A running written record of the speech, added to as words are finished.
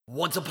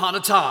Once upon a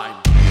time,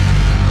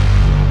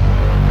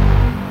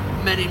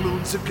 many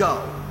moons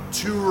ago,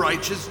 two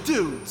righteous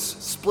dudes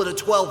split a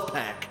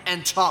 12-pack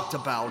and talked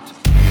about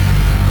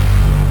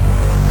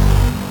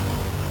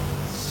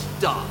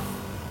stuff.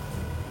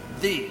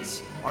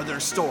 These are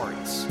their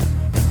stories.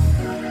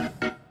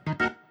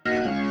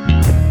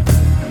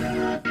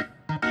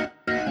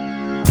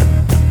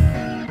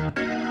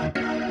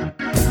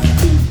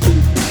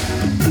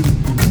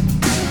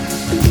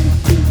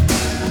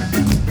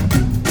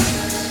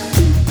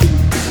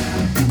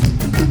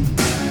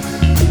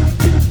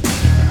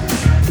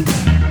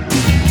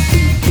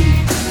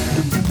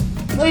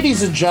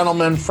 Ladies and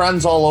gentlemen,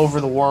 friends all over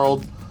the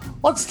world,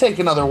 let's take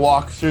another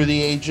walk through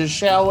the ages,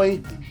 shall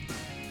we?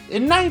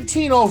 In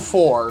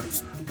 1904,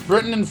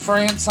 Britain and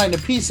France signed a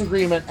peace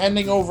agreement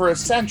ending over a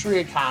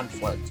century of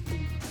conflict.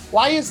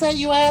 Why is that,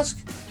 you ask?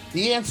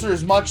 The answer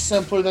is much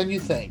simpler than you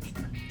think.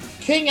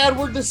 King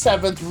Edward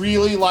VII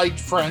really liked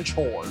French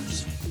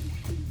whores.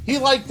 He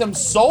liked them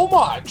so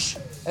much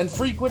and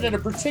frequented a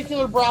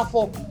particular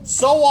brothel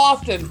so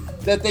often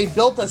that they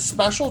built a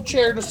special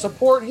chair to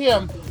support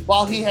him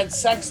while he had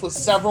sex with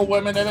several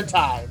women at a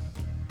time.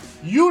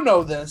 You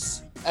know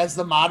this as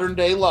the modern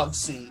day love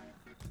seat.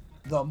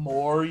 The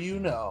more you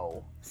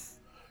know.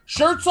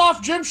 Shirts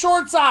off, gym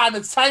shorts on.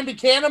 It's time to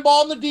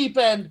cannonball in the deep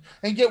end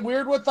and get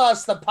weird with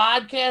us, the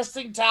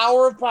podcasting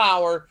tower of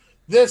power.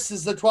 This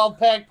is the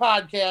 12-Pack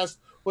Podcast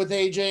with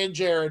AJ and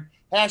Jared.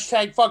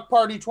 Hashtag fuck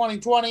party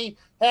 2020.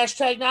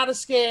 Hashtag not a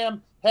scam.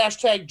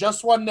 Hashtag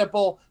just one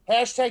nipple.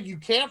 Hashtag you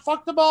can't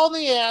fuck the ball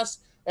in the ass.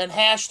 And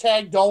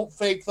hashtag don't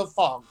fake the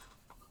funk.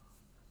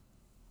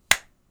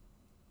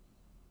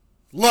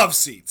 Love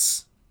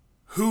seats.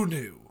 Who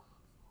knew?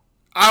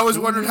 I was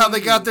wondering how they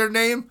got their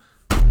name.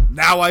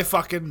 Now I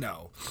fucking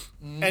know.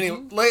 Mm-hmm.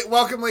 Anyway,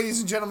 welcome, ladies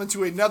and gentlemen,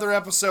 to another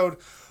episode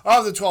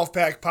of the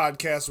 12-Pack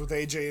Podcast with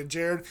AJ and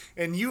Jared.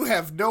 And you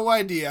have no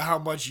idea how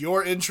much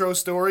your intro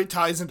story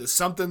ties into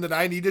something that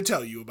I need to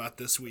tell you about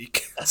this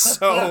week.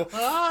 So,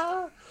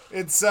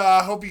 it's,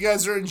 hope you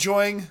guys are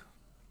enjoying,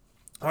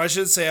 or I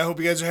should say, I hope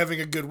you guys are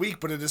having a good week.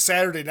 But it is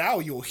Saturday now.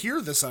 You'll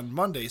hear this on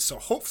Monday. So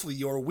hopefully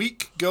your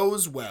week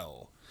goes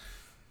well.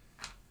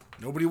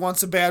 Nobody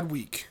wants a bad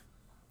week.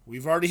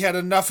 We've already had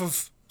enough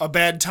of a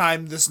bad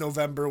time this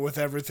November with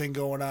everything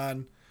going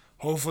on.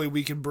 Hopefully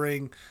we can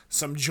bring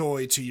some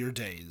joy to your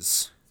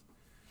days.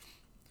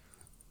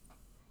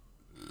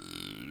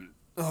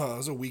 Oh, that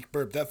was a weak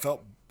burp. That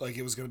felt like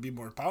it was going to be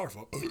more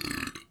powerful.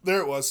 There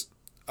it was.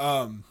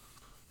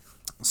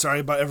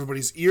 Sorry about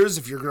everybody's ears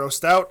if you're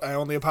grossed out. I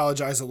only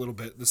apologize a little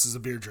bit. This is a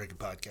beer drinking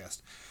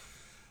podcast.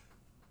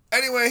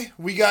 Anyway,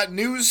 we got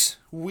news.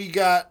 We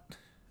got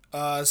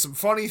some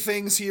funny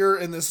things here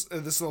in this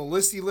little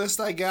listy list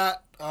I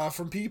got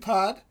from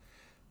Peapod.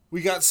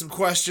 We got some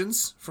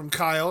questions from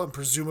Kyle and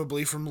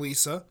presumably from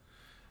Lisa.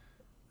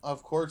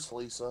 Of course,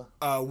 Lisa.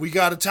 We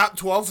got a top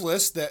 12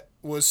 list that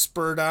was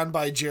spurred on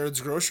by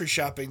Jared's grocery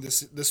shopping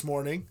this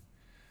morning.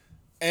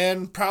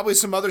 And probably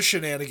some other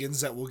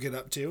shenanigans that we'll get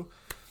up to.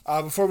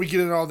 Before we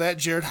get into all that,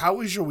 Jared, how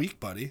was your week,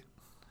 buddy?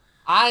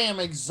 I am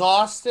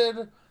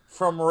exhausted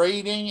from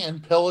raiding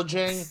and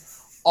pillaging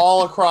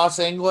all across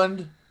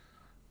England.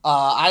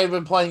 I have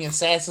been playing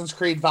Assassin's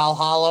Creed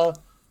Valhalla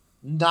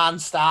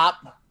nonstop.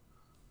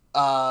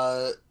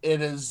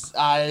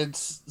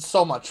 It's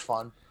so much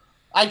fun.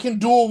 I can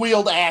dual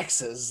wield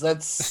axes.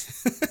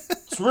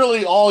 It's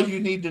really all you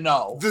need to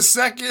know. The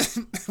second,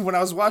 when I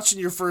was watching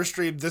your first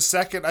stream, the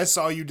second I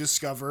saw you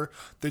discover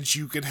that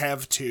you could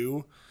have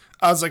two,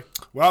 I was like,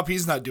 well,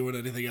 he's not doing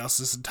anything else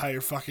this entire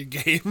fucking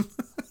game.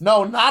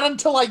 No, not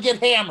until I get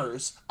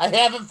hammers. I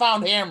haven't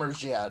found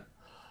hammers yet.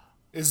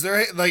 Is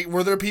there,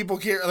 were there people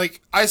here?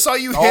 I saw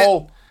you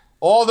hit.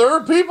 Oh, there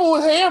are people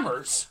with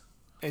hammers.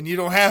 And you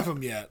don't have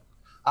them yet.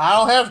 I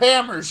don't have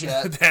hammers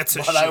yet. That's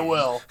a shame. But I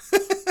will.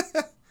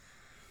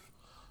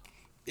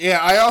 Yeah,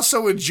 I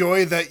also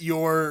enjoy that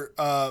your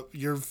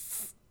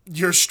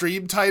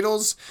stream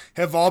titles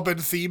have all been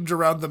themed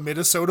around the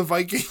Minnesota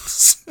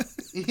Vikings.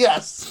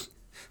 Yes.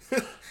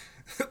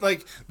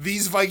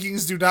 These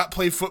Vikings do not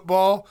play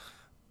football.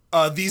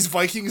 These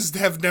Vikings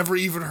have never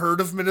even heard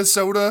of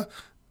Minnesota.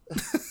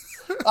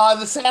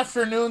 This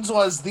afternoon's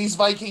was these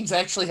Vikings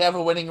actually have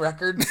a winning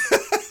record.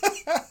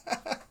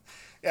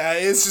 Yeah,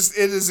 it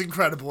is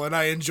incredible, and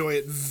I enjoy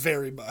it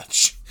very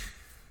much.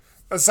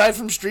 Aside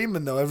from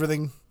streaming, though,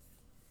 everything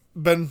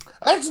been...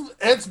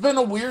 It's been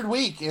a weird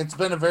week. It's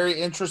been a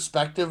very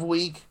introspective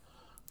week.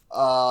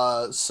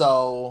 I've just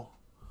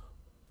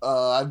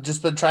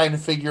been trying to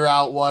figure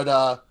out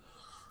what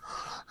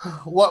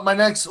my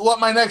next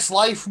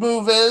life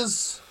move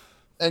is,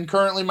 and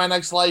currently my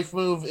next life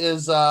move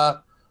is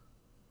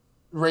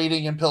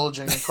raiding and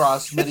pillaging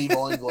across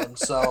medieval England.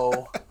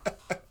 So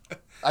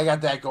I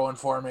got that going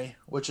for me,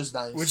 which is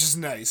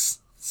nice.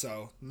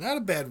 So not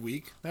a bad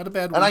week. And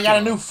I got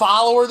a new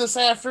follower this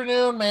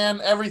afternoon,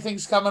 man.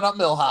 Everything's coming up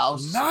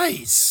Millhouse.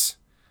 Nice.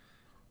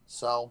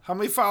 So how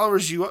many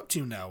followers you up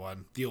to now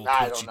on the old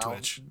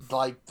Twitch?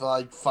 Like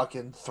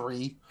fucking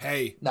 3.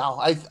 Hey. No,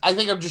 I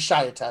think I'm just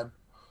shy of 10.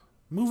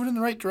 Moving in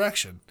the right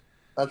direction.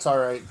 That's all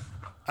right.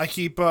 I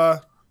keep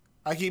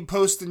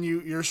posting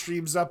your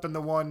streams up in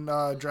the one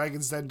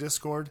Dragon's Den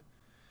Discord.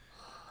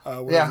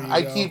 Yeah,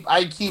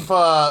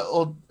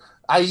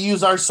 I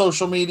use our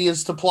social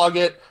medias to plug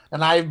it,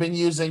 and I've been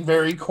using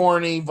very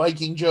corny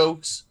Viking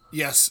jokes.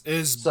 Yes,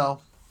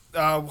 So.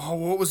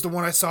 What was the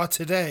one I saw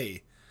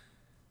today?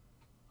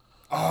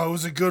 Oh, it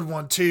was a good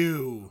one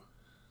too.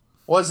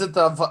 Was it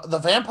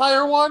the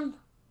vampire one?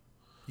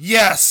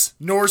 Yes,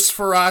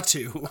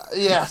 Nosferatu.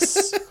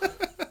 Yes.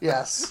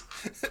 Yes.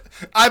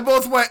 I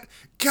both went,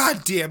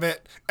 God damn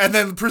it, and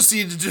then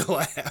proceeded to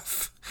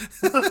laugh.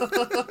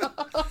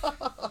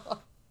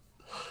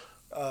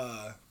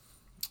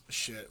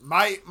 Shit.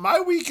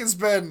 My week has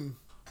been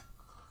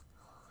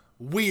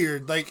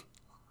weird. Like,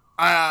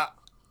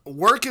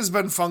 work has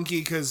been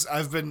funky because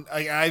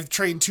I've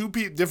trained two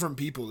different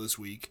people this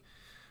week.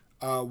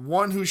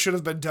 One who should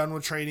have been done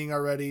with training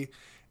already,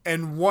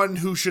 and one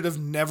who should have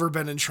never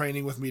been in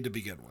training with me to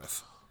begin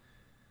with.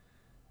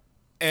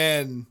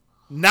 And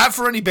not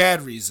for any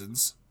bad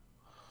reasons.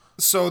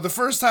 So the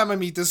first time I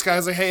meet this guy, I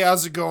was like, hey,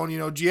 how's it going?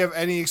 Do you have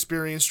any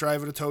experience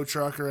driving a tow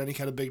truck or any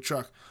kind of big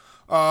truck?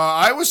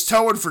 I was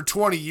towing for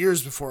 20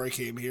 years before I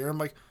came here. I'm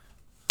like,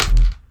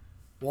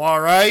 well,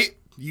 all right.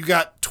 You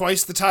got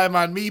twice the time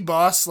on me,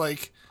 boss.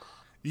 Like,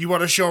 you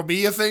want to show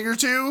me a thing or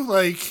two?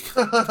 Like,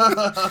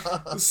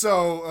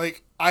 so,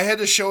 like, I had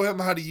to show him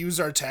how to use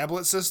our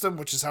tablet system,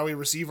 which is how we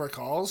receive our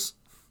calls.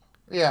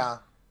 Yeah.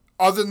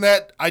 Other than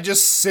that, I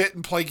just sit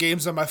and play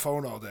games on my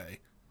phone all day.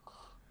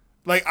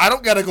 Like, I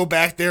don't got to go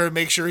back there and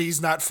make sure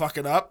he's not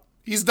fucking up.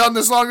 He's done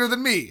this longer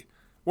than me.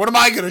 What am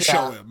I going to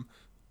show him?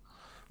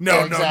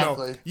 No,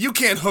 no. You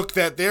can't hook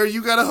that there.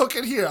 You got to hook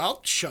it here.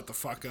 I'll shut the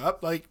fuck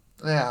up. Like,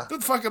 yeah. What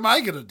the fuck am I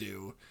going to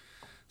do?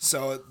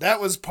 So that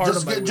was part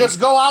of my week.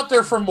 Just go out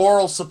there for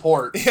moral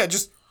support. Yeah,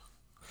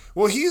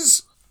 well,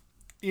 he's,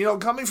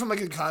 coming from like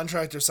a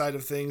contractor side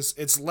of things,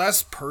 it's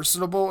less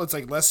personable. It's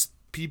like less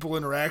people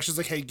interactions.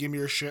 Like, hey, give me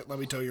your shit. Let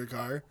me tow your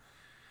car.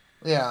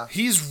 Yeah.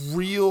 He's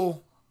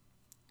real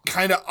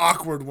kind of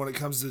awkward when it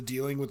comes to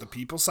dealing with the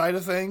people side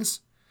of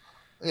things.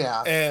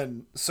 Yeah.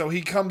 And so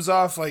he comes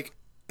off like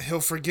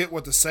he'll forget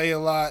what to say a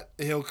lot.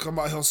 He'll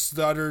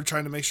stutter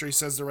trying to make sure he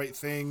says the right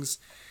things.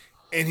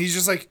 And he's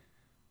just like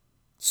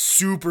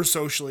super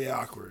socially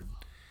awkward.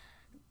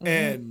 Mm-hmm.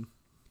 And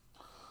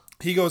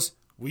he goes,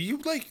 will you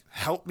like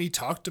help me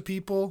talk to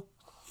people?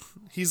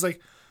 He's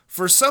like,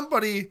 for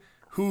somebody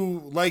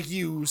who like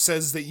you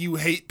says that you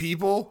hate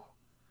people.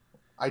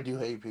 I do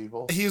hate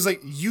people. He was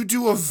like, you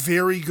do a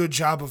very good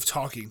job of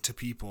talking to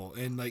people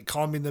and like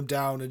calming them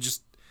down and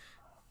just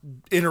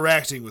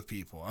interacting with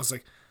people. I was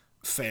like,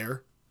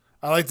 fair.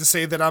 I like to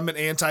say that I'm an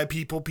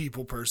anti-people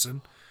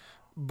person,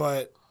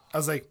 but I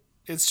was like,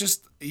 it's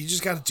just, you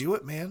just got to do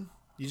it, man.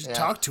 You just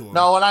talk to them.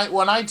 No,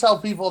 when I tell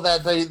people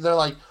that they're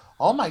like,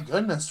 oh my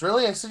goodness,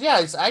 really? I said,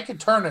 yeah, I could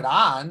turn it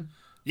on.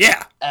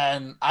 Yeah.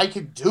 And I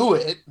could do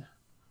it.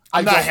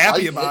 I'm not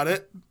happy about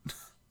it.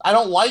 I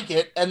don't like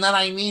it. And then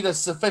I need a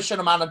sufficient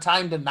amount of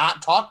time to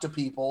not talk to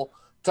people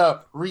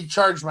to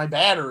recharge my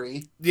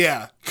battery.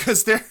 Yeah.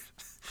 Because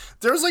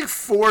there's like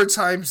 4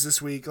 times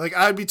this week. Like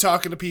I'd be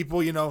talking to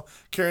people,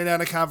 carrying on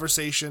a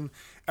conversation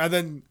and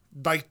then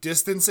like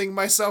distancing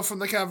myself from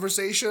the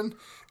conversation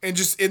and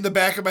just in the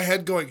back of my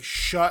head going,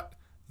 shut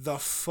the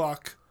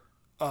fuck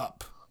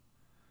up.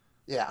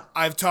 Yeah.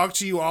 I've talked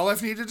to you all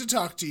I've needed to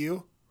talk to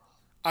you.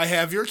 I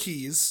have your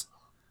keys.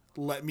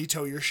 Let me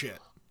tow your shit.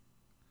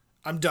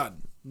 I'm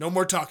done. No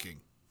more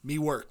talking. Me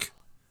work.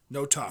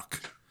 No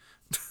talk.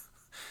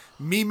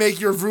 Me make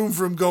your vroom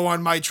vroom go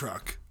on my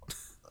truck.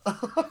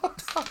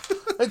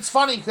 It's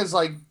funny because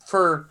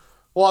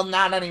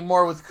not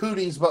anymore with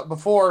Cooties, but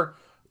before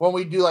when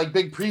we do like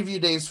big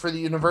preview days for the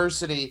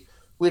university,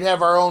 we'd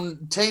have our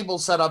own table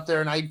set up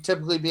there and I'd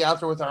typically be out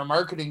there with our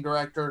marketing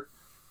director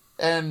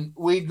and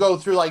we'd go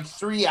through like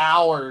 3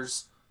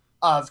 hours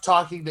of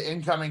talking to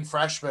incoming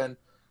freshmen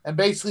and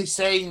basically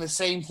saying the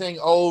same thing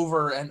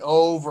over and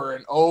over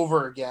and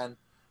over again.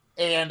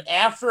 And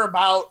after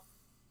about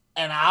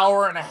an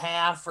hour and a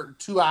half or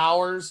 2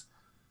 hours,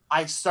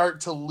 I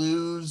start to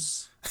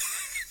lose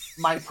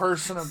my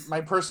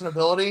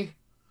personability.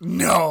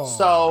 No.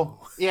 So,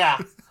 yeah.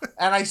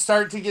 And I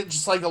start to get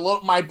just like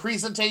my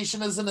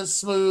presentation isn't as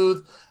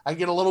smooth. I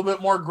get a little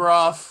bit more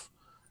gruff.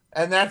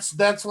 And that's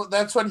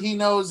what he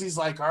knows. He's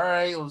like, all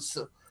right, let's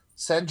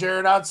send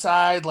Jared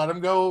outside, let him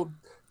go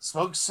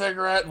smoke a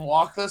cigarette and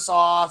walk this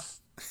off,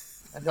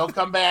 and he'll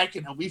come back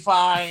and he'll be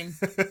fine.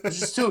 It's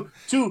just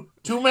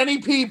too many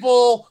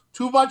people,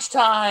 too much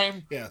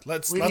time. Yeah,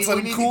 let's let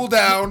him cool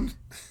down.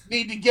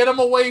 Need to get him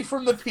away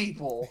from the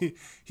people.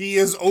 He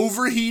is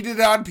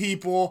overheated on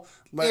people.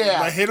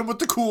 Let hit him with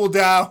the cool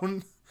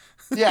down.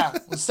 Yeah,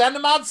 send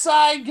him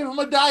outside, give him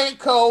a Diet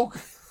Coke,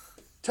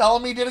 tell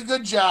him he did a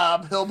good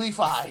job. He'll be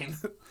fine.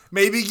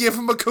 Maybe give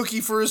him a cookie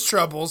for his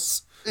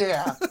troubles.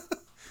 Yeah.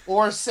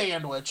 Or a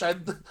sandwich.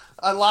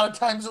 A lot of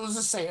times it was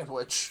a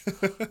sandwich.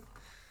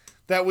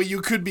 That way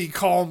you could be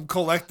calm,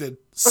 collected.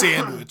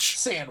 Sandwich.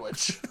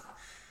 Sandwich.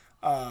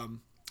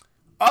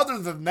 Other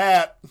than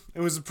that, it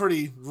was a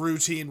pretty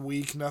routine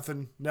week.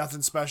 Nothing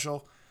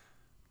special.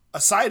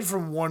 Aside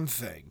from one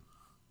thing,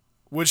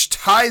 which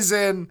ties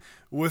in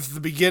with the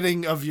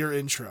beginning of your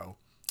intro,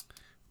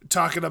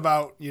 talking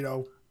about,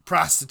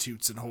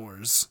 prostitutes and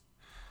whores.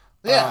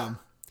 Yeah.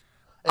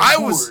 I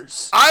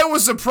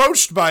was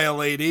approached by a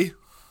lady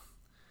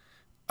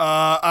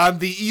on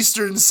the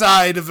eastern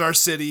side of our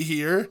city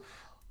here.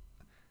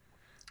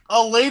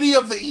 A lady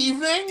of the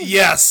evening?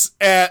 Yes,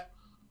 at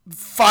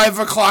 5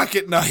 o'clock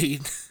at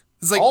night.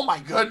 It's like, oh my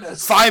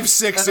goodness. 5,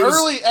 6.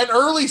 An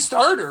early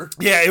starter.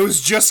 Yeah, it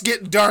was just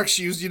getting dark.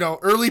 She was,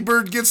 early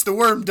bird gets the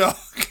worm, dog.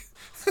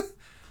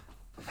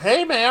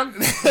 Hey, man,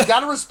 you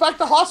gotta respect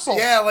the hustle.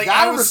 Yeah, like,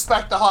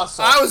 respect the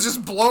hustle. I was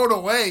just blown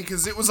away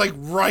because it was like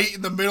right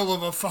in the middle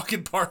of a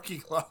fucking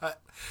parking lot.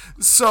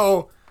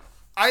 So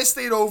I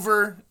stayed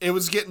over. It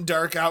was getting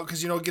dark out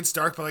because, it gets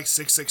dark by like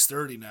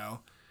 6:30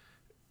 now.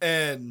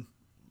 And,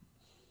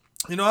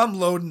 I'm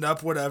loading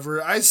up,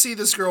 whatever. I see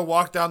this girl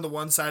walk down the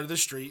one side of the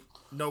street.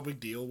 No big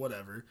deal,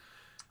 whatever.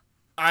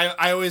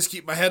 I always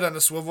keep my head on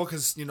a swivel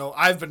because,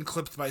 I've been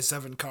clipped by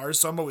 7 cars,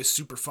 so I'm always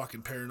super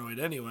fucking paranoid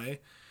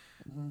anyway.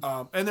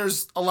 And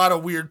there's a lot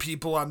of weird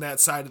people on that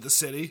side of the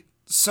city,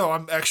 so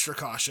I'm extra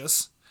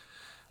cautious.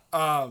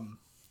 So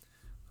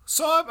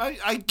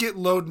I get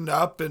loading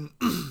up, and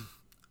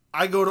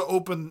I go to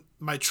open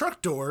my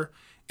truck door,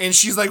 and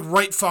she's like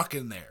right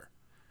fucking there.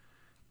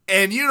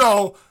 And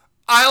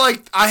I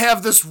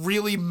have this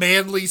really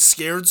manly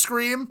scared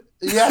scream.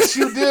 Yes,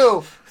 you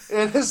do.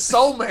 It is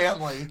so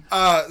manly.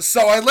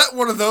 So I let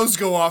one of those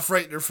go off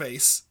right in her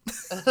face.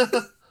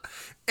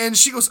 And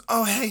she goes,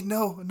 "Oh, hey,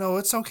 no,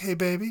 it's okay,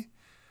 baby.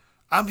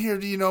 I'm here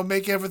to,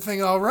 make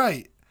everything all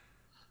right."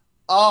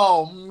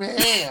 Oh,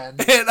 man.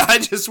 And I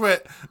just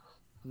went,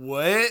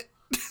 "What?"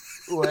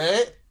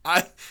 What?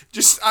 I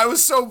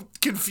was so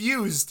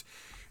confused.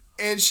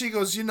 And she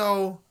goes,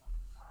 I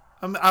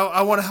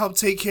want to help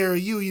take care of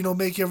you,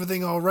 make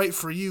everything all right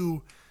for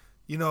you.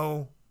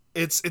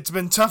 It's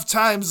been tough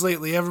times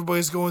lately.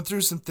 Everybody's going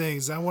through some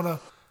things. I want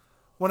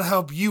to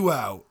help you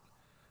out.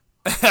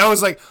 And I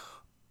was like,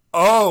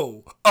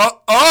 oh,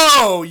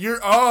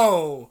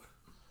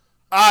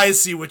 I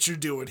see what you're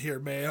doing here,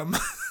 ma'am.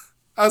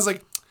 I was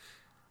like,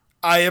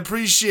 I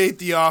appreciate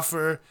the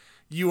offer.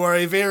 You are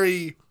a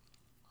very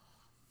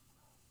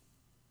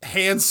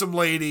handsome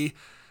lady.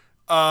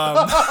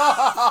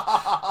 I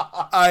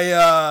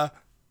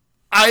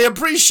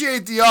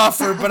appreciate the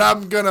offer, but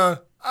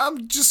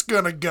I'm just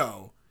gonna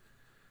go.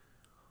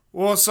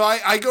 Well, so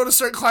I go to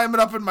start climbing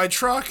up in my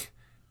truck,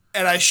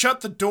 and I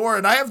shut the door,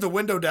 and I have the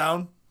window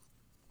down,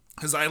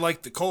 because I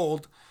like the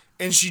cold,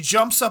 and she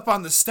jumps up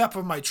on the step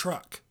of my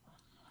truck,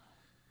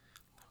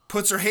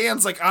 puts her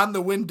hands, on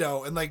the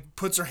window, and,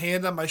 puts her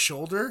hand on my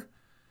shoulder,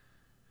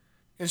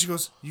 and she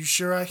goes, "You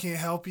sure I can't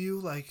help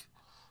you?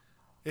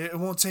 It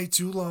won't take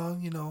too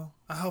long,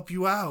 I'll help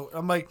you out."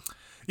 I'm like,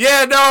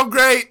 "Yeah, no,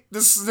 great,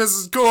 this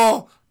is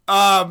cool,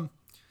 bye."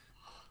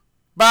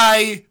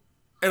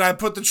 And I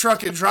put the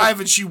truck in drive,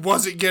 and she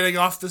wasn't getting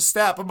off the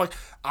step. I'm like,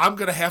 I'm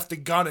going to have to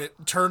gun it,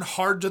 turn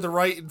hard to the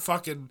right, and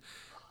fucking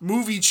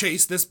movie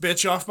chase this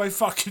bitch off my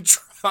fucking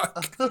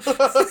truck.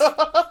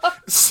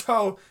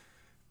 So,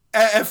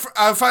 I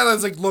finally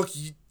was like, "Look,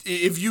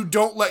 if you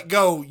don't let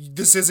go,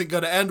 this isn't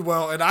going to end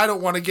well, and I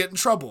don't want to get in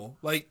trouble.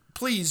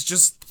 Please,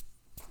 just,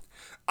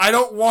 I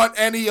don't want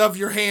any of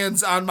your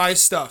hands on my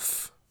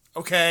stuff,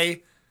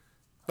 okay?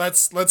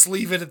 Let's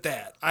leave it at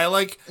that."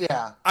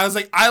 Yeah. I was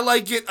like, I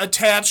like it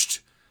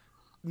attached,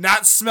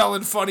 not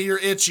smelling funny or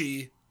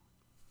itchy.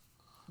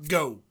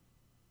 Go.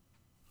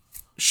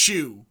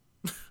 Shoo.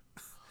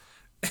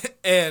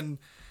 And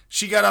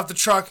she got off the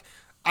truck.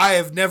 I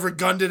have never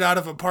gunned it out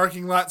of a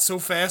parking lot so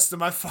fast in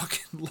my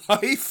fucking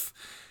life.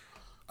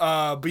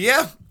 But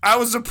yeah, I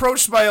was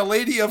approached by a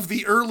lady of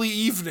the early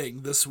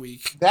evening this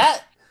week.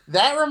 That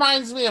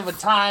reminds me of a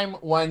time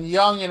when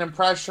young and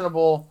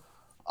impressionable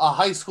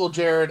high school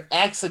Jared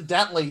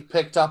accidentally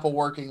picked up a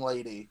working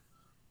lady.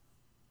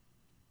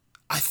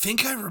 I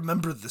think I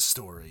remember the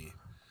story.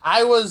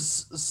 I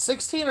was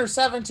 16 or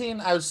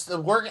 17. I was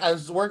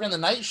working the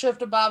night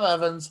shift at Bob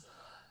Evans,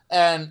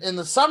 and in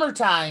the summer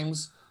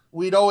times,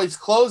 we'd always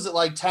close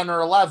at 10 or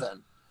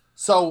 11.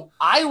 So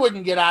I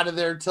wouldn't get out of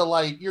there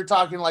till you're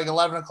talking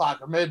 11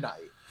 o'clock or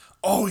midnight.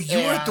 Oh, you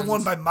were at the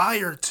one by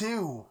Meyer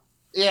too.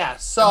 Yeah,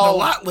 so and the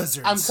lot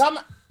lizards.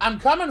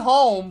 I'm coming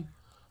home,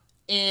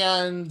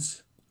 and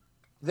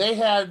they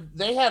had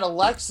a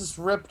Lexus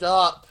ripped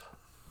up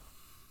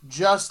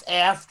just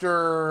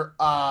after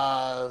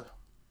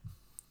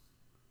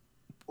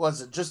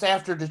just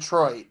after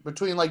Detroit,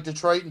 between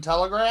Detroit and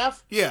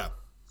Telegraph. Yeah.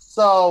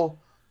 So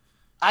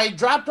I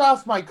dropped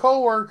off my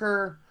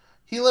coworker.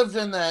 He lived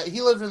in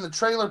the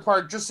trailer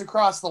park just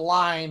across the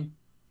line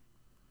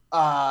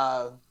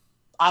on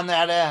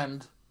that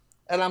end.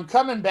 And I'm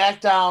coming back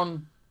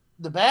down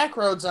the back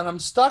roads, and I'm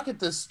stuck at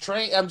this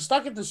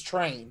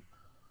train.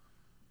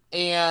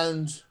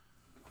 And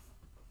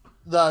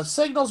the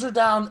signals are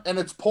down, and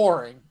it's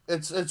pouring.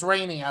 It's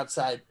raining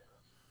outside.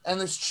 And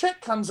this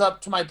chick comes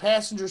up to my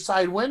passenger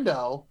side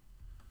window,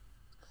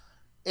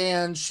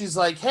 And she's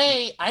like,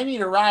 "Hey, I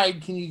need a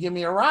ride. Can you give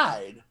me a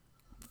ride?"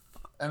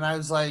 And I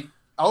was like,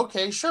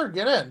 "Okay, sure,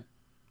 get in."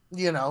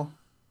 You know,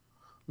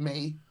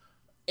 me.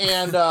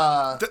 And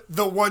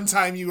The one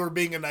time you were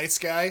being a nice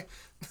guy.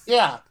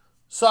 yeah.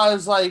 So I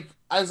was like,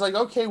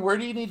 "Okay, where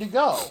do you need to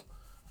go?"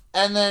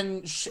 And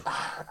then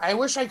I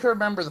wish I could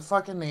remember the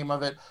fucking name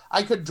of it.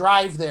 I could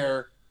drive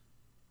there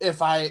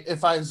if I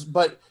was,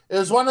 but it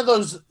was one of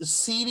those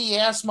seedy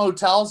ass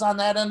motels on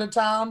that end of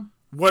town.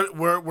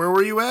 Where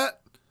were you at?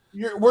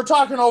 We're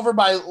talking over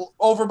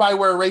by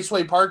where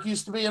Raceway Park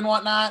used to be and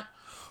whatnot.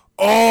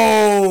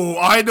 Oh,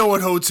 I know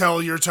what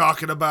hotel you're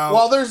talking about.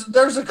 Well,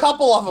 there's a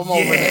couple of them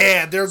over there.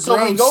 Yeah, they're So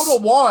gross. we go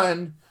to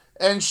one,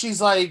 and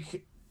she's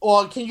like,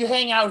 "Well, can you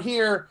hang out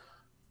here?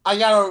 I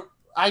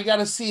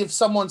gotta see if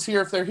someone's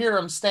here. If they're here,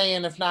 I'm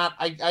staying. If not,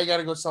 I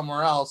gotta go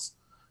somewhere else."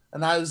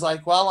 And I was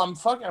like, "Well, I'm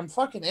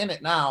fucking in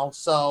it now."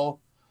 So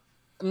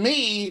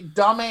me,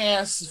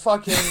 dumbass,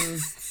 fucking,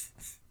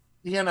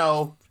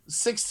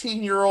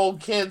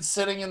 16-year-old kid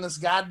sitting in this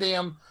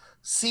goddamn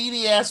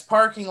seedy ass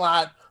parking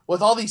lot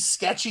with all these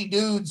sketchy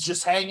dudes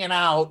just hanging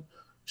out.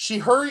 She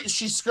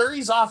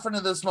scurries off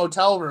into this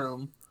motel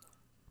room.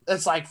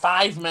 It's like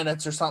 5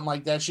 minutes or something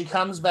like that. She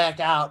comes back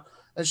out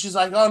and she's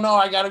like, "Oh no,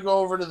 I got to go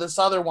over to this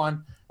other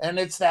one." And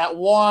it's that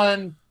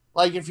one,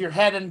 like if you're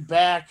heading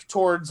back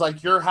towards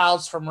like your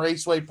house from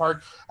Raceway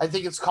Park, I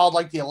think it's called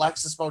like the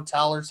Alexis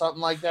Motel or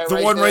something like that.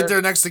 The one right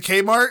there next to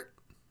Kmart?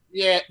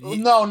 Yeah,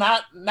 no,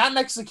 not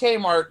next to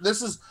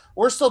Kmart.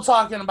 We're still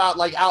talking about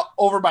like out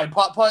over by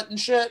Putt Putt and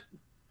shit.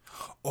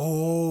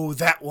 Oh,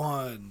 that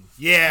one.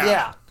 Yeah.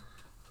 Yeah.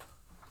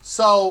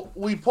 So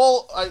we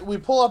pull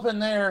up in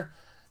there,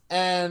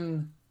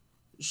 and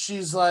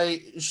she's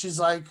like,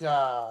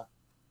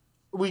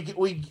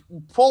 we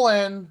pull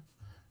in,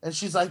 and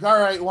she's like, "All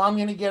right, well, I'm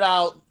gonna get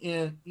out.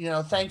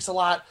 Thanks a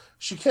lot."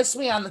 She kissed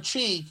me on the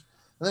cheek,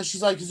 and then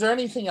she's like, "Is there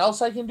anything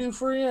else I can do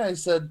for you?" I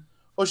said,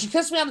 "Well," she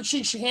kissed me on the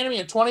cheek. She handed me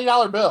a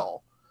 $20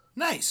 bill.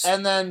 Nice.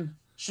 And then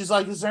she's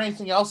like, "Is there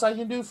anything else I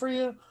can do for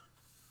you?"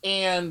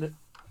 And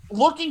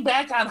looking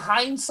back on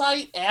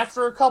hindsight,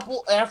 after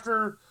growing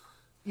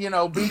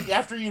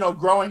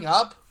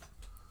up,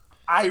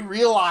 I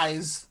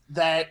realized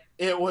that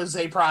it was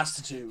a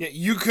prostitute. Yeah,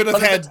 you could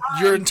have had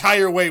your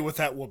entire way with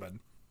that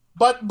woman.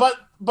 But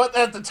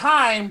at the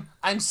time,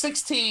 I'm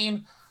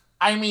 16.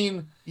 I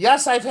mean,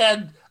 yes, I've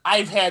had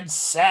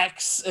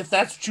sex, if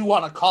that's what you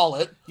want to call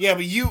it. Yeah,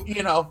 but you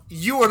and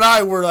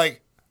I were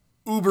like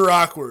uber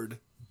awkward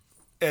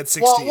at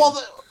 16. Well,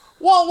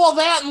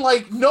 that and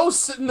like no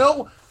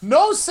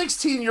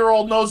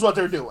 16-year-old knows what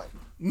they're doing.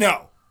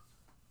 No.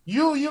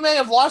 You may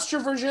have lost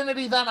your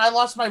virginity then. I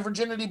lost my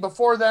virginity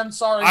before then.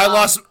 Sorry, I Mom.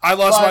 lost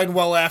mine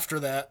well after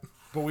that.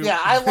 But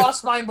I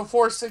lost mine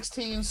before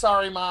 16.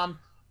 Sorry, Mom.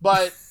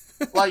 But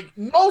like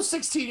no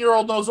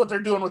 16-year-old knows what they're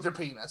doing with their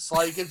penis.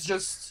 Like it's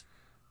just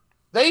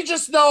they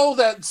just know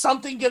that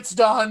something gets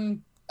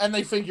done and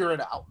they figure it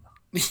out.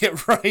 Yeah,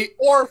 right.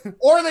 Or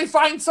they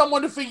find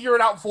someone to figure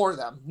it out for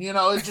them.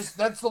 It just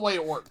that's the way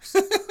it works.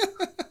 So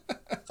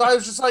I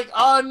was just like,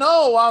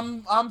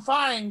 no, I'm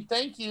fine,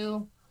 thank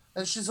you.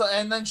 And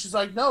then she's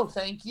like, "No,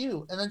 thank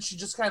you." And then she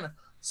kind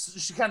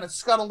of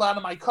scuttled out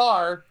of my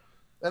car,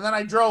 and then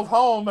I drove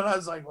home, and I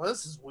was like, "Well,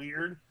 this is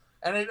weird."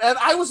 And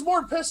I was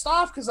more pissed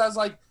off because I was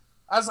like,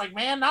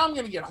 "Man, now I'm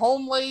gonna get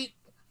home late,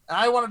 and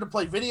I wanted to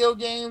play video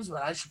games,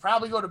 but I should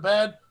probably go to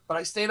bed." But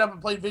I stayed up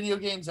and played video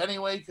games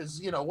anyway because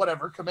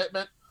whatever,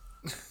 commitment.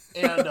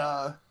 And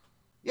that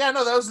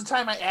was the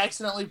time I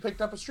accidentally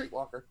picked up a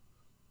streetwalker.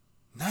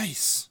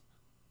 Nice.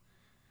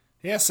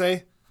 Yeah,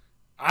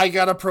 I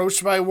got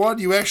approached by one.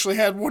 You actually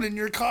had one in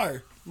your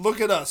car. Look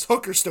at us,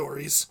 hooker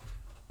stories.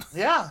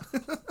 Yeah,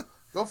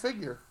 go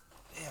figure.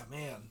 Yeah,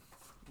 man.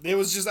 I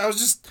was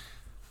just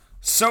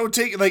so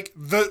taken. Like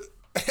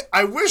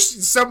I wish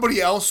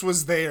somebody else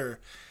was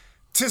there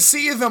to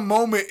see the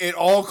moment it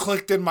all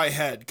clicked in my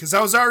head because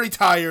I was already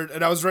tired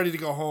and I was ready to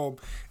go home.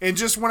 And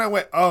just when I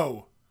went,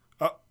 hey,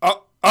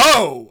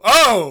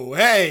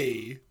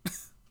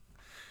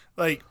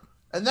 like.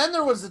 And then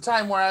there was the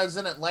time where I was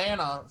in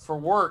Atlanta for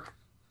work,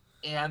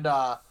 and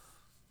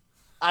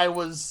it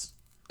was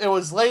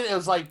late. It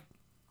was like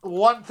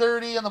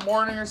 1:30 in the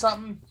morning or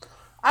something.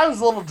 I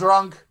was a little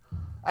drunk.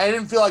 I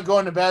didn't feel like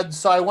going to bed,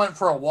 so I went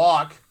for a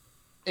walk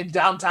in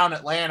downtown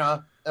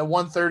Atlanta at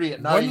 1:30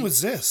 at night. When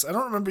was this? I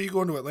don't remember you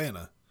going to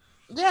Atlanta.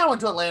 Yeah, I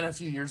went to Atlanta a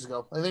few years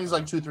ago. I think it was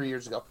like 2-3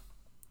 years ago.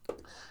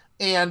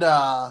 And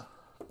I'm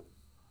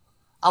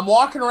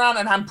walking around,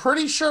 and I'm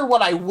pretty sure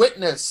what I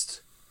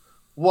witnessed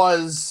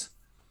was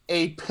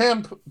a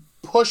pimp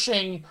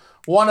pushing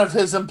one of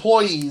his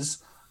employees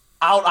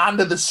out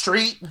onto the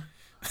street.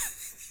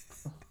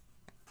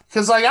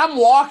 Because like I'm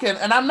walking,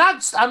 and I'm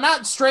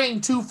not straying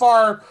too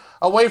far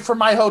away from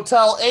my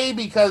hotel. A,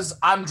 because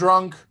I'm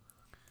drunk,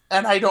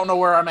 and I don't know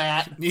where I'm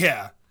at.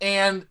 Yeah.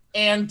 And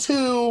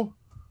two,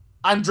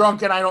 I'm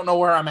drunk and I don't know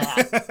where I'm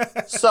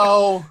at.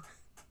 So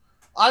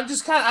I'm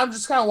just kind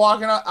of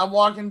walking up. I'm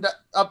walking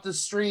up the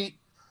street,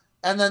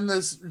 and then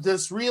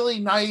this really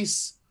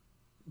nice,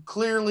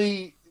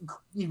 clearly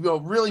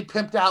really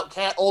pimped out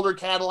older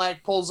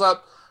Cadillac pulls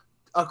up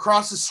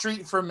across the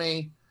street from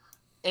me,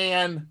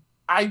 and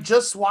I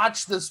just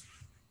watched this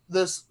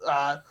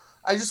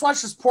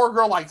poor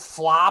girl like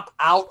flop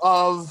out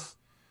of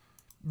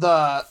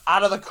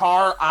the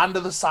car onto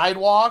the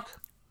sidewalk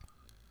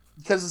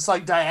because it's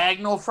like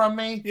diagonal from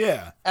me.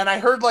 Yeah. And I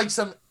heard like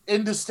some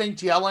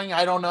indistinct yelling.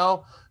 I don't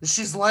know.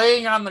 She's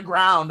laying on the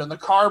ground and the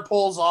car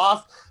pulls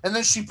off, and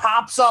then she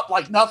pops up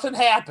like nothing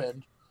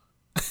happened.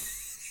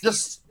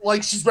 Just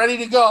like she's ready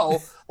to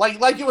go.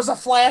 Like it was a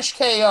flash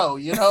KO,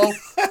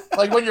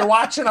 like when you're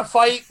watching a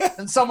fight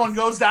and someone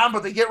goes down,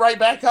 but they get right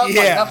back up like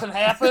nothing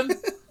happened.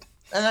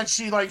 And then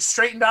she like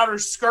straightened out her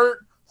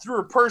skirt, threw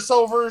her purse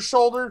over her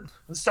shoulder,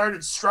 and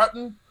started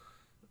strutting.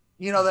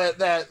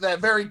 That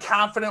very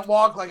confident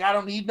walk, like I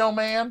don't need no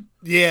man.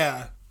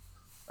 Yeah.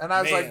 And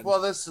I was like,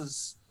 well,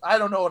 I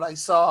don't know what I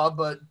saw,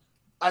 but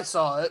I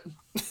saw it.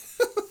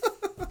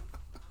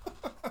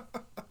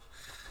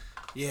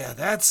 Yeah,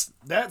 that's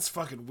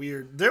fucking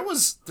weird. There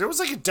was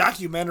like a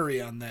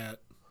documentary on that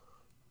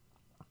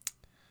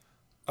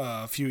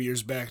a few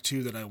years back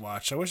too that I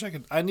watched.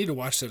 I need to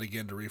watch that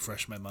again to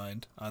refresh my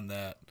mind on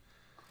that.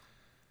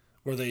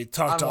 Where they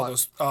talked to all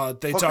those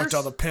talked to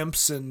all the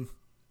pimps and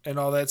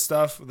all that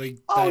stuff. It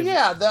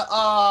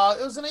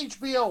was an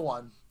HBO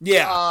one.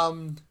 Yeah.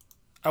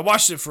 I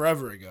watched it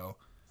forever ago.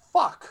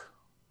 Fuck.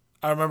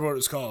 I remember what it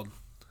was called.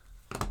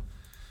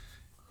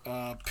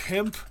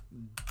 Pimp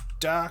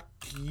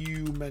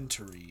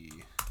Documentary.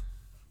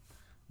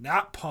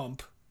 Not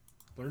Pump.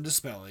 Learn to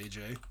spell,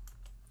 AJ.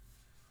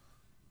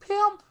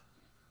 Pimp.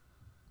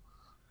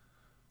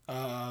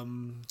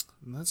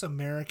 That's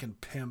American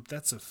Pimp.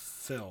 That's a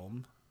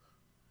film.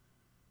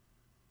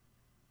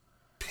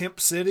 Pimp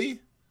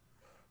City?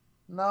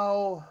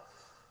 No.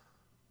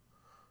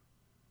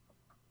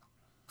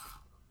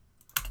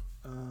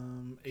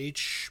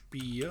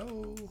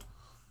 HBO.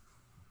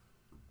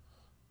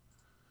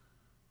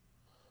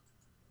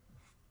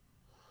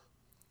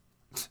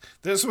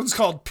 This one's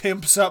called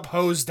Pimps Up,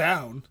 Hoes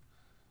Down.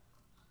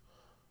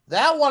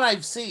 That one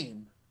I've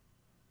seen.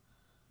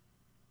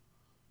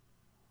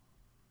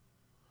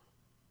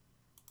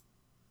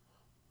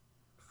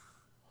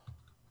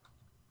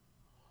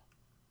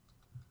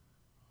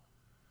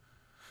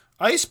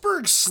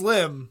 Iceberg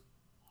Slim.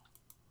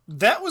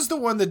 That was the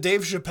one that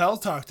Dave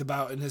Chappelle talked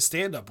about in his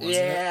stand-up, wasn't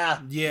it?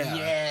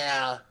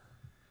 Yeah.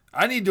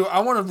 I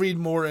want to read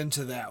more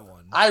into that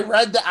one. I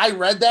read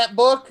that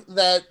book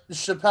that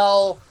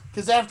Chappelle,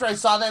 because after I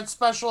saw that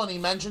special and he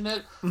mentioned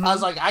it, I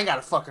was like, I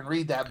gotta fucking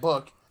read that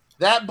book.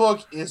 That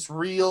book is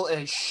real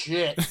as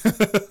shit.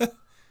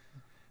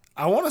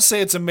 I want to say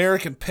it's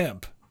American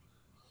Pimp.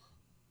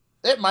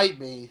 It might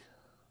be.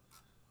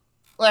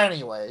 Well,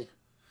 anyway,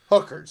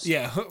 hookers.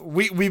 Yeah,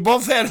 we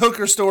both had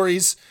hooker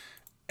stories,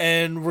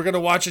 and we're gonna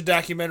watch a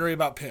documentary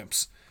about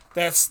pimps.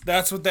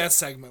 That's what that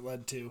segment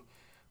led to.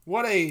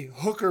 What a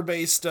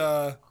hooker-based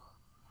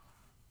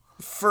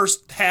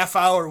first half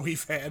hour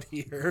we've had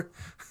here.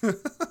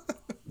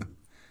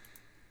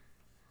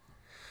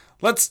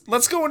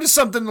 Let's go into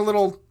something a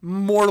little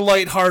more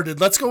lighthearted.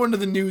 Let's go into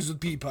the news with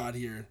Peapod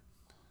here.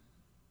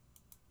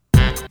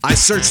 I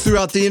search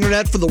throughout the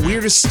internet for the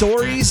weirdest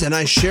stories, and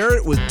I share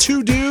it with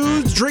two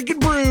dudes drinking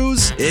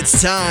brews.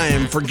 It's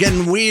time for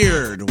Getting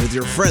Weird with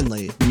your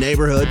friendly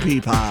neighborhood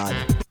Peapod.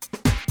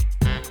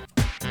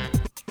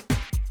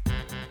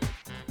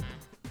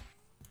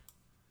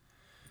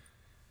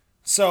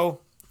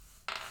 So,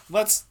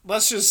 let's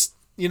just,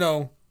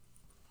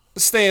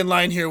 stay in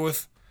line here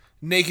with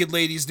naked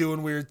ladies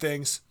doing weird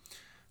things.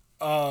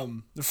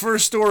 The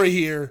first story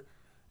here,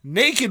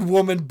 naked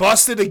woman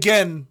busted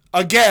again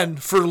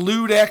for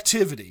lewd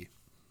activity.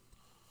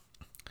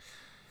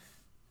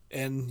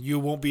 And you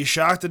won't be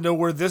shocked to know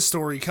where this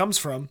story comes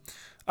from.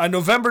 On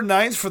November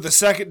 9th, for the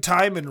second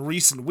time in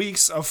recent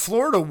weeks, a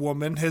Florida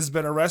woman has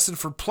been arrested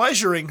for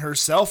pleasuring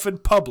herself in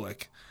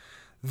public.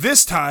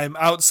 This time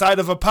outside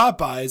of a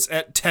Popeyes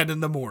at 10 in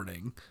the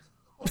morning.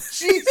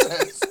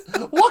 Jesus!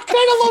 What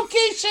kind of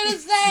location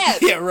is that?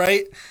 Yeah,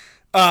 right?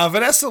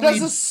 Vanessa Lee... Does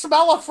the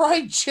smell of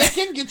fried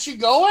chicken get you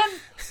going?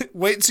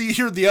 Wait until you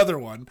hear the other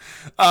one.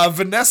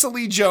 Vanessa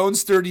Lee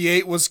Jones,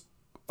 38, was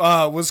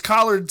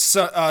collared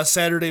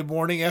Saturday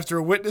morning after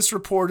a witness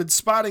reported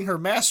spotting her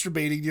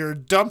masturbating near a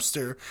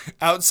dumpster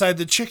outside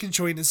the chicken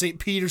joint in St.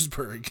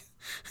 Petersburg.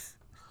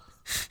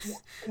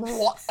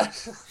 What?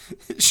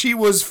 She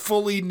was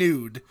fully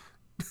nude.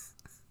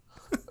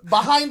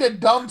 Behind a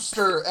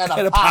dumpster at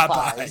a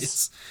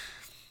Popeyes.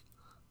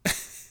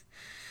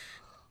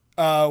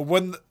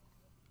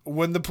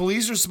 When the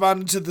police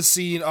responded to the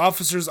scene,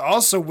 officers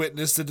also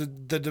witnessed the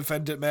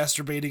defendant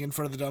masturbating in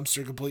front of the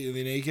dumpster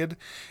completely naked,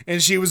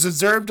 and she was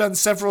observed on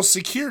several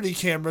security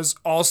cameras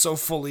also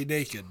fully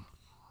naked.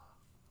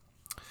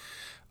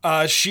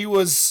 She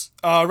was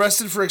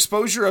arrested for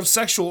exposure of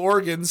sexual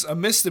organs, a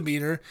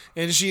misdemeanor,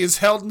 and she is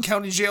held in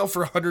county jail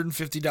for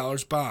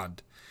 $150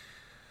 bond.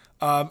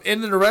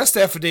 In an arrest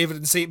affidavit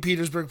in St.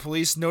 Petersburg,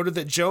 police noted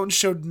that Jones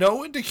showed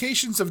no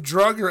indications of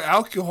drug or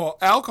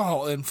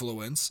alcohol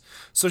influence,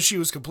 so she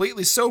was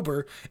completely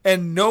sober,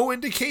 and no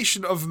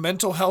indication of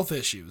mental health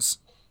issues.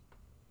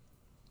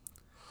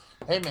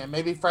 Hey, man,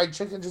 maybe fried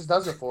chicken just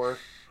does it for her.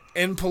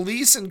 In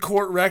police and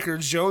court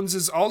records, Jones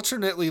is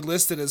alternately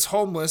listed as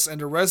homeless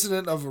and a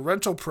resident of a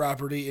rental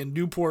property in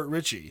Newport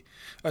Richey,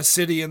 a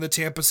city in the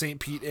Tampa-St.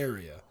 Pete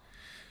area.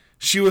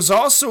 She was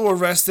also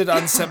arrested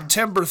on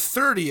September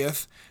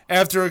 30th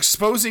after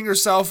exposing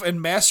herself and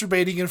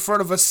masturbating in front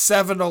of a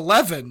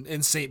 7-Eleven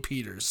in St.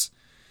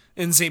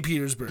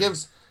 Petersburg.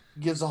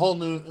 Gives a whole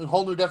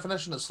new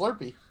definition of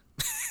Slurpee.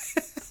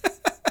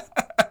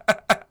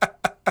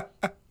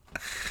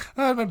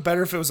 It'd been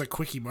better if it was a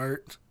Quickie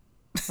Mart.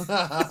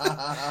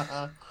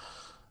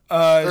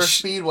 Or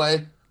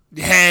Speedway.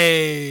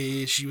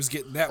 Hey, she was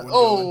getting that one.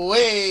 Oh,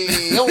 way.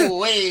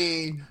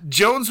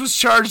 Jones was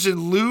charged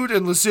in lewd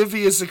and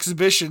lascivious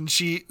exhibition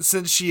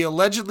since she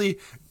allegedly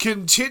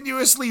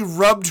continuously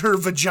rubbed her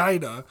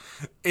vagina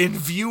in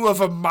view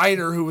of a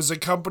minor who was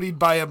accompanied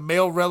by a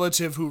male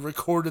relative who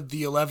recorded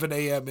the 11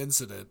 a.m.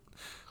 incident.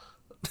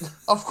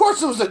 Of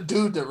course it was a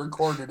dude that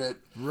recorded it.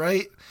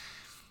 Right?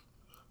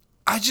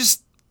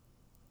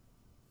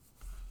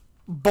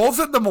 Both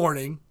in the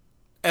morning,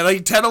 at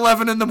like 10,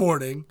 11 in the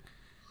morning,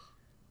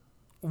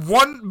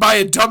 one by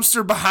a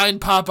dumpster behind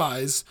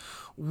Popeyes,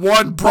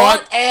 one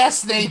butt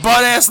ass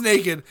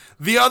naked.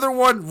 the other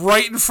one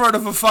right in front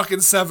of a fucking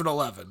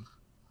 7-Eleven.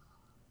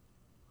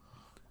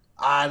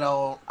 I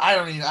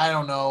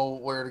don't know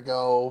where to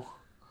go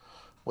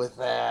with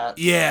that.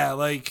 Yeah,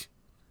 like,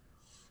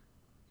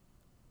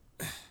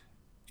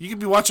 you could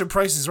be watching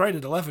Price is Right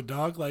at 11,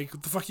 dog. Like,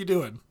 what the fuck you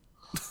doing?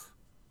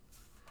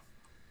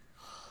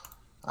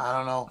 I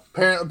don't know.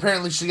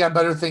 Apparently she got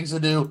better things to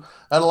do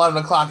at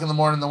 11 o'clock in the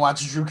morning than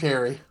watch Drew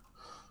Carey.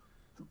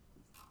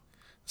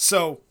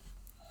 So,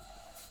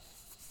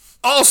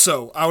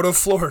 also out of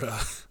Florida.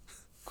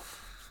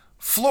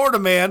 Florida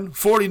man,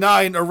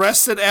 49,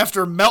 arrested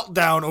after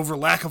meltdown over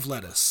lack of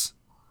lettuce.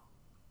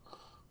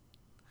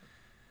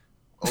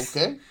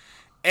 Okay.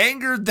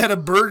 Angered that a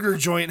burger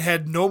joint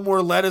had no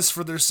more lettuce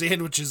for their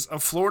sandwiches, a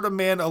Florida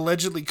man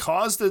allegedly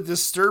caused a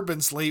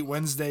disturbance late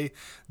Wednesday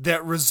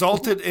that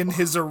resulted in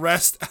his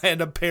arrest and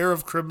a pair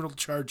of criminal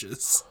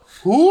charges.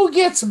 Who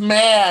gets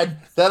mad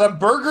that a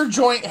burger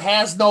joint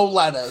has no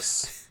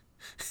lettuce?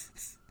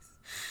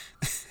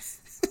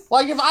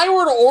 Like, if I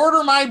were to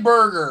order my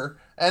burger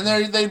and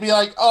they'd be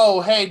like,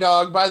 oh, hey,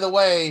 dog, by the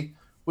way,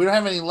 we don't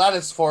have any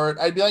lettuce for it,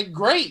 I'd be like,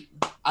 great,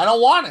 I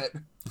don't want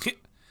it.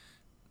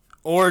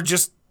 Or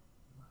just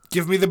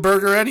give me the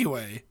burger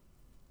anyway.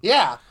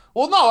 Yeah.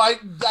 Well, no, I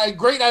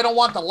don't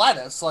want the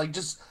lettuce. Like,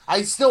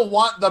 I still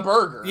want the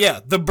burger.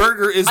 Yeah, the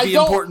burger is the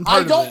important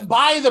part of it. I don't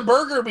buy the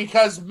burger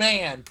because,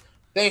 man,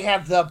 they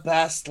have the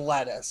best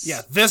lettuce.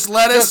 Yeah, this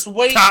lettuce,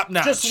 top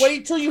notch. Just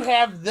wait till you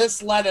have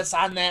this lettuce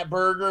on that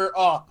burger.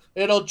 Oh,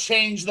 it'll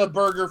change the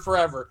burger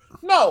forever.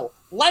 No,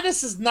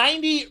 lettuce is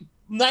 90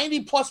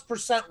 plus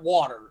 %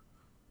 water.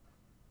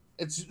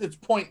 It's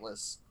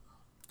pointless.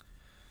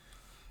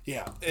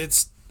 Yeah,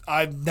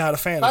 I'm not a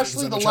fan of it.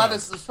 Especially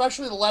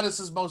the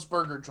lettuces most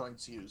burger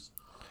joints use.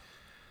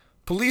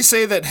 Police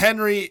say that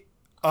Henry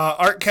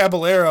Art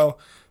Caballero,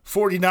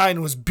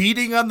 49, was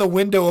beating on the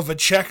window of a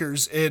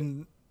Checkers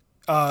in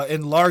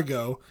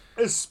Largo.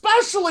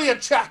 Especially a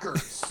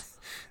Checkers.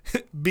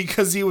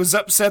 Because he was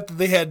upset that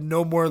they had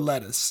no more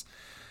lettuce.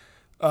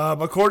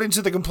 According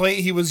to the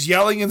complaint, he was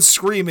yelling and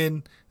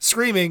screaming,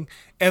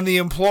 and the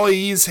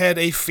employees had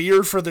a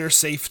fear for their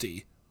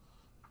safety.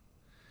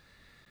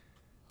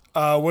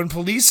 When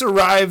police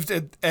arrived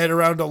at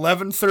around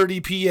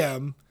 11:30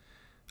 p.m.,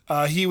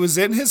 he was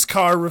in his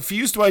car,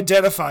 refused to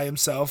identify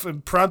himself,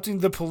 and prompting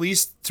the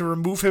police to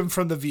remove him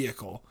from the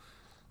vehicle.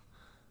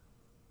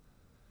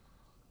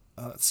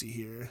 Let's see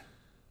here.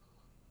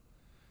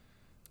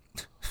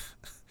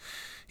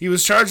 He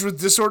was charged with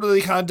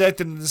disorderly conduct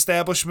in an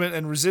establishment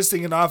and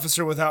resisting an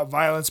officer without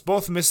violence,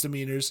 both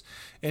misdemeanors,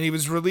 and he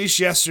was released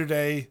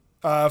yesterday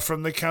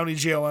from the county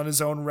jail on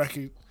his own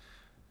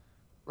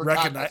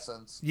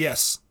recognizance.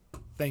 Yes,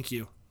 thank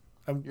you.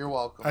 You're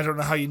welcome. I don't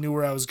know how you knew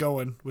where I was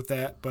going with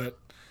that, but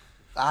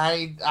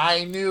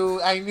I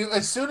knew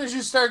as soon as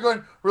you started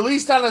going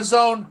released on his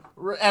own,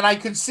 and I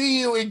could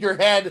see you in your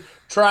head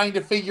trying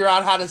to figure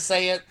out how to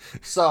say it,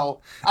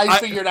 so I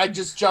figured I'd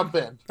just jump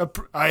in.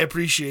 I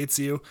appreciate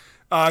you.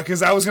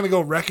 Because I was going to go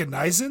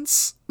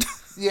recognizance.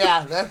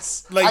 Yeah,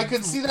 that's like, I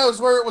could see that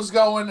was where it was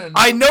going. And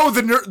I know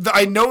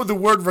the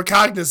word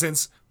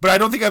recognizance, but I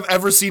don't think I've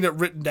ever seen it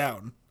written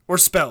down or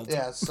spelled.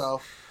 Yeah, so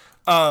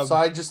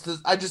I just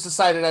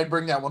decided I'd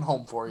bring that one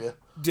home for you.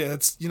 Yeah,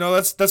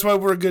 that's why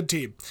we're a good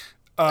team.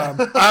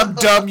 I'm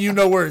dumb, you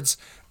know words.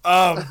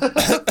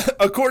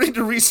 According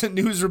to recent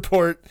news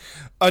report,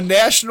 a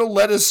national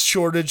lettuce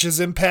shortage has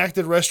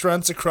impacted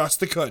restaurants across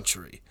the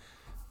country.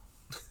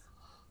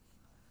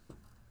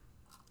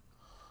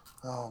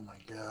 Oh my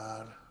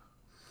god.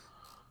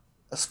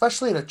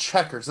 Especially at a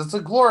Checkers. It's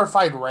a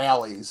glorified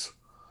Rallies.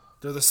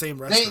 They're the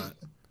same restaurant.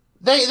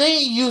 They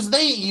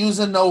ain't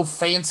using no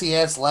fancy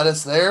ass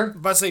lettuce there.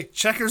 But I say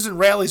Checkers and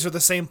Rallies are the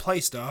same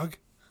place, dog.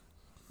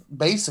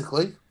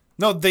 Basically.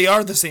 No, they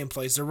are the same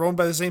place. They're owned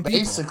by the same people.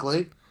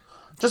 Basically.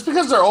 Just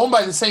because they're owned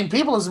by the same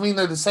people doesn't mean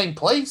they're the same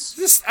place.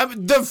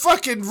 The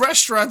fucking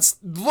restaurants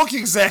look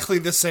exactly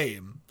the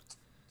same.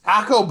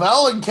 Taco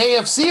Bell and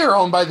KFC are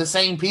owned by the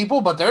same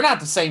people, but they're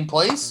not the same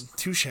place.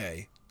 Touche.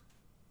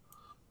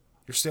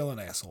 You're still an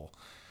asshole.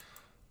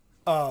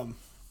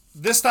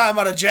 This time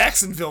out of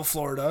Jacksonville,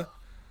 Florida,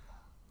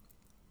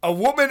 a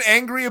woman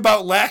angry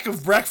about lack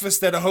of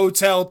breakfast at a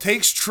hotel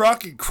takes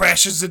truck and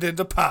crashes it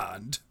into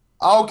pond.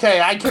 Okay,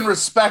 I can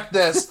respect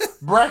this.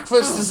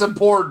 Breakfast is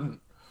important.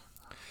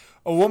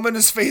 A woman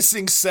is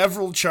facing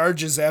several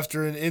charges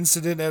after an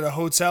incident at a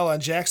hotel on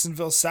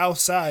Jacksonville's south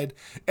side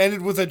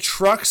ended with a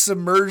truck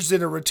submerged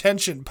in a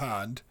retention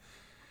pond.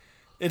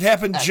 It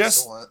happened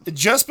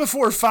just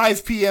before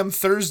 5 p.m.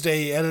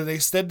 Thursday at an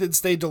extended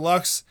stay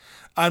deluxe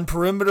on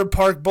Perimeter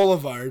Park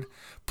Boulevard.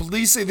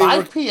 Police say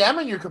 5 p.m.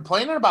 and you're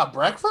complaining about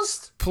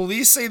breakfast?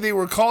 Police say they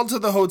were called to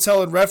the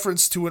hotel in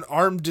reference to an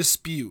armed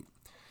dispute.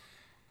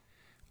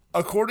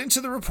 According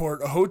to the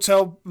report, a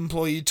hotel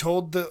employee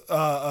told police.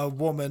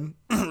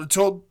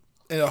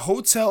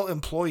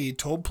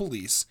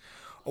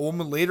 A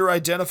woman later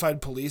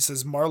identified police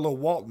as Marlo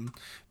Walton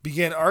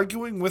began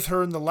arguing with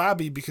her in the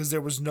lobby because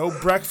there was no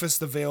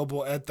breakfast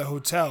available at the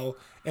hotel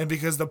and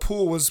because the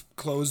pool was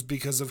closed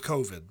because of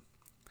COVID.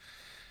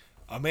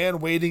 A man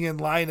waiting in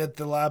line at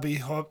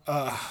the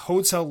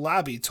hotel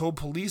lobby told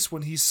police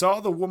when he saw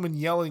the woman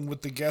yelling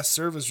with the guest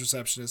service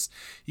receptionist,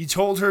 he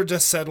told her to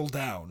settle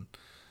down,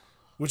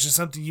 which is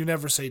something you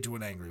never say to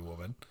an angry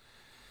woman.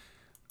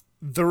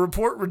 The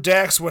report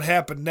redacts what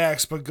happened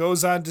next, but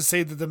goes on to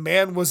say that the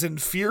man was in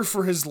fear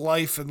for his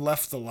life and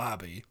left the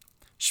lobby.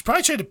 She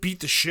probably tried to beat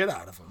the shit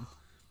out of him.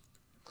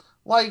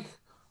 Like,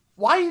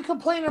 why are you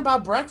complaining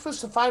about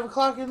breakfast at 5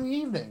 o'clock in the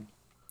evening?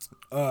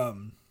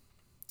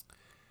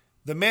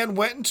 The man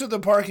went into the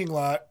parking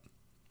lot,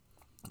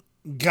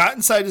 got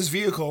inside his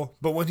vehicle,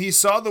 but when he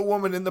saw the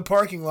woman in the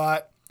parking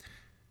lot,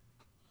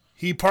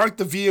 he parked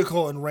the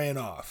vehicle and ran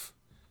off.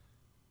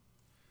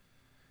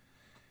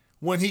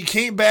 When he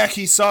came back,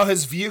 he saw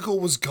his vehicle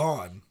was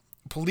gone.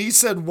 Police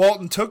said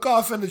Walton took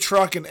off in a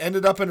truck and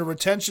ended up in a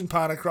retention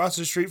pond across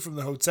the street from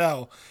the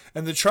hotel,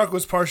 and the truck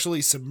was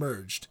partially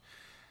submerged.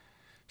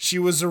 She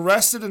was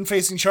arrested and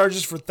facing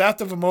charges for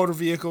theft of a motor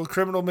vehicle,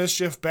 criminal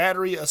mischief,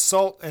 battery,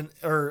 assault, and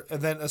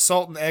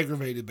assault and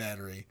aggravated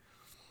battery.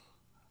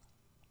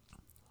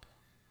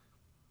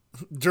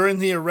 During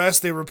the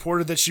arrest, they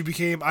reported that she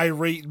became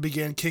irate and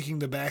began kicking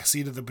the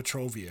backseat of the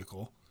patrol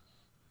vehicle.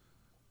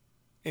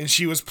 And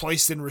she was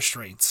placed in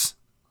restraints.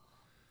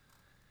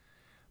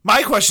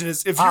 My question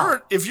is, if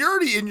you're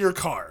already in your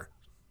car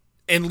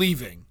and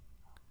leaving,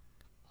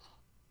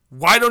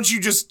 why don't you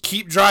just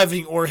keep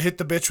driving or hit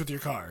the bitch with your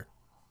car?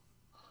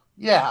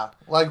 Yeah,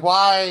 like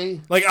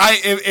why? Like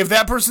if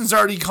that person's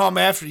already come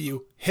after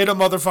you, hit a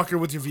motherfucker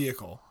with your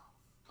vehicle.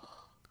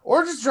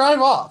 Or just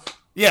drive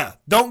off. Yeah,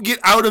 don't get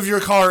out of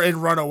your car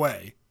and run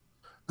away.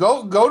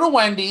 Go to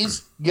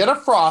Wendy's, get a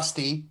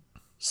Frosty,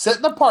 sit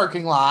in the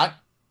parking lot,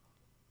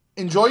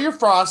 enjoy your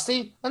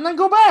Frosty, and then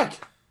go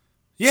back.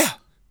 Yeah.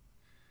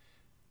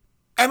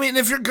 I mean,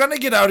 if you're gonna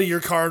get out of your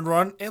car and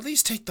run, at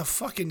least take the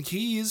fucking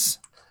keys.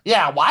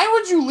 Yeah, why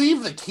would you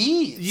leave the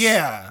keys?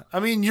 Yeah.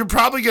 I mean, you're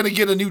probably gonna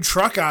get a new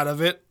truck out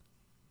of it,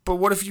 but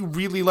what if you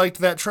really liked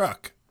that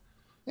truck?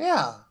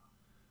 Yeah.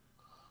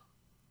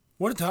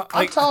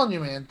 I'm telling you,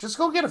 man, just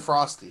go get a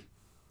Frosty.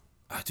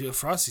 Dude, a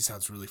Frosty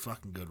sounds really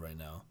fucking good right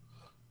now.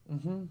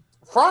 Mm-hmm.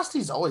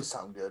 Frosties always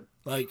sound good.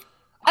 Like,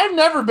 I've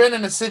never been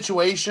in a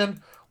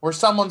situation where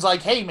someone's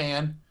like, hey,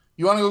 man,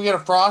 you want to go get a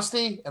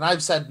Frosty? And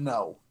I've said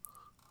no.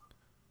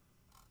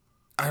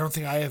 I don't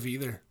think I have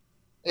either.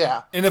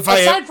 Yeah. And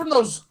aside from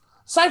those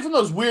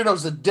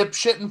weirdos that dip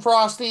shit in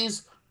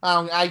Frosties,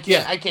 I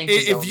can't.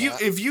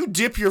 If you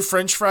dip your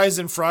French fries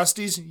in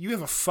Frosties, you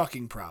have a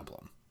fucking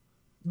problem.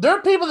 There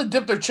are people that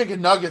dip their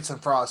chicken nuggets in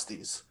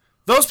Frosties.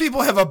 Those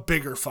people have a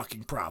bigger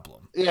fucking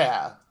problem.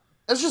 Yeah.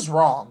 It's just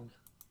wrong.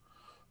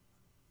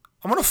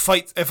 I'm gonna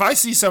fight. If I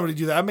see somebody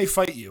do that, I may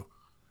fight you.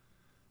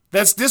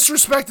 That's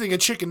disrespecting a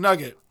chicken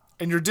nugget,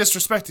 and you're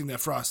disrespecting that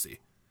Frosty.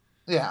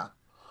 Yeah.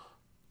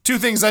 Two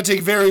things I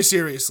take very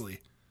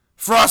seriously.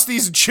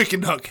 Frosties and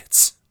chicken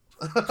nuggets.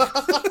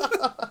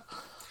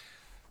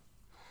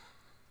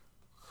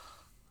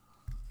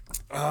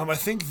 I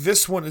think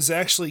this one is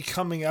actually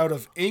coming out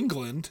of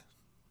England.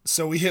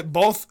 So we hit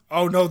both.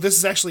 Oh no, this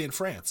is actually in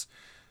France.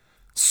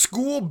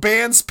 School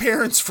bans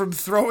parents from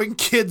throwing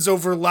kids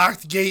over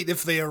locked gate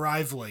if they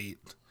arrive late.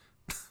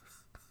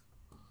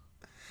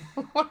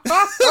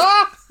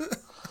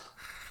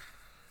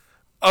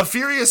 A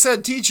furious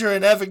head teacher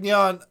in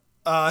Avignon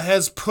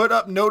has put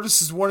up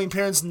notices warning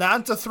parents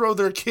not to throw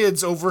their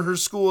kids over her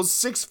school's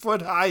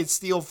 6-foot-high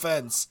steel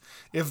fence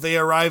if they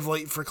arrive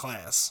late for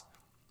class.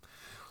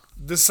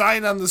 The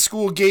sign on the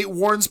school gate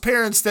warns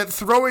parents that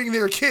throwing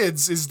their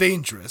kids is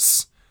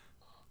dangerous.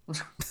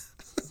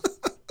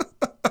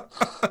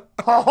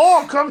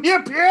 Oh, come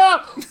here, Pierre!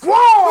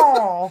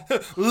 Whoa!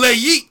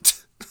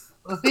 Layit.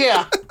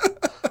 Yeah.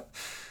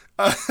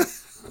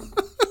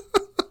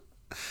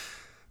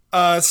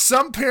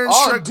 Some parents.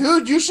 Oh,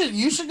 dude, you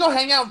should go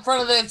hang out in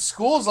front of that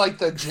school's like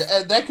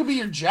that could be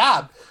your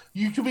job.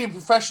 You could be a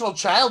professional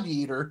child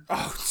eater.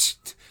 Oh,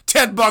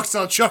 $10,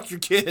 I'll chuck your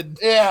kid.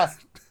 Yeah.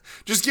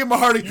 Just give him a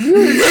hearty.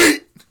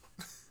 Yeet.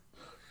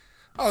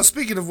 Oh,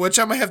 speaking of which,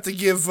 I might have to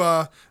give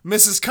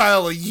Mrs.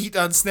 Kyle a yeet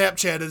on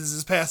Snapchat as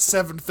it's past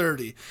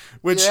 7:30,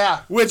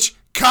 which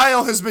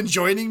Kyle has been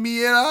joining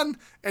me in on.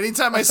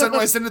 Anytime I send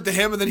it to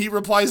him, and then he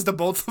replies to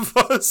both of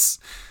us.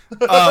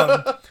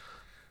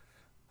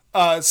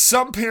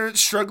 Some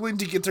parents struggling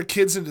to get their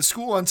kids into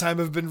school on time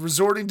have been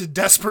resorting to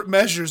desperate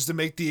measures to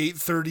make the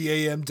 8:30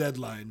 a.m.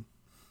 deadline.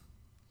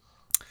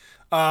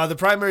 The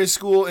primary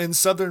school in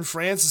southern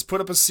France has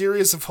put up a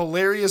series of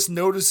hilarious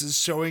notices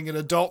showing an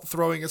adult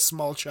throwing a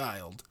small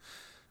child.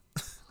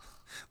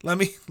 Let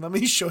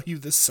me show you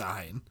the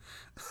sign.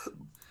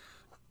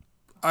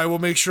 I will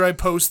make sure I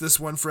post this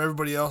one for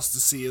everybody else to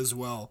see as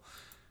well.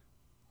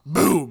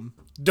 Boom!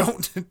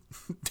 Don't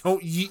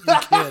yeet your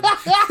kid.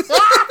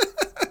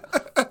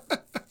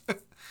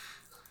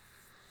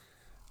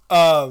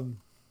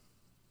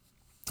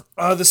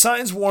 The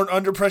signs warn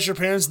under-pressure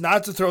parents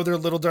not to throw their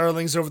little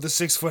darlings over the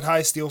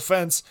 6-foot-high steel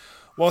fence,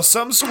 while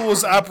some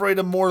schools operate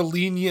a more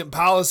lenient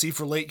policy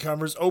for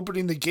latecomers,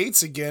 opening the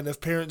gates again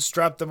if parents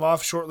drop them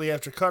off shortly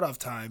after cutoff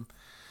time.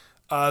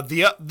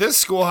 This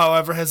school,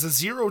 however, has a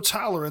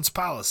zero-tolerance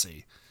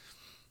policy.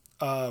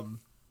 The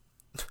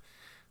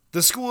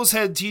school's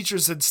head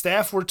teachers said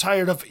staff were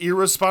tired of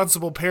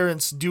irresponsible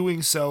parents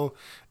doing so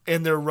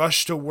in their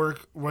rush to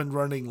work when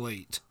running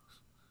late.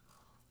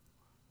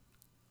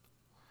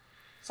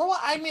 So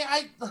I mean,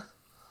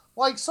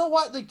 so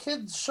what? The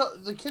kid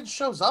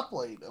shows up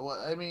late.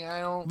 I mean, I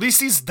don't. At least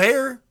he's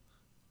there.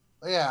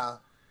 Yeah.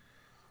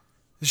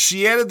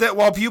 She added that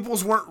while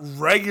pupils weren't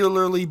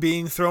regularly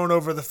being thrown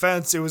over the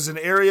fence, it was an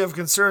area of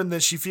concern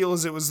that she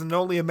feels it was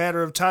only a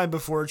matter of time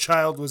before a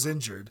child was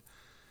injured.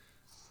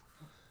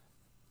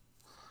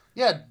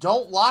 Yeah,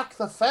 don't lock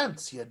the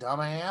fence, you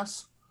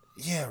dumbass.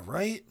 Yeah,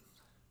 right?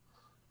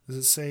 Does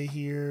it say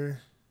here?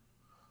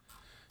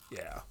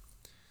 Yeah.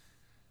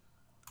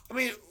 I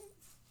mean,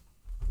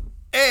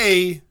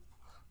 A,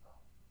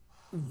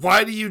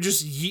 why do you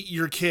just yeet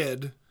your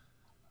kid?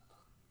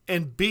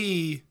 And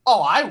B...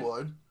 Oh, I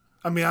would.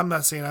 I mean, I'm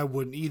not saying I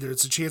wouldn't either.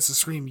 It's a chance to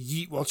scream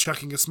yeet while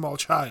chucking a small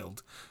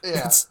child.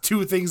 Yeah. It's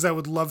two things I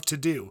would love to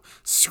do.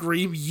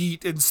 Scream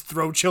yeet and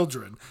throw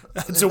children.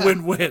 It's a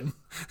win-win.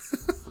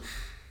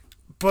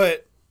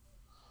 But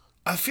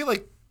I feel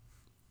like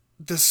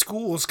the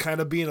school is kind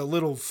of being a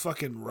little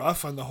fucking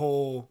rough on the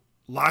whole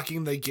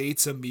locking the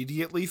gates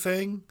immediately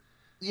thing.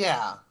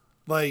 Yeah.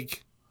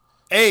 Like,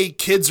 A,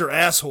 kids are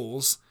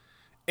assholes,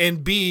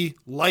 and B,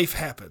 life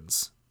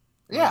happens.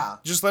 Yeah.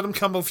 Just let them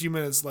come a few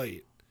minutes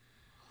late.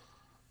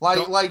 What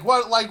if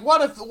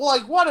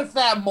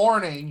that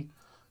morning,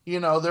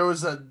 there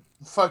was a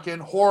fucking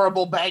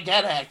horrible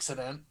baguette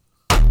accident,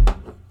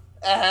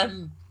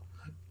 and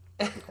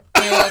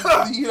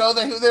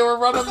they were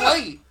running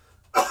late.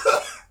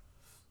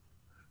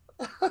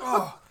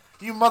 Oh,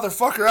 you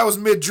motherfucker! I was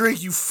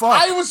mid-drink. You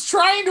fuck. I was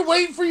trying to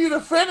wait for you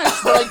to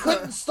finish, but I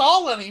couldn't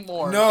stall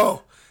anymore.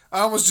 No,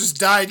 I almost just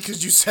died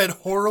because you said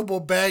horrible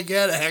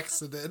baguette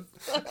accident.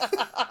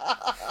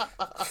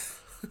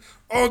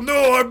 Oh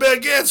no, our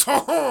baguettes!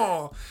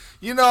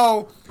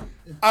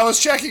 I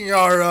was checking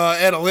our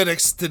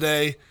analytics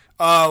today.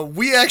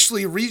 We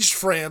actually reached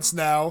France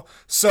now,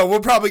 so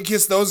we'll probably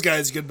kiss those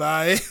guys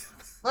goodbye.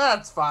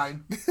 That's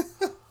fine.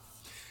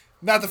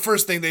 Not the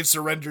first thing they've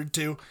surrendered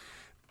to.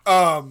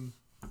 Oh!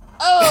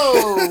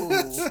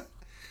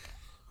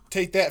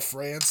 Take that,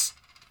 France.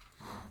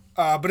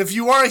 But if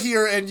you are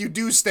here and you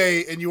do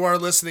stay and you are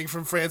listening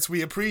from France,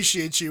 we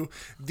appreciate you.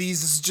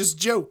 These is just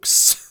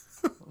jokes.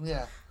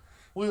 Yeah.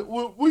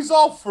 We's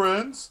all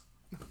friends.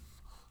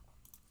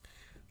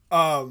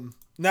 Now,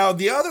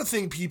 the other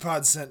thing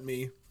Peapod sent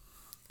me,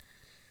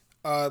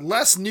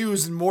 less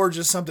news and more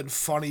just something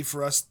funny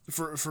for us,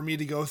 for me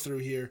to go through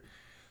here.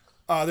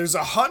 There's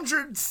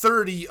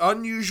 130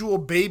 unusual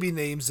baby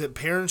names that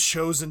parents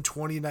chose in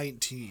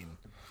 2019.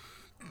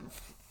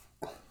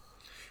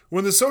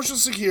 When the Social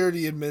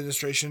Security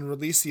Administration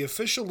released the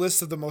official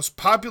list of the most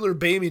popular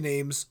baby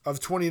names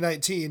of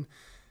 2019,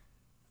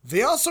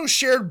 they also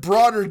shared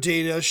broader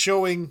data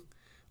showing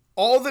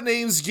all the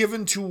names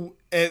given to,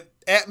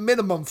 at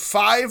minimum,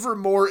 5 or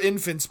more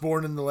infants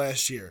born in the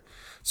last year.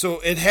 So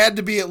it had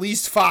to be at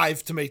least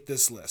 5 to make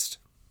this list.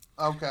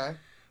 Okay.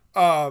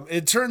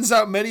 It turns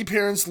out many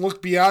parents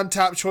look beyond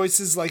top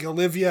choices like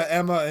Olivia,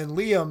 Emma, and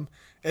Liam,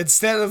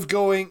 instead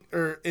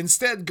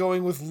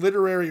going with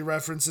literary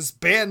references,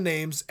 band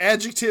names,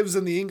 adjectives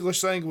in the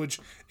English language,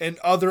 and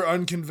other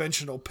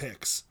unconventional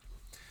picks.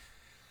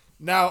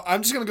 Now,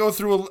 I'm just going to go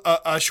through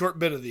a short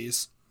bit of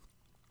these.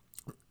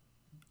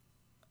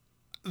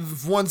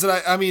 Ones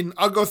that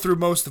I'll go through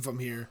most of them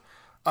here.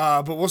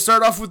 But we'll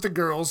start off with the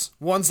girls.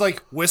 Ones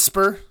like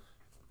Whisper,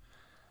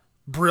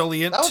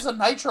 Brilliant. That was a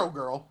Nitro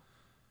girl.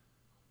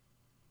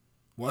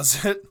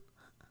 Was it?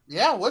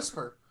 Yeah,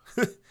 Whisper.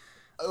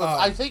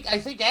 I think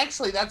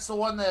actually that's the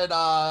one that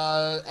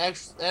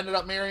actually ended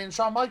up marrying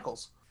Shawn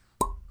Michaels.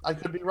 I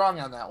could be wrong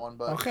on that one,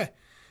 but Okay.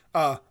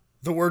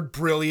 The word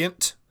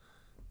brilliant.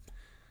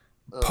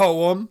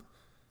 Poem.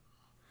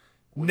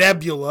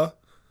 Nebula.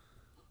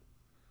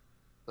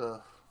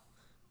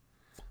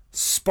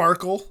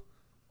 Sparkle.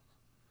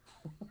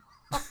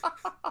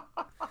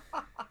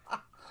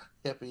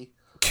 hippie.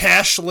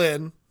 Cash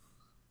Lynn.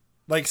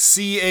 Like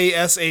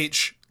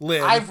Cash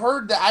Lynn. I've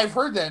heard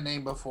that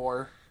name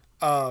before.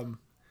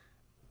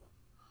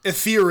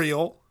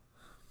 Ethereal.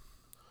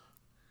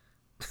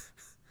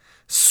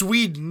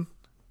 Sweden.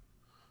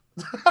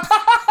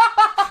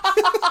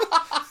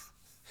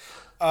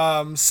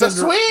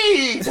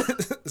 Sweet.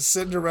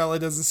 Cinderella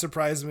doesn't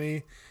surprise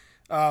me.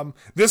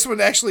 This one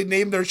actually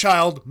named their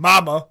child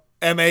Mama,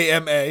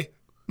 Mama.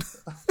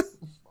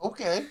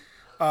 Okay.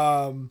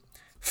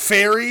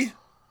 Fairy,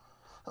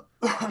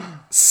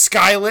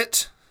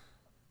 Skylet,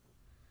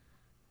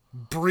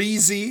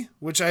 Breezy,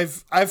 which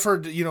I've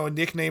heard, a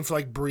nickname for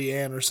like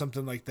Brienne or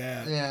something like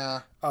that.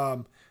 Yeah.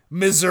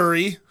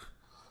 Missouri,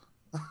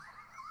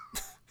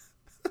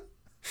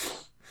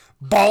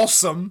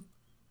 Balsam,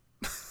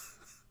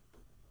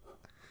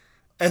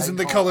 as in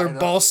the color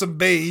balsam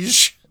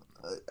beige.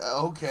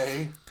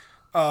 Okay.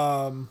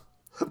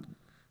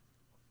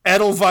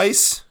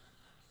 Edelweiss,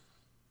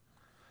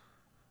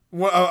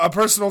 a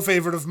personal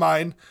favorite of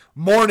mine,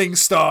 Morning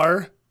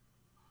Star.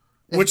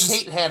 If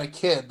Kate had a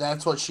kid,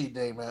 that's what she'd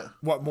name it.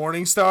 What,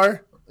 Morning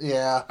Star?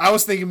 Yeah. I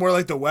was thinking more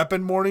like the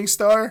weapon Morning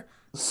Star.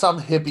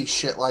 Some hippie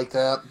shit like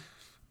that.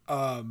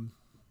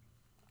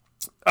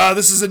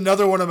 This is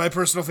another one of my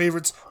personal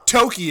favorites,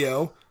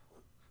 Tokyo.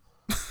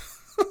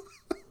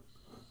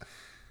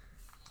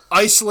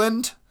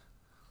 Iceland.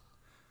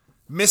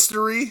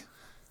 Mystery.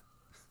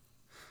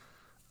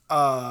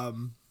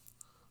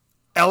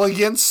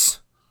 Elegance.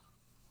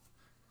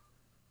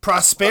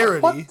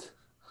 Prosperity.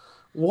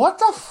 What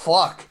the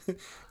fuck?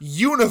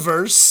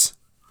 Universe.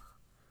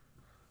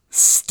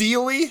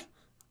 Steely,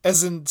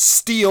 as in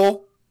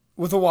steel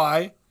with a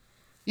Y.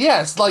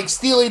 Yes, like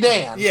Steely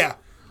Dan. Yeah.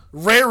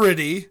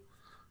 Rarity.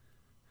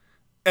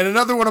 And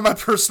another one of my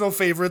personal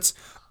favorites,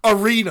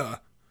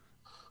 Arena.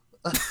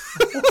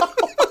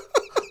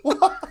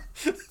 What?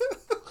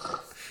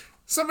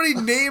 Somebody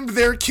named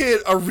their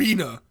kid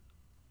Arena.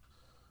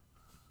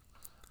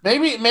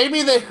 Maybe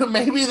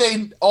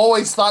they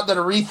always thought that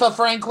Aretha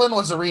Franklin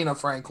was Arena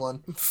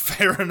Franklin.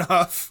 Fair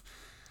enough.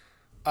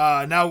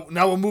 Now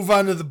we'll move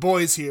on to the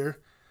boys here.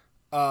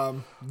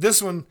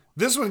 This one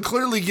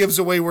clearly gives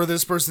away where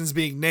this person's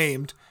being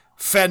named.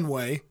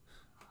 Fenway.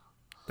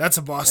 That's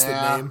a Boston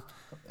name.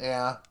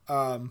 Yeah.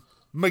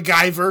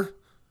 MacGyver.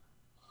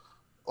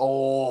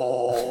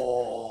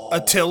 Oh.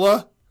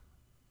 Attila.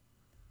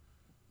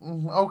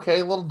 Okay,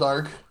 a little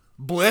dark.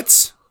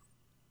 Blitz.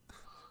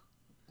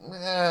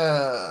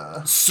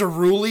 Yeah.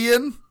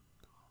 Cerulean.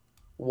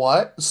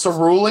 What?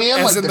 Cerulean?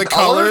 As like in the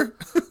color?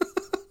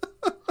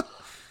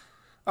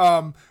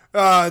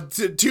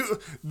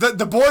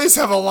 The boys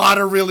have a lot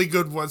of really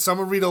good ones, so I'm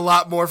gonna read a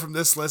lot more from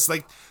this list.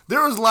 Like,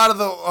 there was a lot of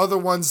the other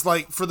ones,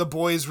 like, for the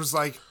boys was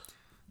like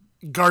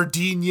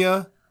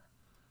Gardenia,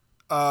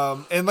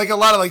 and like a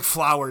lot of like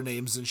flower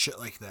names and shit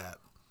like that.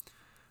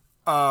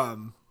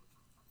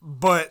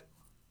 But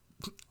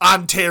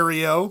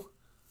Ontario.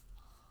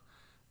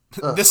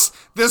 This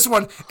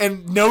one,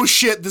 and no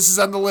shit, this is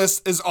on the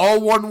list, is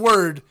all one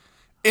word.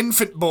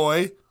 Infant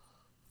boy.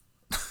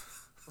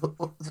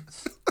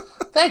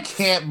 That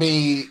can't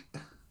be.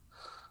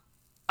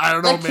 I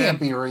don't know, man. That can't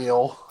be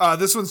real.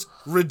 This one's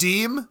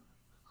Redeem.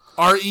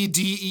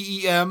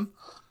 Redeem.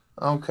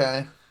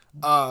 Okay.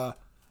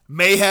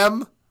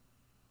 Mayhem.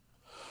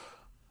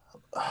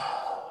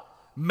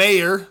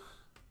 Mayor.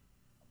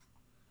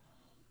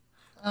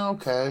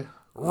 Okay.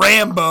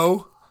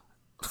 Rambo.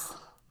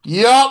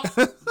 Yup.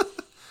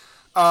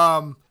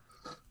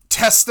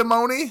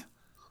 Testimony.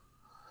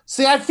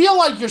 See, I feel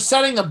like you're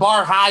setting the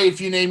bar high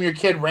if you name your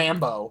kid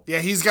Rambo. Yeah,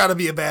 he's got to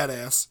be a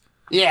badass.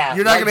 Yeah.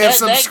 You're not going to have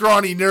some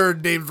scrawny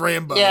nerd named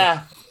Rambo.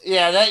 Yeah.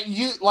 Yeah, that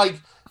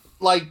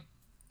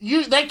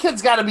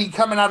kid's got to be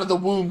coming out of the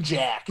womb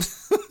jacked.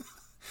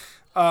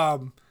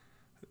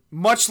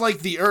 Much like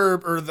the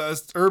herb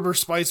or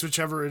spice,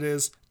 whichever it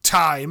is,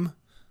 Time.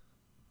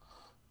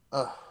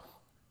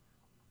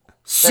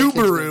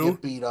 Subaru.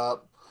 Get beat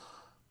up.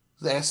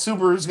 Yeah,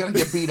 Subaru's gonna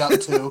get beat up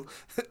too.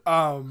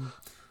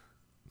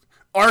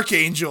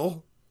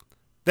 Archangel.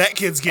 That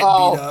kid's getting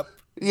beat up.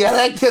 Yeah,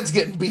 that kid's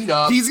getting beat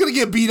up. He's gonna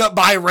get beat up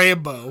by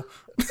Rambo.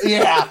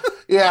 Yeah.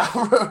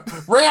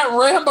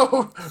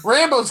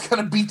 Rambo's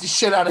gonna beat the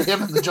shit out of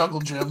him in the jungle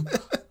gym.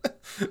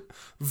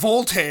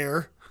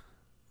 Voltaire.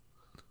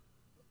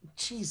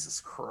 Jesus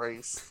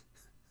Christ.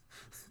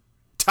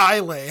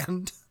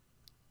 Thailand.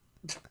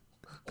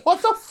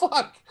 What the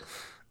fuck?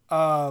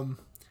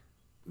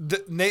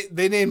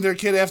 They named their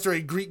kid after a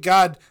Greek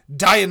god,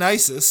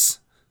 Dionysus,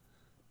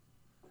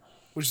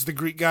 which is the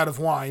Greek god of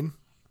wine.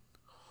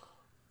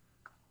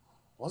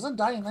 Wasn't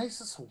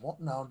Dionysus a woman?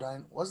 No,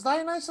 was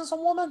Dionysus a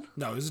woman?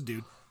 No, he's a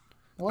dude.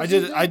 Was he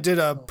a dude? I did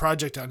a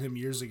project on him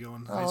years ago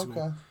in high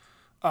school.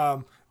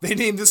 Okay. They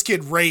named this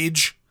kid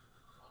Rage.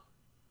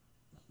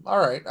 All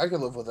right, I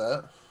could live with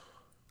that.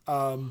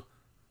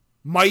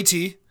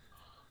 Mighty.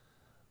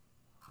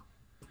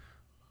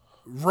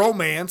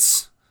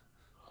 Romance.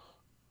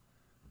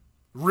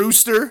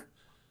 Rooster.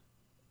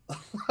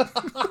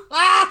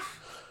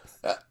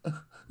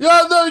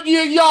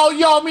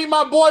 Y'all meet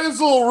my boy,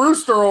 this little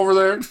rooster over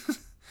there.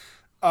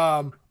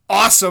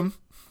 Awesome.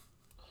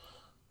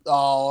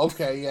 Oh,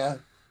 okay, yeah.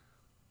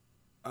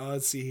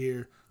 Let's see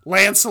here.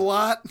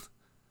 Lancelot.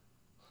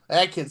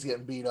 That kid's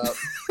getting beat up.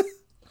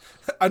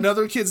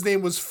 Another kid's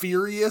name was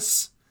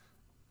Furious.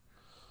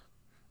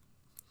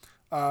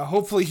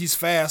 Hopefully he's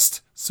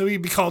fast, so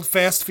he'd be called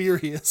Fast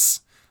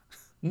Furious.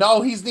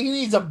 No, he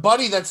needs a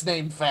buddy that's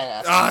named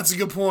Fast. That's a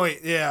good point,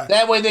 yeah.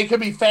 That way they could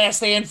be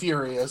Fast and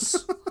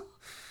Furious.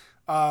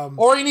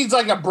 Or he needs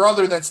like a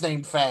brother that's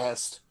named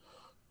Fast.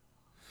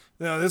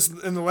 No,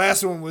 the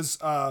last one was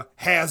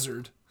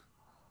Hazard.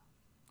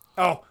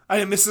 Oh, I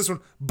didn't miss this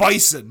one.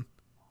 Bison.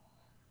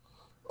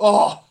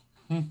 Oh.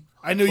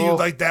 I knew you'd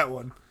like that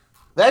one.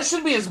 That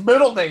should be his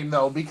middle name,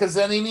 though, because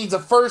then he needs a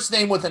first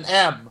name with an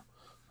M.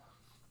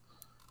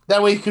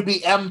 That way he could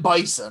be M.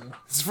 Bison.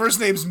 His first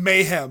name's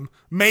Mayhem.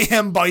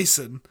 Mayhem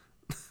Bison.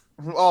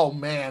 Oh,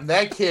 man.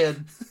 That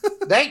kid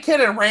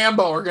and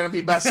Rambo are going to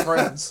be best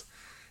friends.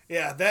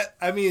 Yeah,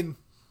 I mean,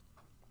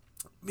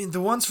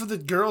 the ones for the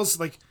girls,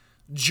 like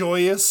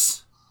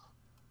Joyous,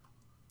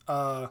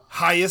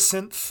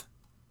 Hyacinth,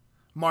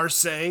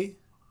 Marseille,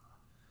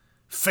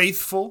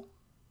 Faithful,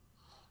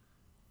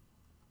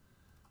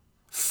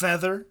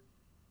 Feather,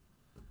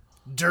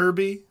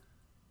 Derby,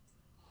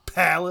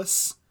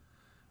 Palace,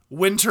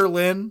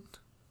 Winterlin.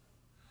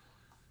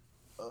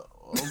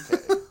 Okay.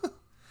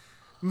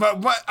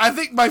 I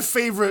think my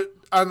favorite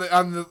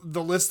on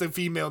the list of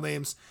female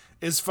names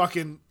is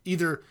fucking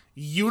either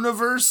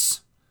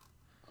Universe,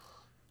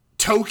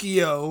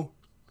 Tokyo,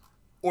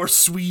 or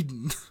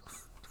Sweden.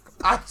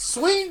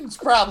 Sweden's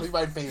probably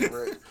my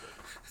favorite.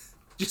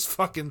 Just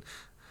fucking,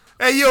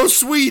 hey yo,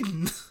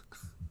 Sweden.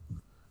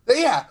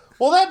 Yeah.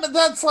 Well,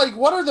 that's like,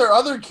 what are their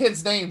other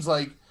kids' names?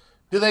 Like,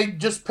 do they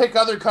just pick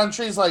other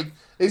countries? Like,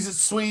 is it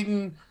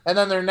Sweden, and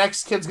then their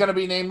next kid's going to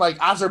be named,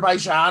 like,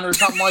 Azerbaijan or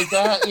something like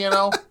that, you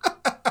know?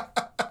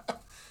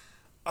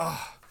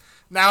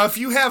 Now, if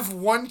you have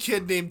one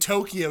kid named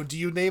Tokyo, do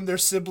you name their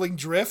sibling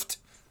Drift?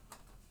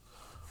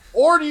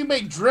 Or do you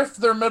make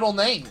Drift their middle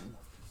name?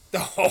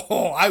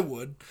 Oh, I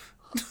would.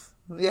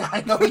 Yeah,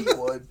 I know you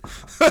would.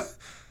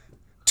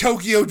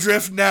 Tokyo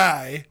Drift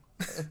Nye.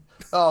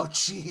 Oh,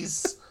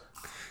 jeez.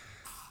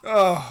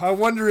 Oh, I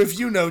wonder if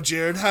you know,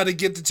 Jared, how to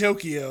get to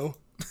Tokyo.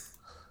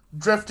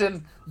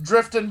 Drifting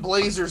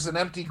blazers and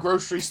empty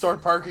grocery store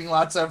parking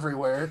lots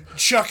everywhere.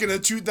 Chucking a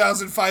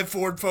 2005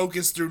 Ford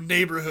Focus through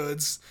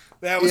neighborhoods.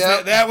 That was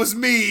Yep. that was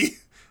me.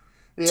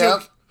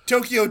 Yep.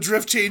 Tokyo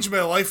Drift changed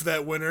my life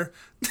that winter.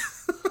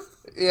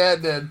 Yeah,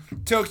 it did.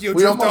 Tokyo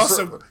Drift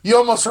also... You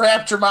almost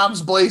wrapped your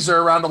mom's blazer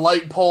around a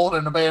light pole in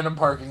an abandoned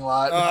parking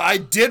lot. I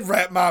did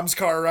wrap Mom's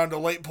car around a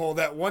light pole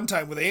that one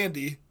time with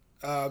Andy.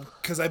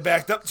 Because I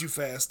backed up too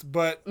fast,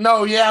 but...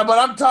 No, yeah, but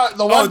I'm talking...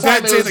 The one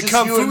time that's it was in the just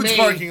Cub you and Foods me.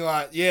 parking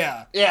lot,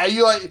 yeah. Yeah,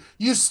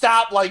 you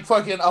stopped like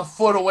fucking a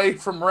foot away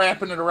from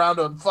wrapping it around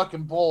a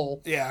fucking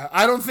pole. Yeah,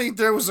 I don't think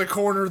there was a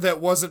corner that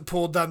wasn't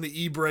pulled down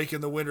the e-brake in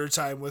the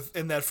wintertime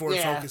in that Ford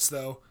Focus,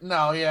 though.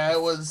 No, yeah,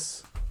 it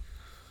was...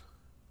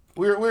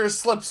 We were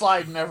slip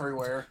sliding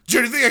everywhere.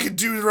 Do you think I could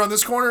do it around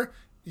this corner?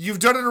 You've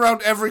done it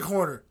around every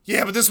corner.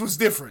 Yeah, but this one's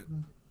different.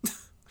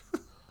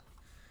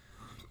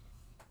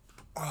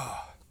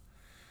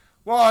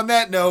 Well, on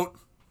that note,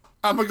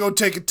 I'm going to go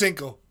take a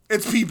tinkle.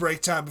 It's pee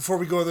break time before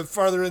we go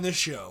farther in this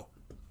show.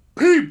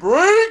 Pee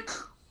break?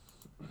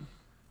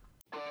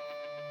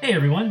 Hey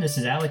everyone, this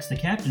is Alex the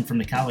Captain from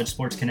the College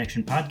Sports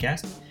Connection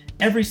podcast.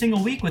 Every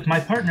single week with my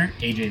partner,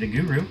 AJ the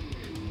Guru,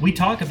 we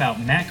talk about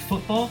MAC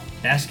football,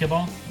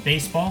 basketball,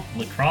 baseball,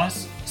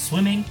 lacrosse,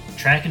 swimming,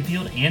 track and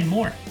field, and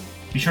more.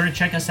 Be sure to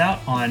check us out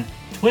on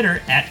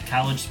Twitter at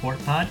College Sport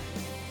Pod,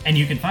 and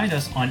you can find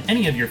us on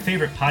any of your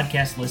favorite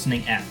podcast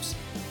listening apps.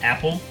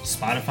 Apple,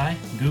 Spotify,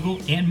 Google,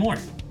 and more.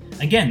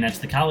 Again, that's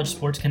the College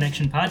Sports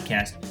Connection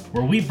podcast,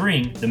 where we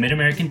bring the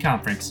Mid-American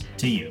Conference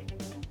to you.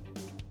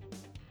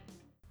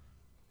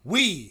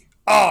 We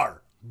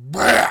are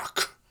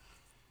back!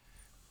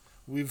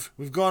 We've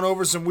gone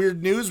over some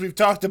weird news. We've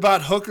talked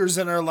about hookers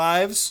in our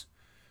lives.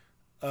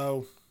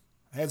 I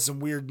had some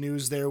weird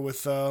news there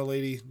with a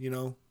lady,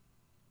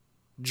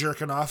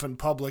 jerking off in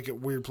public at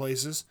weird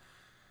places.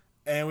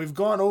 And we've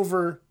gone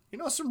over...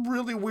 some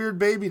really weird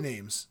baby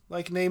names,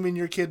 like naming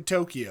your kid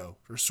Tokyo,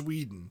 or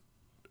Sweden,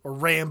 or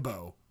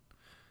Rambo.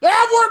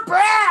 And we're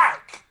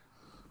back!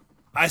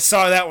 I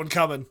saw that one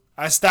coming.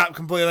 I stopped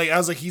completely. I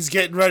was like, he's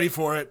getting ready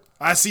for it.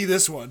 I see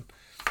this one.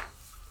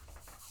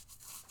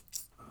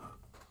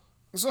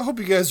 So I hope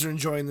you guys are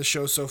enjoying the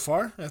show so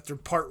far. After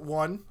part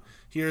 1,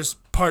 here's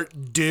part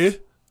 2,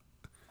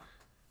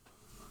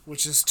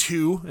 which is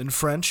 2 in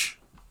French.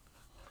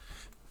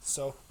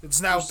 So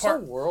it's now So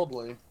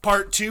worldly.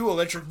 part 2,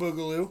 Electric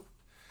Boogaloo,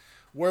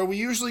 where we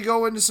usually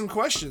go into some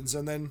questions,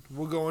 and then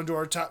we'll go into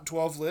our top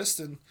 12 list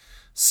and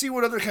see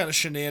what other kind of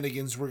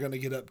shenanigans we're going to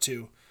get up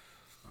to.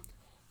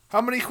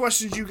 How many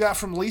questions you got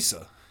from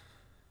Lisa?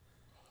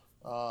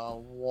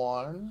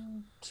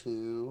 1,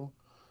 2,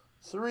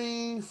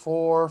 3,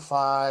 4,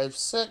 5,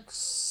 6,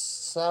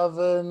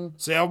 7,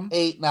 Sam?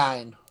 8,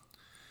 9.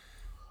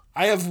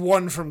 I have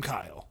 1 from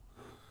Kyle.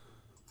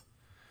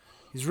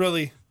 He's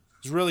really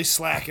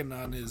slacking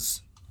on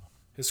his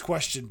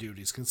question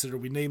duties,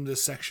 considering we named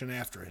this section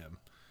after him.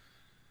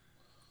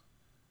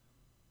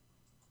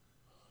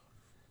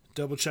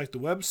 Double check the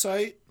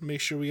website,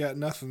 make sure we got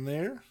nothing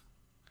there.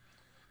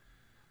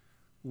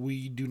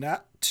 We do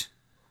not.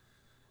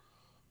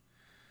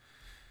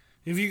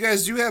 If you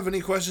guys do have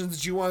any questions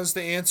that you want us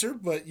to answer,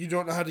 but you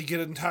don't know how to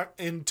get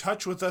in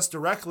touch with us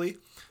directly,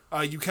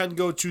 you can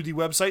go to the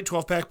website,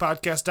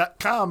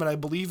 12packpodcast.com, and I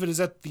believe it is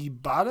at the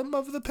bottom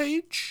of the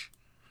page.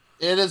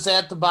 It is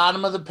at the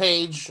bottom of the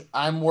page.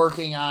 I'm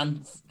working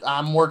on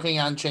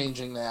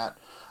changing that.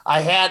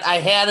 I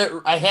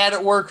had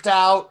it worked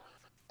out,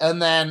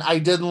 and then I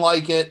didn't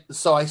like it,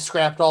 so I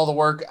scrapped all the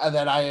work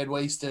that I had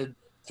wasted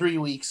 3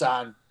 weeks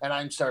on, and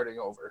I'm starting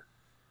over.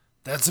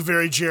 That's a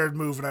very Jared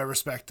move, and I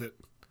respect it.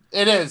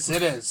 It is.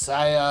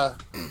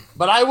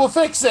 But I will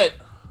fix it.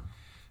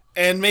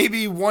 And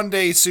maybe one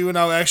day soon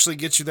I'll actually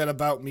get you that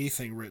About Me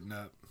thing written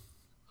up.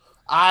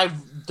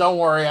 Don't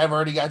worry, I've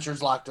already got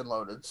yours locked and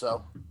loaded,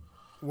 so.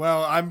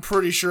 Well, I'm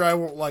pretty sure I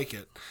won't like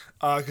it,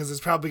 because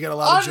it's probably got a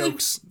lot of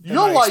jokes.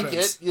 You'll like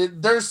it.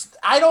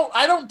 I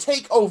don't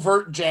take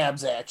overt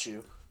jabs at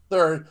you.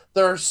 There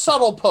are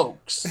subtle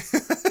pokes.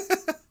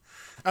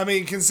 I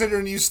mean,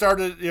 considering you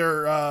started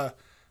your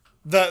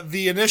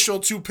the initial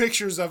 2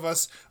 pictures of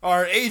us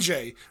are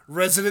AJ,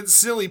 resident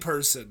silly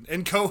person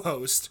and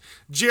co-host,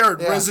 Jared,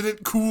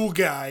 resident cool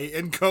guy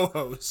and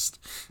co-host.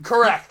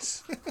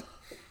 Correct.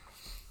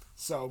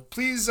 So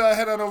please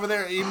head on over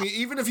there.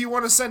 Even if you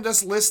want to send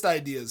us list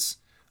ideas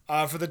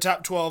for the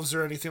top 12s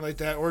or anything like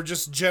that, or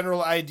just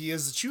general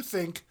ideas that you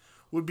think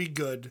would be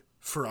good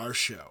for our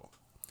show.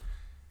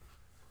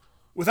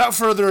 Without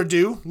further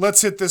ado,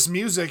 let's hit this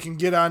music and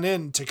get on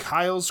into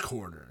Kyle's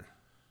Corner.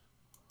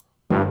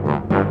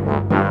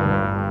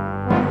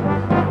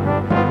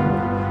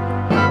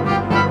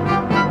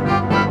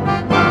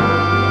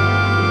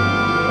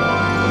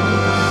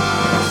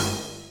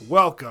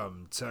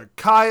 Welcome to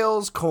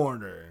Kyle's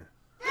Corner.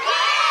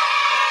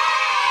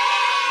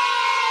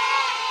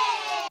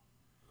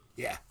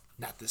 Yeah,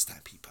 not this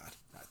time, Peapod.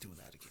 Not doing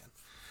that again.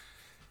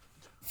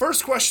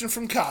 First question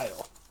from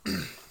Kyle.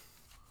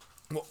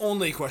 Well,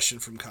 only question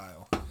from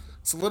Kyle.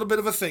 It's a little bit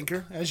of a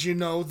thinker. As you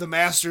know, the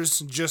Masters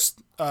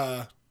just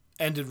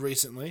ended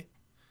recently.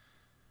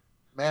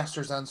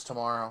 Masters ends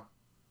tomorrow.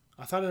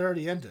 I thought it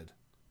already ended.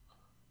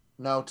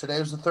 No, today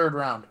was the 3rd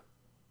round.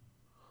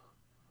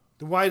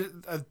 Then why?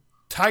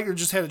 Tiger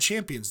just had a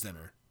champions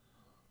dinner.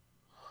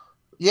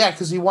 Yeah,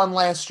 because he won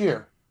last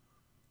year.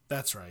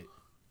 That's right.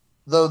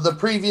 The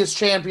previous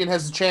champion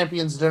has the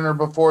champions dinner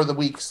before the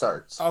week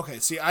starts. Okay,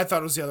 see, I thought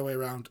it was the other way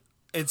around.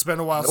 It's been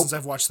a while since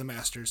I've watched the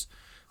Masters.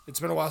 It's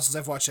been a while since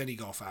I've watched any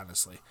golf,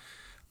 honestly.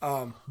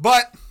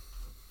 But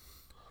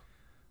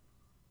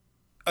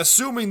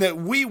assuming that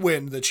we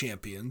win the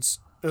champions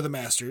or the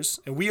Masters,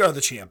 and we are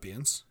the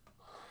champions,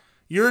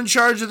 you're in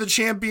charge of the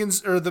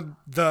champions or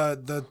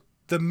the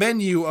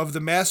menu of the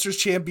Masters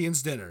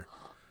Champions dinner.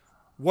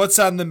 What's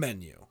on the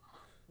menu?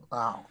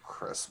 Oh,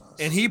 Christmas.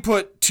 And he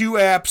put 2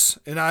 apps,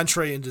 an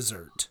entree, and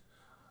dessert.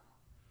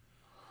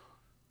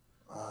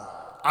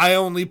 I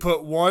only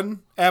put 1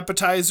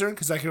 appetizer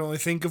because I can only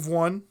think of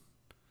 1.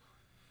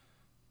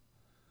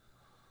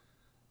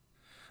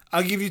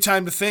 I'll give you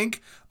time to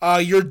think.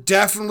 You're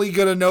definitely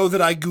going to know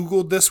that I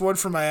Googled this one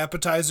for my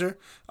appetizer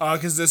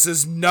because this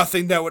is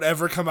nothing that would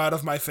ever come out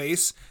of my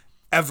face,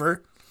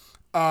 ever.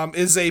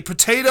 Is a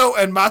potato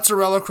and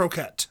mozzarella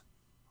croquette.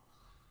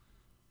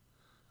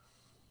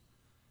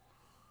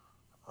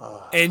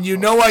 And you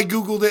know I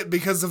Googled it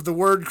because of the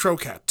word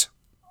croquette.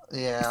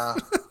 Yeah.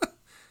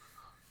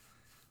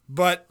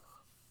 But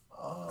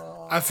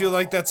I feel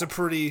like that's a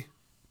pretty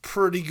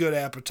good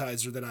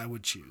appetizer that I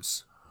would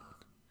choose.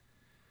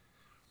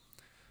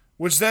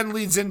 Which then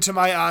leads into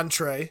my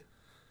entree,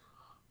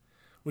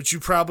 which you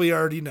probably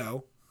already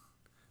know.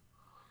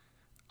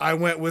 I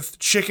went with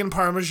chicken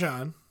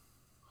parmesan.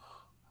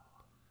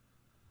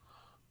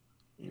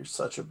 You're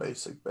such a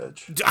basic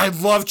bitch. I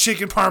love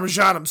chicken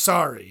parmesan, I'm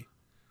sorry.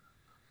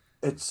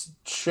 It's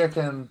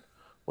chicken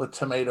with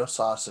tomato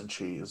sauce and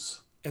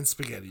cheese. And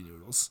spaghetti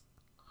noodles.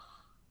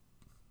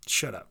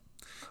 Shut up.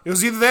 It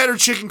was either that or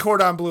chicken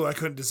cordon bleu. I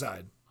couldn't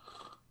decide.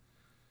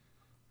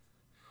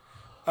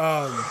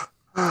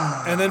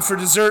 And then for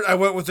dessert, I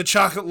went with the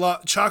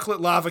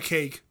chocolate lava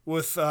cake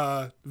with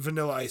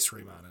vanilla ice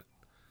cream on it.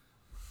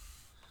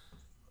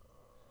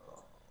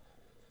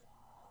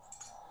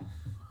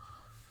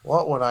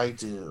 What would I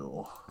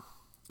do?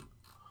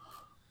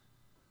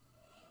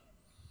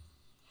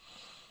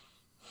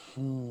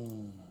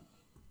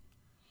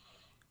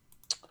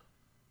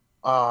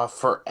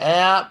 For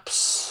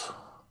apps,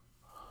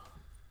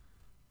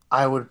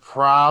 I would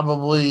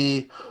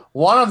probably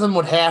one of them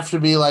would have to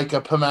be like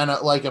a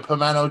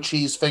pimento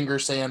cheese finger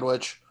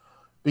sandwich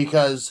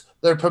because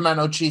their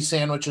pimento cheese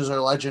sandwiches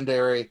are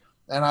legendary,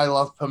 and I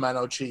love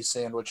pimento cheese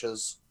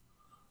sandwiches.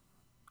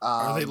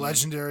 Are they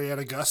legendary at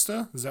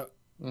Augusta? Is that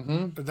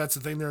Mm-hmm. that's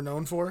the thing they're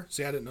known for?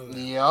 See, I didn't know that.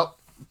 Yep,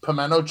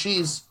 pimento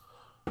cheese.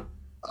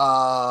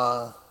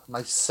 My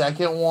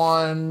second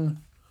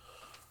one.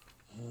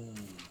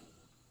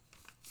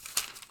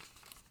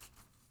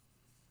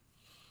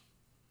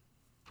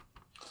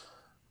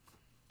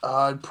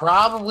 It'd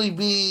probably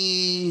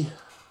be.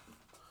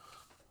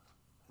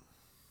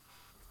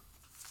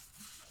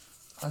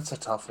 That's a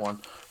tough one.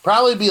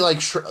 Probably be like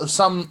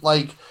some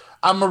like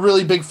I'm a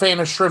really big fan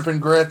of shrimp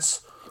and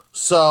grits,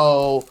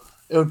 so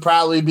it would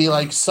probably be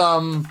like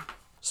some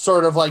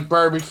sort of like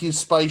barbecue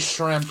spice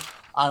shrimp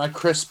on a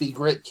crispy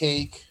grit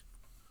cake.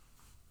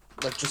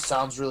 That just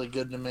sounds really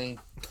good to me.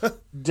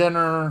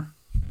 Dinner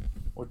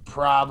would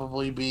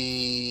probably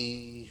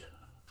be.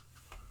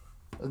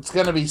 It's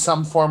gonna be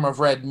some form of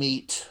red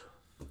meat.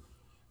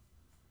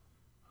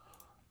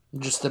 I'm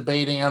just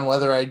debating on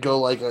whether I'd go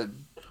like a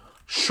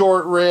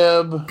short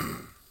rib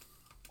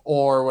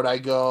or would I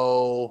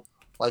go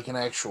like an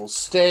actual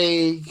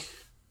steak?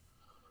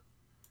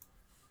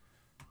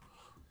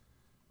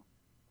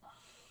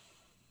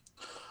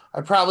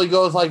 I'd probably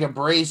go with like a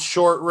braised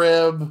short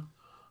rib,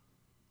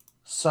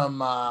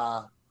 some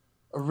a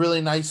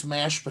really nice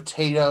mashed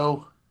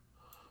potato,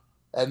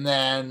 and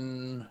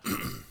then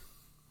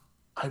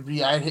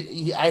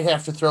I'd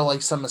have to throw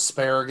like some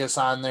asparagus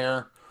on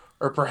there,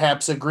 or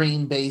perhaps a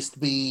green based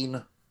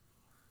bean,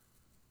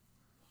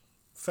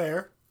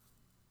 Fair.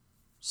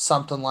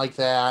 something like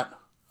that,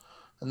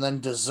 and then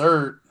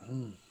dessert.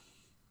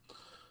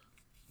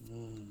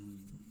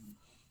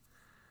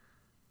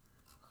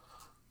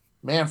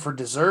 Man, for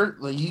dessert,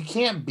 like, you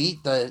can't beat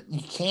a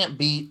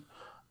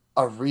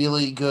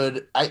really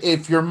good.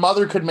 If your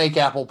mother could make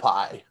apple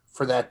pie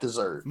for that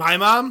dessert, My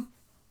mom?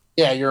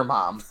 yeah, your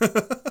mom.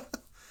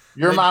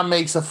 Your mom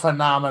makes a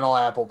phenomenal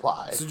apple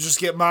pie. So just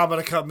get mama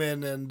to come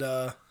in and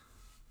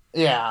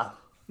Yeah.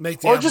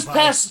 make the Or apple just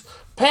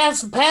pie.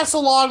 pass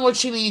along what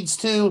she needs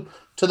to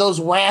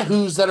those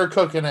wahoos that are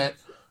cooking it.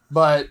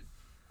 But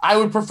I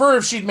would prefer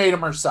if she'd made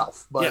them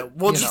herself. But Yeah,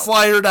 we'll just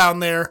fly her down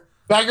there.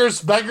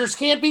 beggars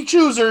can't be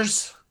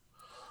choosers.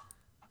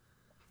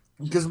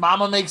 Because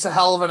Mama makes a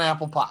hell of an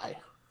apple pie.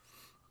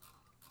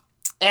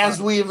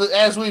 As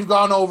we've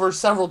gone over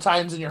several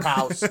times in your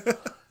house.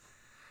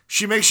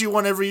 She makes you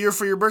one every year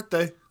for your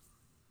birthday.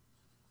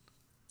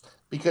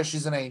 Because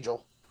she's an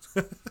angel.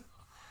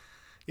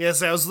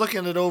 Yes, I was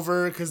looking it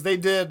over because they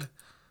did.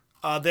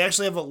 They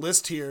actually have a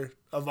list here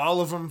of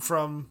all of them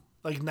from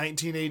like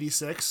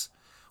 1986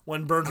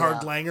 when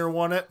Bernhard Yeah. Langer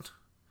won it,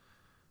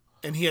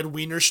 and he had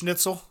Wiener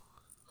Schnitzel.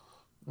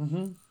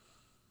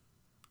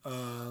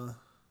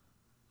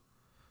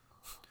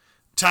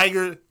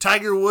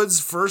 Tiger Woods'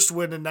 first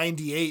win in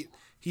 '98.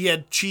 He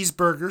had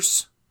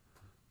cheeseburgers,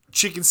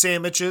 chicken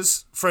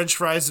sandwiches, French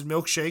fries, and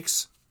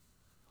milkshakes.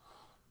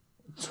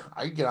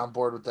 I can get on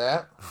board with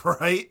that.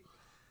 Right?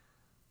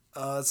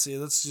 Let's see.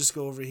 Let's just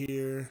go over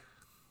here.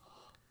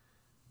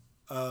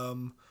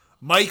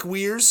 Mike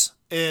Weirs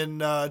in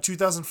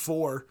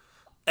 2004.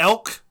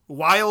 Elk,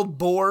 wild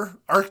boar,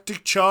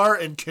 Arctic char,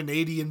 and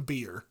Canadian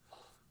beer.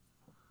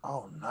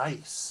 Oh,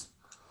 nice.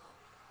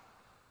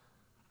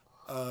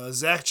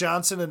 Zach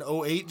Johnson in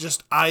 08.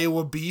 Just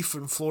Iowa beef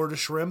and Florida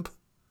shrimp.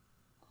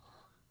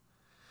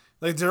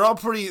 Like, they're all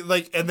pretty,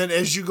 like, and then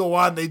as you go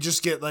on, they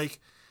just get, like,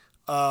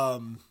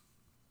 Bubba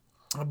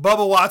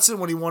Watson,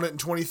 when he won it in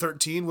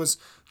 2013, was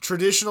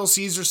traditional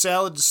Caesar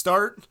salad to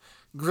start,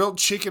 grilled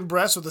chicken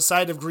breast with a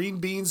side of green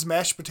beans,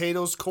 mashed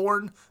potatoes,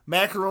 corn,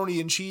 macaroni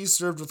and cheese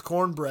served with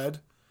cornbread,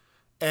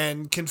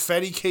 and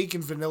confetti cake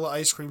and vanilla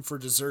ice cream for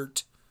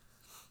dessert.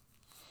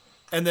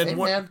 And then Hey,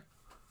 man.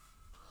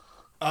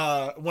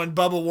 when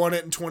Bubba won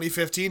it in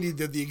 2015, he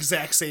did the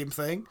exact same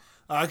thing.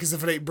 Because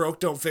if it ain't broke,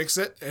 don't fix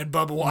it. And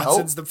Bubba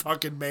Watson's the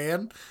fucking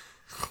man.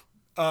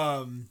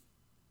 Let's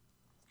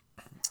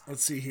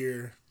see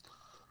here.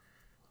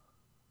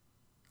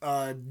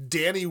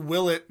 Danny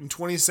Willett in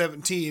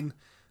 2017,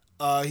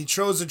 he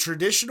chose a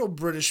traditional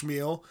British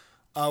meal,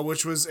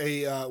 which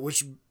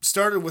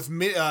started with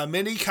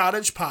mini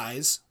cottage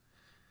pies.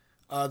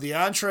 The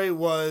entree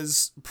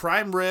was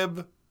prime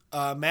rib,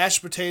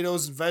 mashed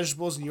potatoes and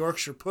vegetables, and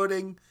Yorkshire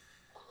pudding.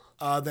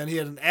 Then he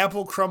had an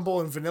apple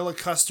crumble and vanilla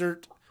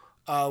custard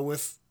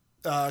with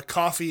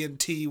coffee and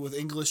tea with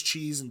English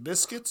cheese and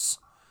biscuits,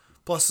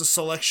 plus a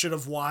selection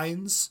of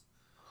wines.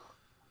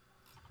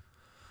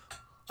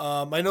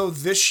 I know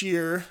this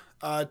year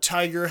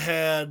Tiger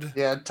had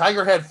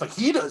Tiger had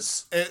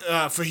fajitas.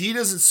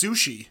 fajitas and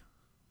sushi.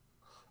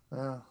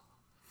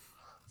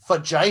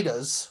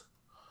 Fajitas.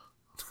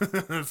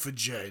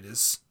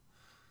 Fajitas.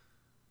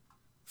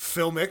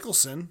 Phil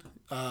Mickelson,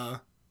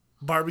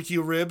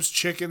 barbecue ribs,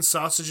 chicken,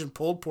 sausage, and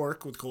pulled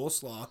pork with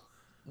coleslaw.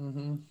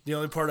 Mm-hmm. The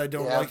only part I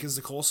don't Yeah. like is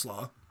the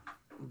coleslaw.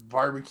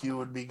 Barbecue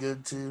would be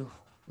good too.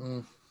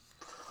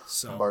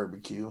 So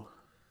Barbecue.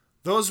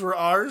 those were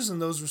ours,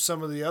 and those were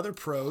some of the other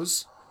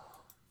pros.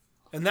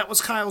 And that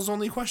was Kyle's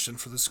only question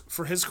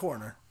for his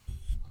corner.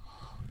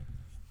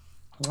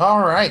 All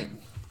right.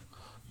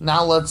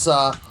 Now let's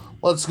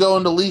go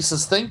into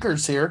Lisa's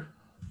thinkers here.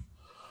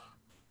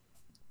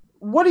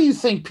 What do you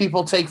think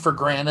people take for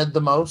granted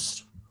the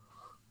most?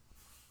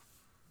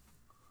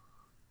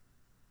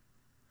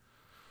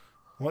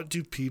 What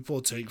do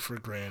people take for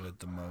granted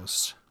the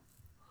most?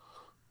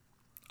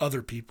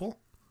 Other people?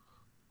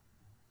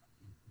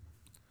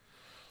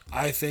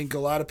 I think a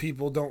lot of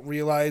people don't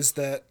realize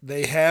that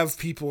they have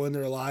people in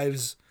their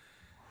lives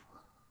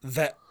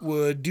that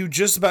would do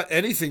just about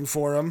anything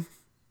for them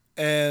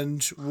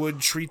and would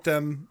treat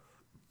them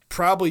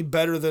probably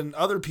better than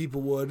other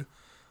people would.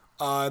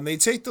 And they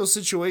take those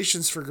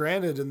situations for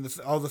granted and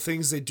all the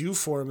things they do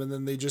for them, and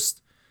then they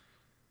just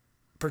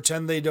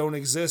pretend they don't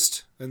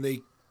exist. And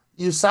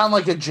You sound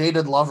like a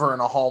jaded lover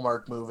in a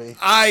Hallmark movie.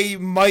 I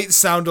might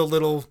sound a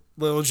little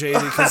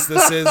jaded because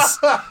this is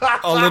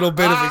a little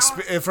bit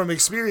of from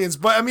experience,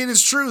 but I mean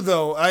it's true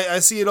though. I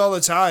see it all the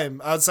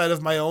time outside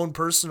of my own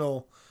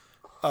personal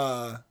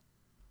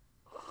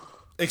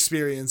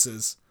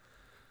experiences.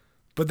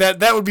 But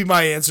that would be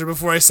my answer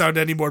before I sound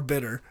any more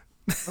bitter.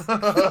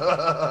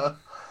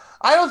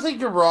 I don't think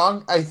you're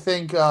wrong. I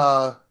think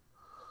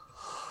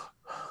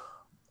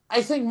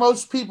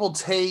most people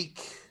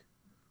take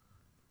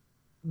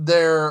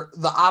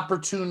the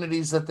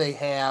opportunities that they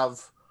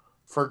have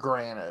for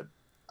granted.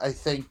 I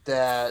think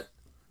that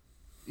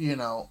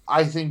and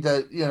I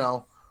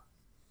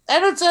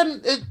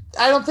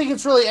don't think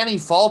it's really any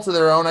fault of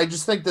their own. I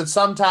just think that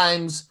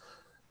sometimes,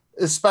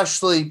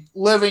 especially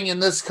living in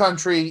this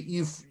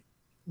country,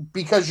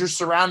 because you're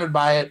surrounded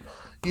by it,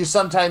 you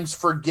sometimes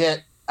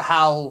forget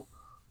how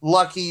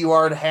lucky you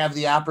are to have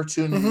the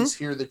opportunities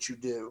here that you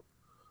do.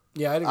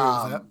 Yeah, I'd agree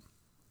with that.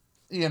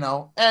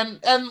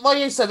 And like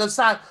I said, that's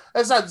not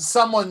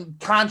someone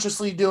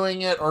consciously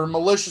doing it or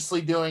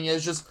maliciously doing it.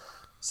 It's just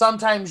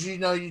sometimes, you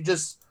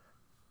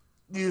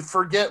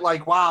forget,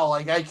 like, wow,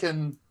 like I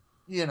can,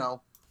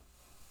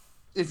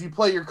 if you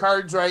play your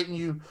cards right and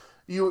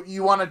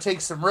you want to take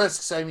some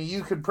risks, I mean,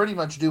 you could pretty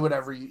much do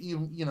whatever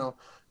you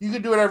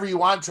could do whatever you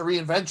want to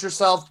reinvent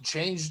yourself,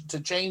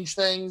 to change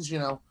things, you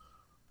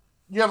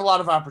have a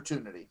lot of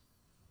opportunity.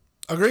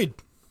 Agreed.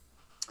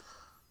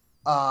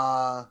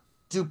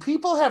 Do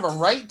people have a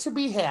right to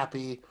be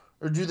happy,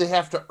 or do they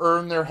have to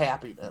earn their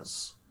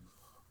happiness?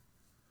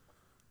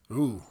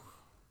 Ooh.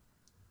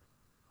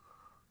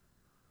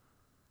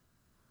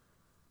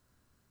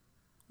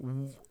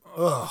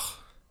 Ugh.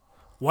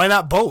 Why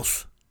not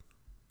both?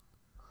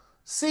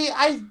 See,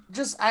 I'm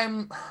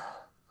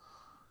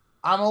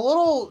a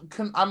little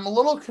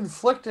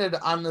conflicted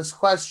on this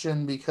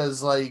question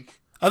because, like,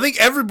 I think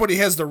everybody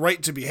has the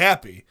right to be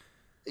happy.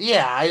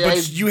 Yeah,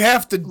 but you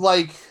have to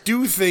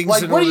do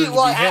things in order to be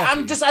happy.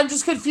 I'm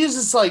just confused.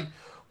 It's like,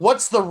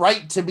 what's the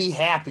right to be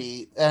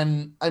happy,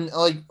 and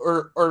like,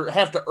 or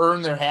have to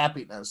earn their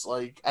happiness?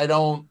 Like, I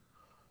don't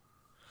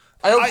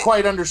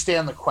quite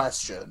understand the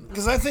question.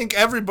 Because I think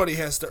everybody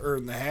has to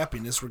earn the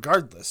happiness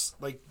regardless.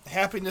 Like,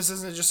 happiness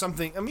isn't just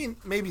something... I mean,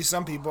 maybe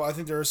some people... I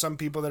think there are some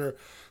people that are,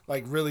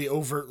 like, really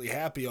overtly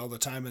happy all the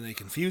time and they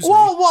confuse me.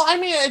 Well, I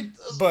mean...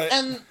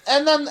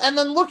 And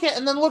then look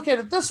at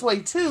it this way,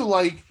 too.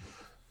 Like,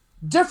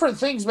 different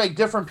things make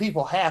different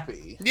people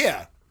happy.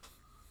 Yeah.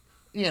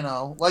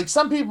 Like,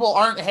 some people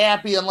aren't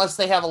happy unless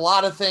they have a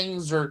lot of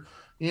things, or,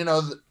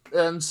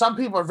 and some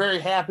people are very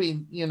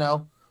happy,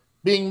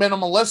 being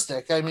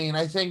minimalistic. I mean,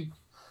 I think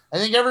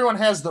everyone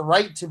has the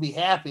right to be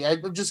happy.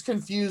 I'm just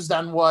confused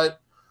on what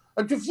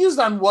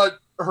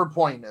her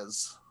point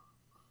is.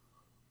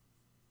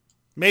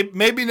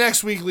 Maybe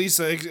next week,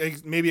 Lisa,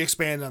 maybe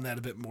expand on that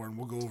a bit more, and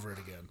we'll go over it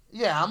again.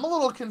 Yeah, I'm a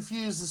little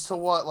confused as to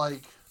what,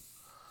 like,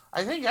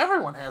 I think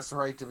everyone has the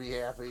right to be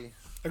happy.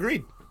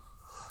 Agreed.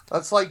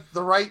 That's like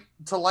the right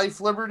to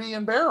life, liberty,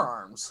 and bear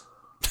arms.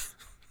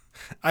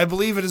 I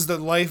believe it is the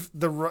life,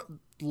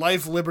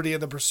 liberty,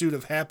 and the pursuit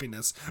of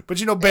happiness.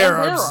 But bear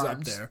arms is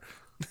up there.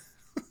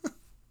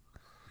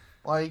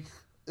 Like,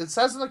 it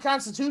says in the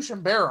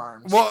Constitution, bear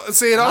arms. Well,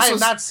 see, I have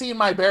not seen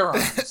my bear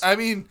arms. I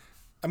mean,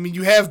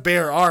 you have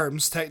bear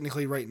arms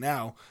technically right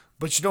now,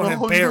 but you don't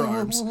have bear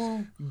arms.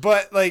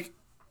 But, like,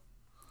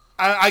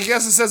 I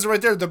guess it says it right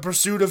there, the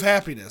pursuit of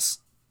happiness.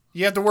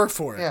 You have to work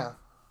for it. Yeah.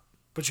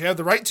 But you have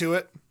the right to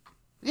it.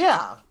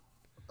 Yeah.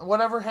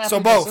 Whatever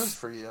happiness is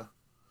for you.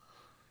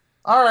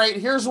 All right,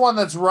 here's one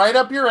that's right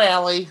up your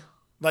alley.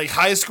 Like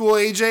high school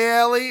AJ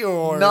alley,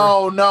 or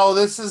no,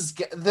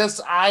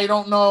 this I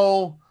don't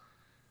know.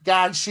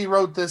 God, she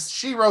wrote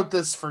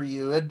this for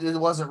you. It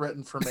wasn't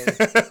written for me.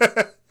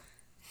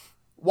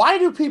 Why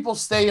do people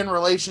stay in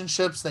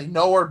relationships they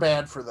know are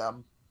bad for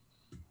them?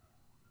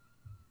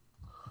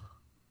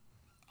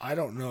 I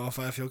don't know if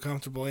I feel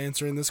comfortable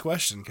answering this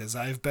question because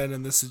I've been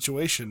in this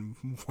situation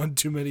one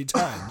too many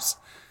times.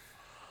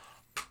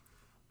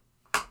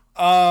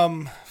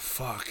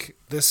 Fuck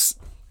this.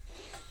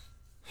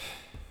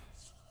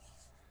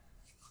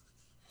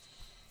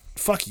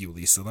 fuck you,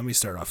 Lisa. Let me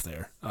start off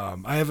there.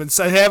 I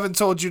haven't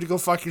told you to go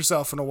fuck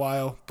yourself in a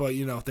while, but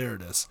there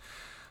it is.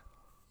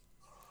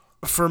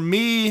 For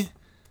me,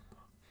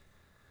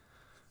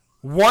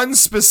 one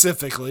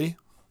specifically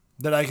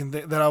that I can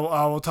that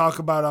I will talk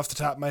about off the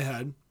top of my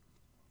head,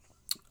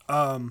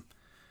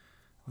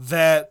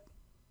 that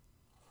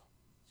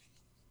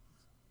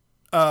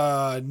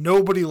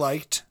nobody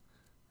liked,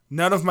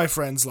 none of my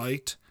friends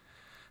liked,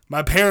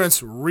 my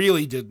parents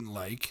really didn't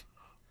like.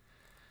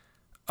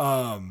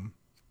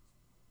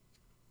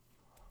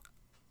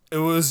 It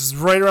was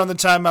right around the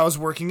time I was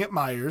working at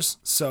Myers,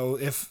 so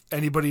if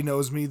anybody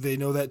knows me, they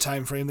know that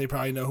time frame. They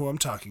probably know who I'm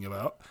talking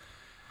about.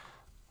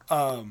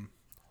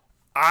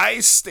 I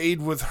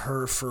stayed with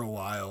her for a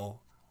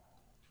while,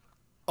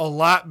 a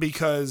lot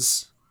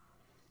because,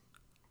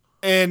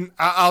 and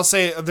I'll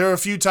say there are a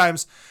few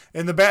times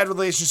in the bad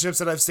relationships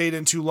that I've stayed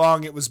in too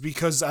long, it was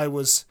because I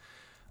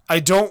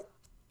don't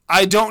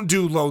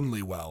do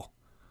lonely well.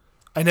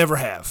 I never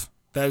have.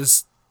 That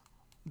is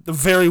the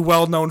very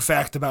well-known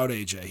fact about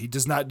AJ. He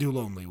does not do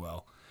lonely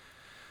well.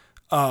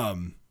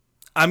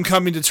 I'm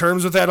coming to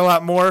terms with that a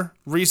lot more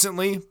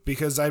recently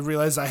because I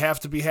realize I have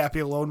to be happy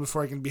alone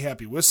before I can be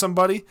happy with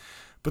somebody,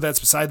 but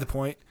that's beside the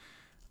point.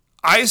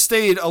 I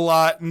stayed a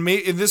lot, and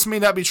this may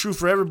not be true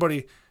for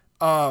everybody,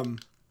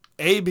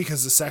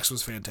 because the sex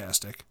was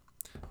fantastic,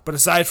 but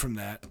aside from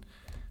that,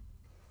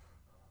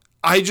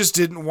 I just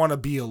didn't want to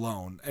be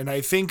alone, and I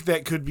think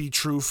that could be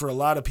true for a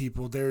lot of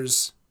people.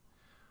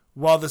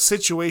 While the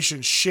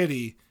situation's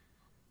shitty,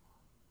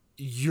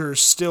 you're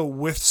still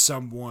with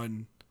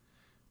someone.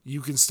 You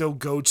can still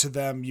go to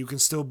them. You can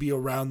still be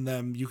around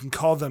them. You can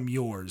call them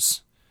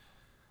yours.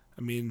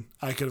 I mean,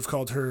 I could have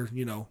called her,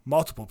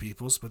 multiple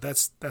people's, but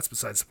that's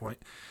besides the point.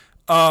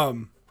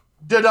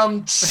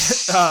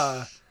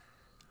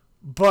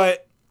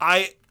 But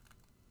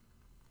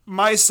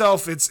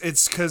myself,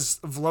 it's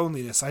because of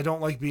loneliness. I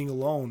don't like being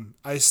alone.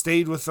 I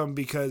stayed with them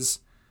because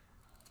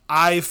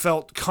I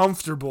felt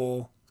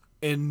comfortable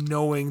in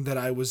knowing that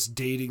I was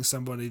dating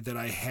somebody, that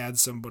I had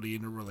somebody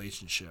in a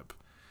relationship.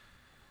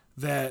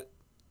 That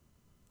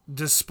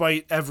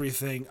despite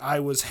everything, I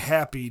was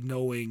happy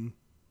knowing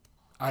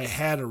I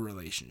had a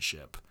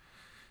relationship.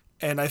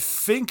 And I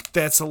think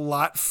that's a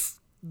lot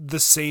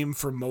the same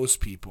for most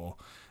people.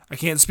 I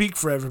can't speak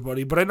for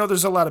everybody, but I know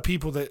there's a lot of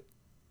people that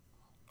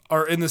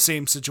are in the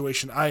same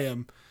situation I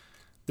am.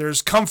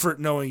 There's comfort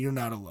knowing you're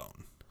not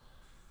alone.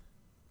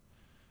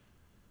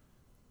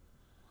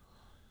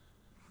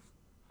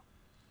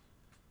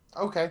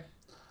 Okay.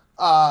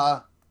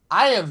 I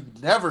have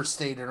never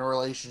stayed in a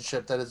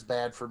relationship that is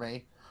bad for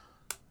me.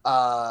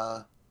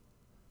 I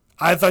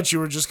thought you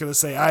were just going to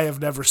say, I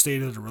have never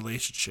stayed in a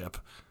relationship.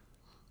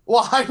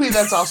 Well, I mean,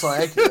 that's also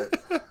accurate.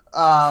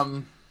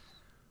 I've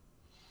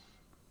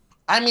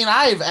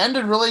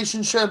ended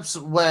relationships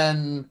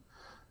when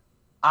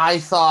I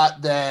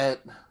thought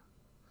that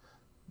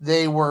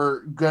they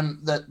were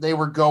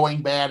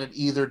going bad in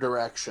either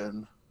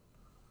direction,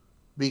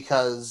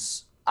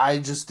 because I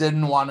just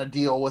didn't want to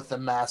deal with the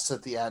mess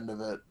at the end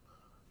of it.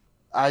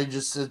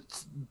 It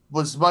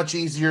was much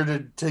easier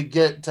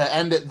to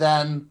end it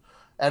then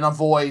and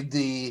avoid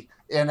the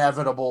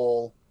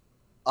inevitable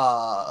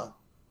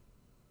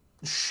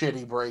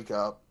shitty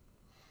breakup,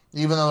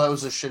 even though that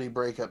was a shitty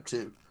breakup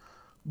too.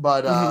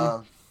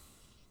 But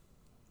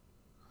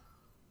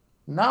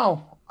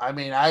no, I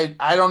mean, I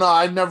don't know.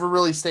 I've never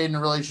really stayed in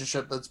a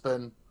relationship that's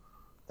been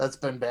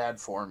bad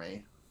for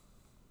me.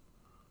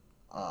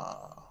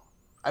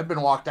 I've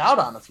been walked out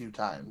on a few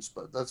times,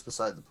 but that's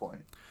beside the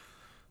point.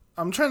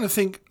 I'm trying to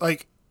think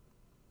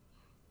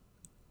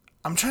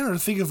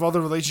of all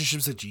the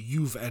relationships that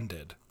you've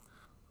ended.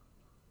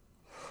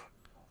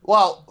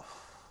 Well,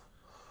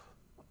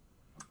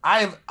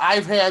 I've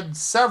had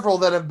several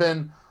that have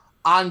been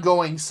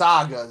ongoing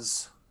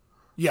sagas.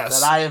 Yes.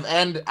 That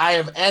I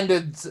have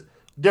ended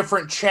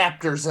different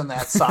chapters in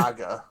that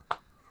saga.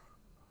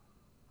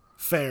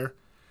 Fair.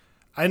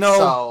 I know.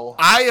 So,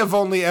 I have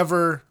only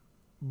ever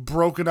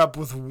broken up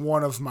with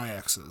one of my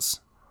exes.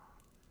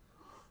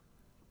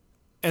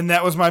 And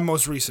that was my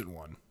most recent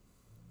one.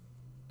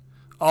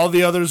 All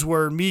the others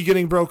were me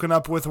getting broken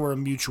up with or a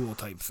mutual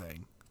type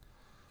thing.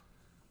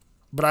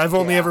 But I've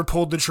only ever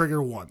pulled the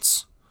trigger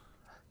once.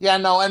 Yeah,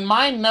 no, and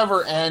mine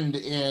never end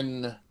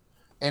in...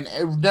 And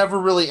it never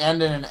really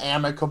end in an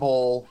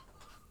amicable...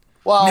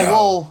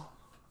 Well,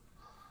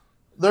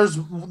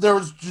 there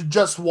was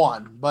just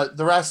one, but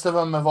the rest of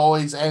them have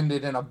always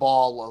ended in a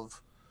ball of...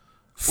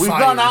 We've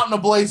gone out in a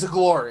blaze of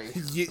glory.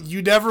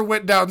 You never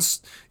went down.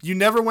 You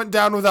never went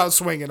down without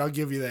swinging. I'll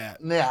give you that.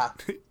 Yeah.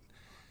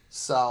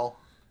 So.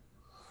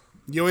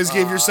 You always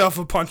gave yourself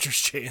a puncher's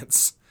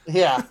chance.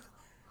 Yeah.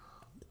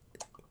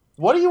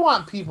 What do you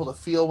want people to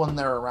feel when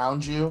they're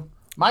around you?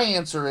 My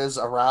answer is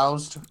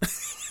aroused.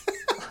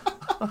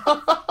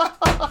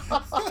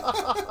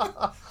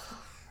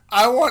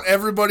 I want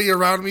everybody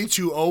around me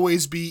to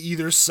always be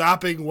either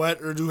sopping wet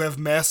or to have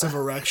massive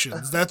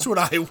erections. That's what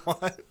I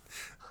want.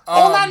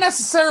 Well, not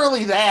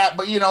necessarily that,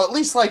 but, at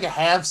least like a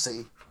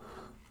half-see.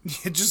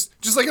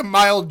 just like a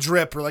mild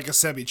drip or like a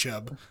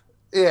semi-chub.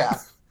 Yeah.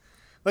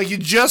 Like you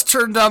just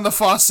turned down the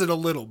faucet a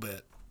little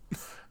bit.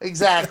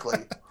 Exactly.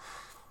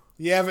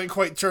 You haven't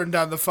quite turned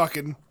down the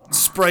fucking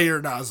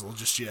sprayer nozzle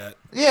just yet.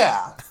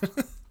 Yeah.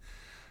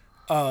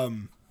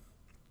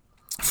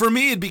 For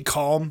me, it'd be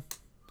calm.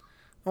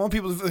 I want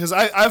people to, because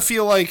I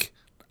feel like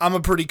I'm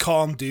a pretty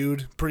calm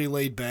dude, pretty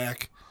laid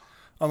back,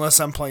 unless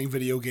I'm playing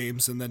video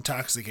games and then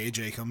Toxic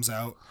AJ comes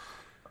out.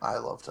 I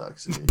love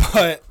Toxic.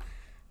 But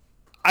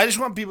I just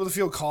want people to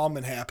feel calm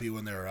and happy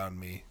when they're around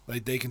me.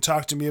 Like they can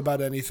talk to me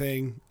about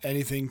anything.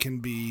 Anything can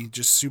be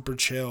just super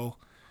chill.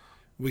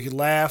 We can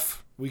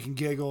laugh. We can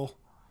giggle.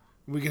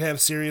 We can have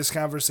serious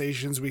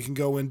conversations. We can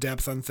go in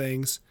depth on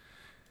things.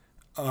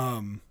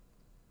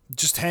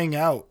 Just hang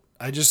out.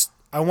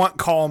 I want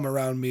calm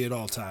around me at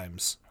all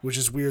times, which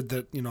is weird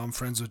that, I'm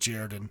friends with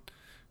Jared and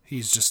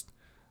he's just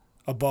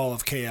a ball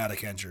of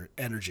chaotic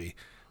energy.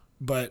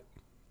 But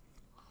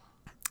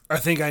I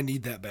think I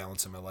need that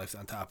balance in my life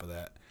on top of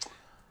that.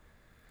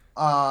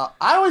 I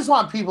always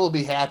want people to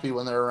be happy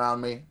when they're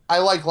around me. I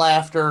like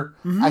laughter.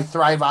 Mm-hmm. I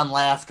thrive on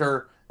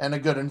laughter and a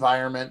good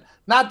environment.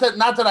 Not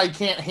that I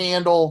can't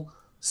handle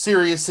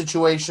serious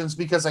situations,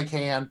 because I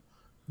can,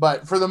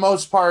 but for the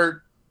most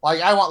part,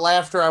 like, I want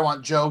laughter, I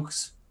want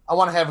jokes, I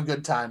want to have a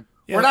good time.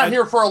 Yeah, we're not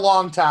here for a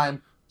long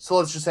time, so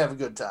let's just have a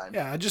good time.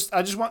 Yeah, I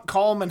just want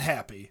calm and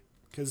happy,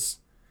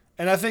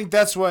 and I think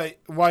that's why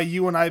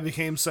you and I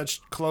became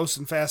such close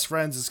and fast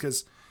friends, is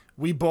because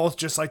we both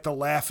just like to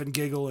laugh and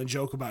giggle and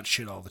joke about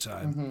shit all the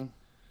time. Mm-hmm.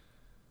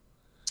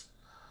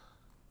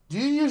 Do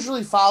you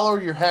usually follow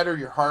your head or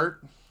your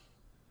heart?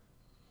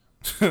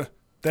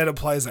 That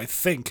implies I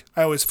think.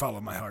 I always follow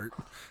my heart.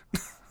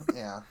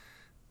 Yeah.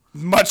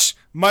 Much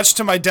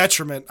to my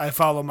detriment, I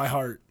follow my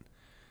heart.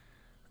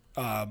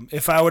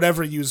 If I would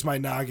ever use my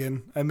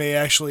noggin, I may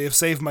actually have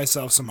saved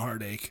myself some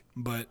heartache,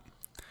 but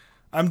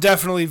I'm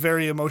definitely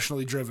very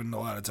emotionally driven a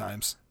lot of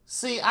times.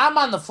 See, I'm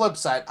on the flip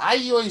side. I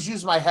always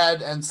use my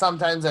head, and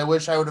sometimes I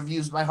wish I would have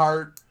used my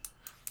heart.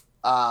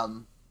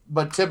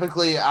 But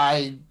typically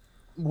I'm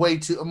way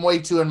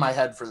too in my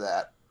head for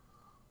that.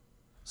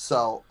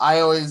 So I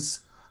always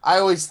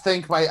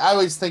think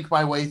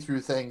my way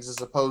through things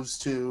as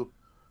opposed to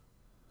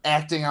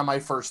acting on my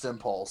first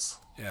impulse.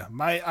 Yeah,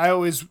 I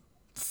always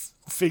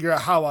figure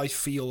out how I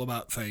feel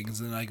about things,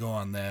 and I go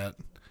on that.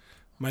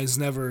 Mine's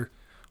never,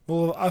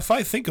 well, if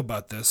I think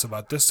about this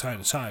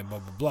kind of time, blah,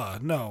 blah, blah.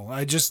 No,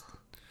 I just,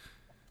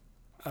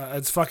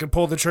 it's fucking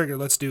pull the trigger,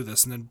 let's do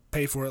this, and then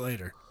pay for it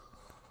later.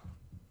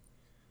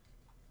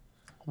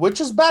 Which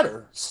is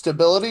better,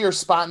 stability or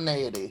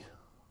spontaneity?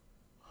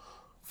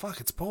 Fuck,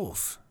 it's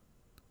both.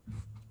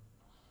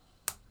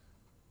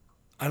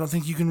 I don't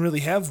think you can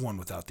really have one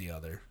without the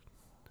other.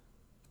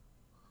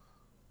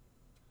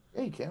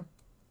 Yeah, you can.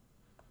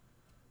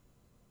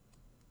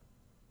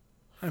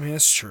 I mean,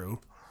 it's true.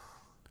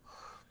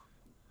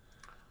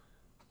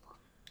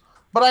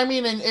 But I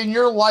mean, in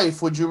your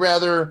life, would you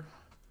rather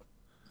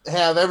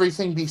have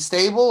everything be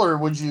stable, or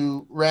would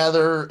you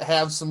rather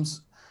have some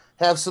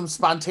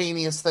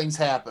spontaneous things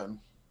happen?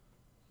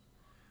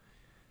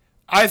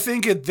 I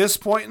think at this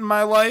point in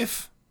my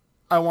life,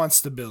 I want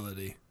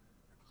stability.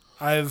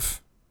 I've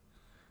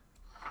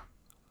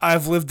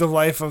lived a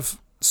life of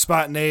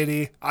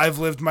spontaneity. I've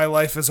lived my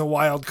life as a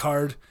wild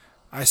card.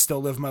 I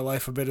still live my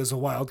life a bit as a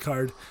wild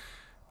card.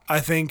 I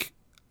think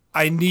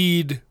I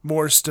need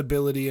more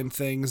stability in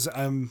things.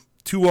 I'm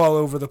too all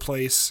over the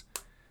place.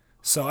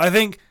 So I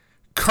think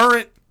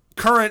current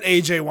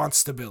AJ wants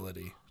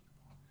stability.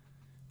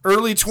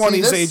 Early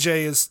 20s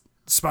AJ is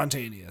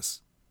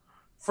spontaneous.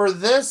 For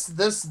this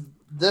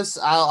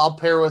I'll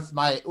pair with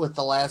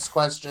the last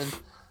question.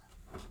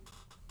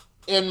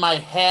 In my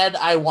head,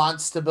 I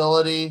want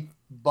stability,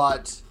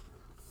 but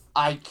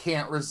I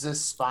can't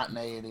resist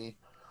spontaneity.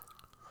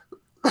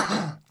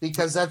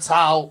 Because that's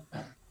how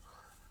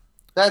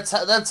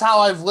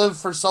I've lived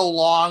for so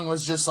long,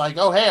 was just like,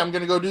 oh, hey, I'm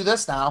going to go do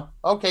this now.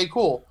 Okay,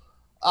 cool.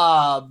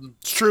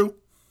 It's true.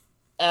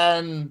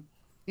 And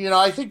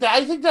I think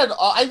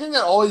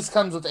that always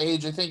comes with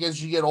age. I think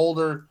as you get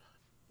older,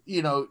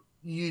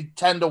 you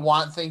tend to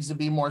want things to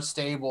be more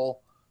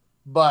stable,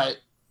 but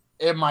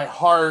in my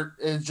heart,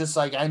 it's just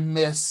like I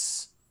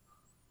miss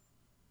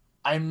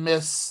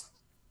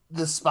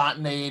the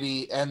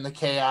spontaneity and the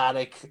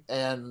chaotic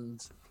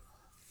and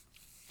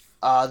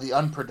the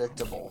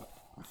unpredictable.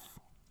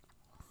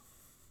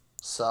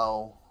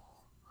 So,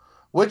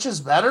 which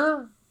is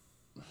better?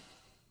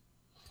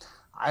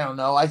 I don't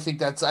know. I think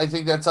that's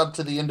up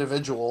to the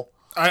individual.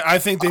 I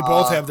think they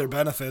both have their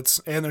benefits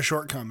and their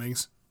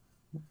shortcomings.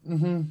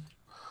 Mm-hmm.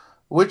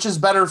 Which is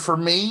better for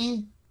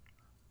me?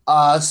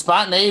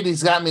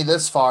 Spontaneity's got me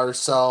this far,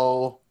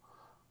 so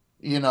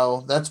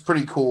that's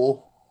pretty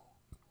cool.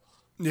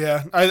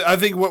 Yeah, I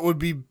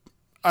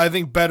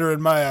think better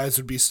in my eyes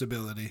would be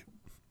stability.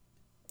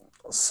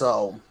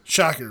 So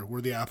shocker,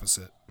 we're the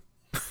opposite.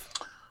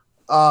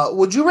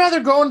 Would you rather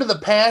go into the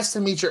past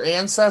and meet your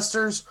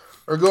ancestors,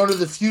 or go into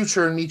the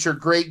future and meet your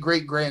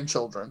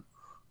great-great-grandchildren?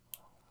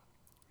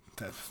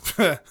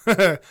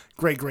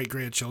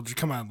 Great-great-grandchildren.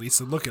 Come on,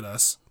 Lisa, look at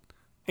us.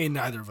 Ain't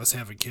neither of us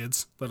having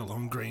kids, let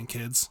alone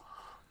grandkids.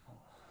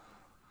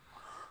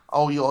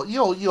 Oh,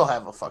 you'll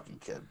have a fucking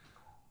kid.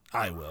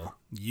 I will.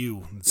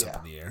 You, it's up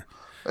in the air.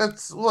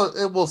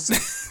 We'll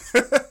see.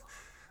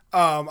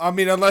 I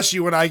mean, unless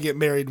you and I get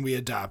married and we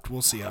adopt,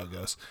 we'll see how it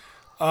goes.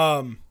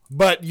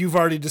 But you've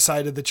already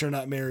decided that you're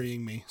not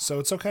marrying me, so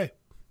it's okay.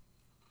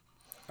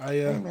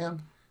 Hey,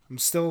 man. I'm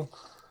still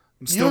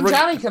You and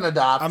Johnny can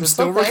adopt. I'm It's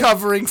still okay.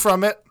 recovering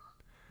from it.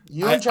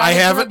 You and Johnny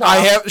can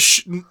adopt.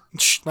 Shh,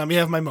 let me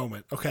have my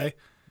moment, okay?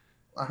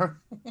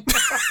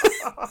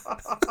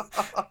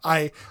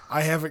 I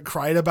haven't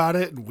cried about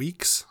it in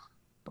weeks.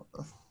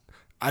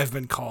 I've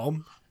been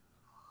calm.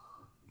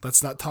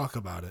 Let's not talk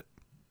about it.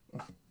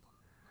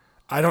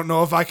 I don't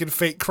know if I can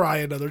fake cry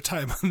another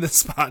time on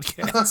this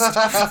podcast.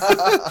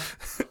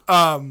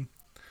 I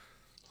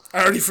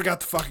already forgot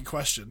the fucking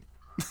question.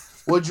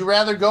 Would you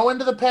rather go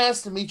into the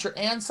past and meet your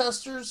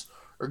ancestors,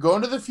 or go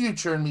into the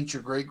future and meet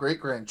your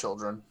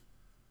great-great-grandchildren?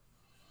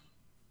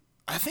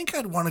 I think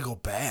I'd want to go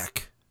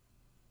back.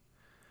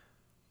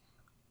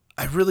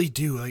 I really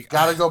do.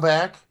 Gotta go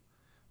back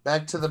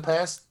to the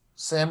past,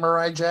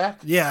 Samurai Jack.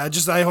 Yeah,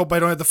 I hope I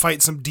don't have to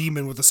fight some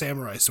demon with a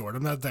samurai sword.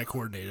 I'm not that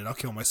coordinated. I'll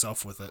kill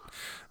myself with it.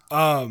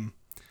 But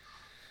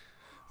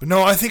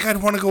no, I think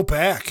I'd want to go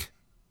back,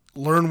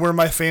 learn where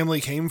my family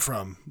came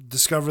from,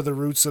 discover the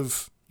roots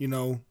of,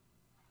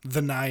 the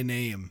Nye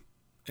name,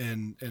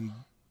 and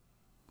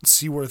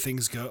see where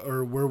things go,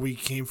 or where we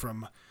came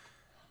from,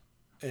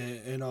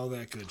 and all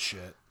that good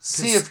shit.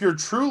 See if you're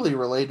truly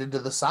related to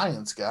the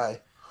science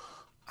guy.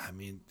 I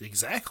mean,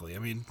 exactly. I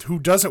mean, who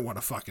doesn't want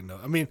to fucking know?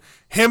 I mean,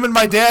 him and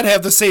my dad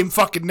have the same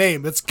fucking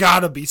name. It's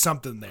gotta be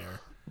something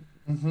there.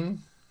 Mm-hmm.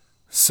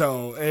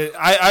 So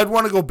I'd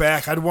want to go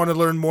back. I'd want to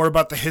learn more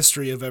about the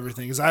history of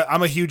everything. Because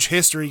I'm a huge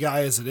history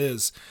guy as it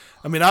is.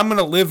 I mean, I'm going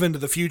to live into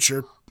the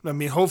future. I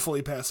mean,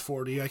 hopefully past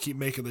 40. I keep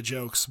making the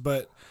jokes.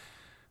 But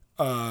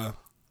I'm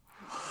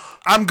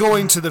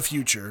going to the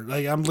future.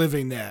 I'm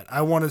living that.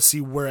 I want to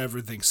see where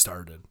everything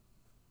started.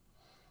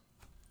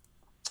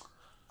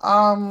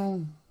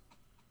 I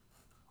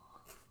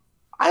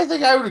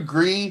think I would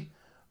agree,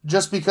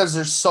 just because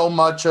there's so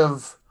much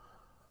of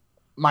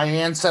my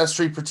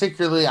ancestry,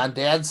 particularly on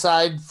Dad's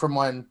side, from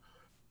when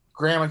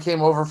Grandma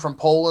came over from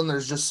Poland.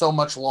 There's just so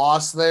much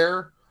loss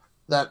there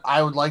that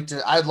I'd like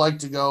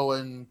to go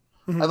and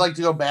I'd like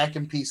to go back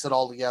and piece it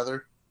all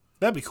together.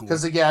 That'd be cool.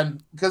 Because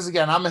again,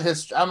 I'm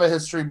a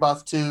history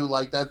buff too.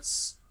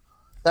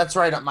 That's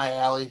right up my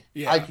alley.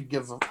 Yeah. I could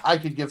give 3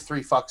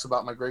 fucks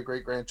about my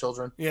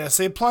great-great-grandchildren. Yeah,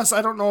 plus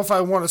I don't know if I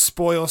want to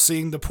spoil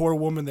seeing the poor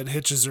woman that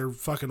hitches her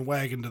fucking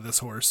wagon to this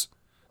horse.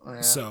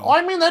 Yeah. So,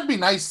 I mean, that'd be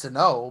nice to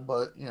know,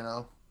 but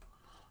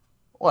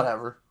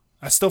whatever.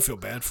 I still feel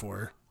bad for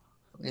her.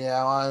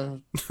 Yeah,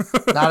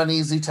 not an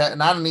easy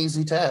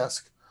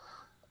task.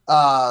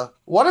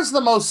 What is the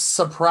most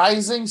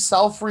surprising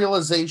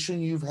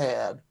self-realization you've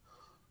had?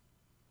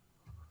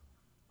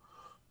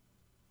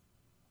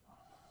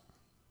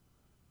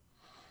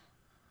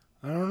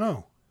 I don't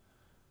know.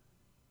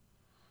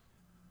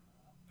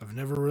 I've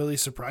never really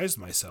surprised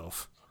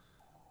myself.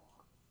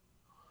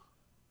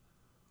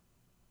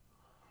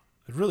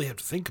 I'd really have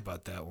to think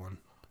about that one.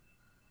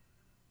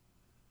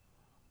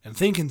 And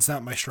thinking's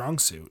not my strong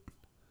suit.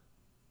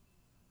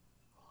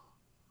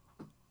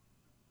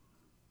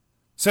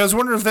 So I was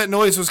wondering if that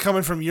noise was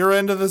coming from your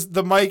end of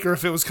the mic or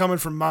if it was coming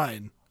from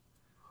mine.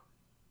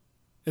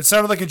 It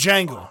sounded like a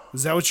jangle.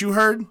 Is that what you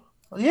heard?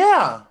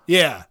 Yeah.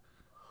 Yeah.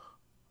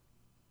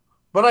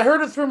 But I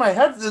heard it through my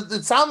head.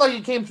 It sounded like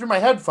it came through my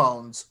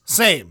headphones.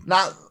 Same.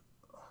 Not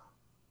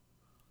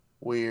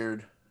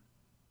weird.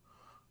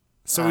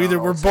 So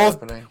either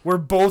we're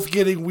both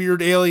getting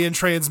weird alien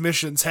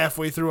transmissions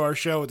halfway through our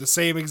show at the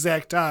same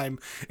exact time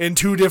in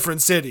 2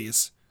 different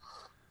cities.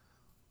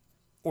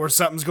 Or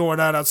something's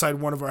going on outside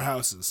one of our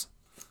houses.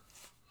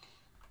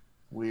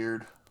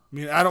 Weird. I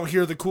mean, I don't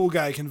hear the cool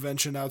guy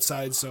convention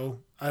outside, so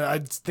I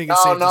think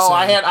it's safe no, to say.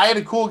 I had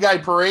a cool guy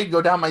parade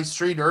go down my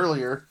street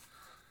earlier.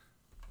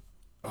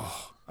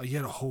 Oh, you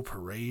had a whole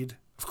parade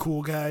of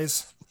cool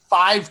guys?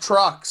 5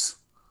 trucks.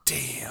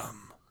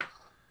 Damn.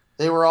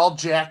 They were all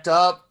jacked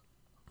up.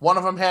 One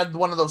of them had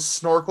one of those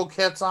snorkel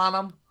kits on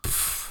him.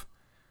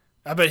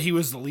 I bet he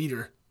was the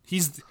leader.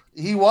 He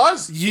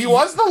was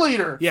the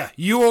leader. Yeah,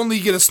 you only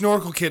get a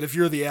snorkel kit if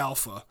you're the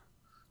alpha.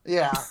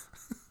 Yeah.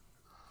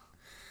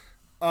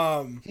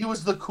 He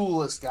was the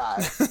coolest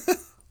guy.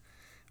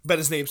 Bet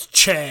his name's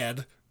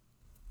Chad.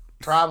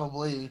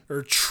 Probably.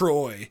 Or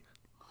Troy.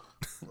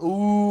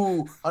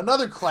 Ooh,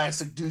 another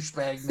classic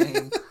douchebag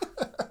name.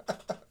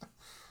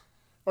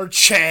 Or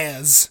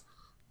Chaz.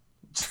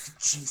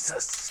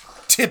 Jesus.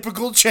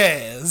 Typical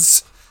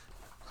Chaz.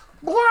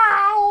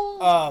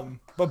 Wow.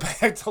 But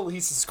back to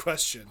Lisa's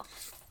question.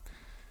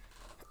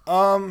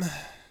 I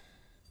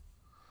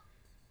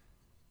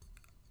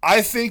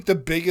think the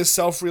biggest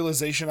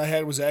self-realization I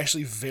had was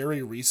actually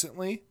very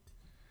recently,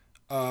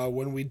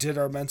 when we did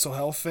our mental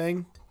health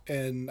thing,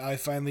 and I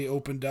finally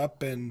opened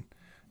up and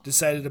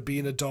decided to be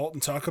an adult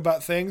and talk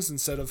about things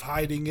instead of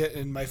hiding it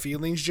in my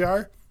feelings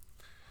jar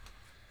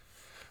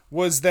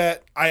was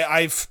that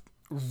I've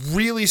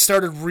really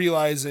started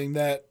realizing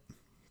that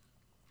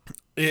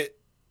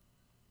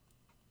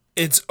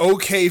it's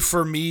okay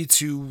for me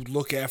to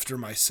look after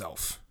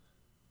myself.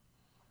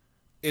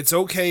 It's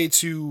okay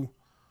to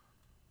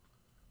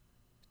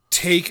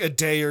take a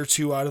day or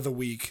two out of the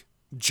week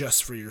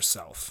just for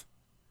yourself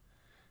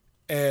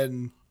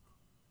and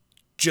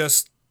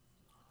just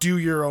do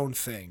your own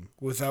thing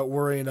without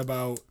worrying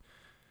about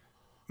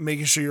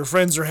making sure your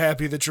friends are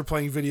happy that you're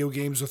playing video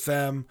games with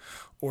them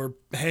or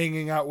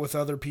hanging out with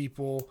other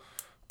people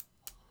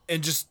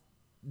and just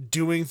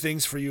doing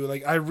things for you.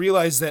 Like, I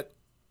realize that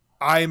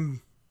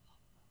I'm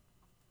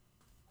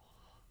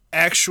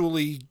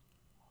actually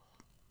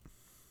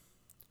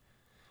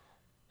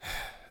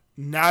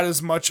not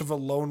as much of a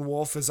lone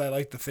wolf as I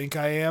like to think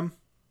I am.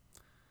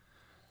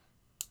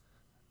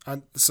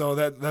 So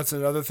that's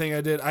another thing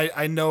I did.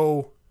 I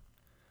know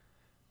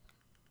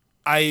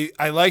I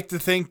like to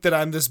think that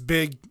I'm this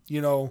big,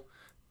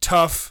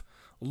 tough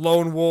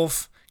lone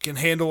wolf, can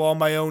handle all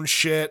my own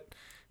shit,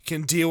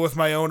 can deal with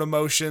my own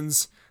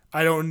emotions.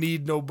 I don't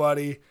need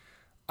nobody.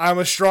 I'm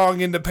a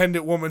strong,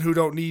 independent woman who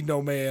don't need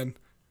no man.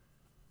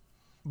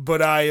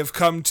 But I have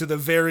come to the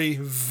very,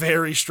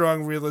 very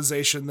strong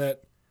realization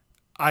that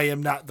I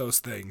am not those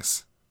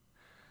things.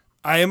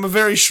 I am a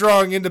very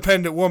strong,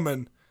 independent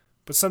woman,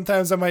 but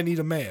sometimes I might need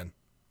a man.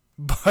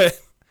 But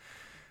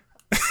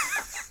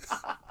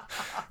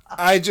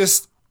I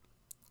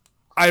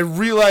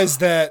realize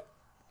that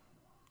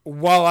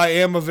while I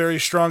am a very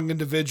strong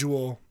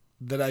individual,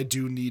 that I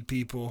do need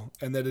people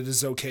and that it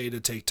is okay to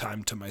take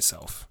time to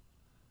myself.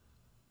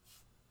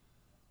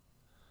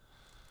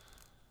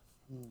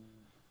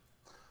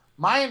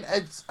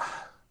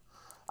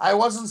 I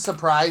wasn't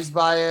surprised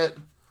by it,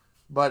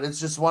 but it's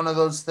just one of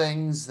those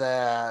things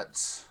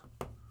that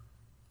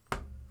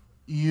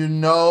you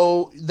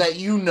know,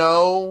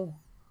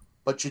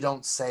 but you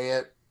don't say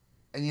it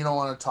and you don't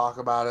want to talk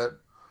about it.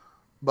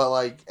 But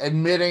like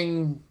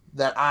admitting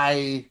that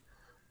I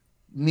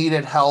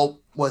needed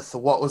help with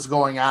what was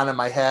going on in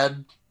my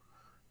head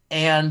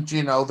and,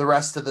 the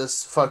rest of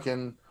this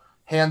fucking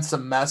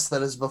handsome mess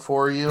that is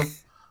before you.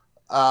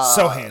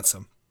 So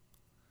handsome.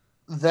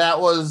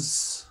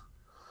 That's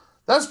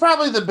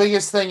probably the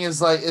biggest thing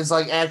is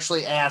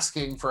actually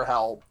asking for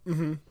help.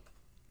 Mm-hmm.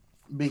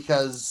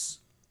 Because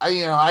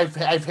I've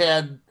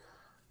had,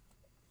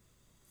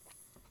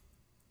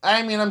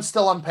 I'm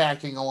still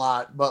unpacking a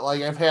lot, but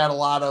like I've had a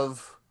lot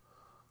of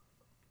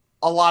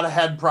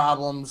head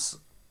problems,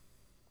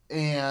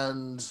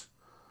 and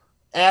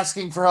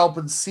asking for help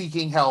and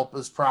seeking help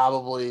is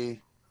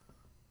probably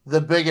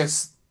the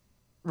biggest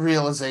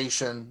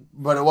realization,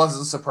 but it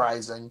wasn't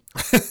surprising.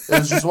 It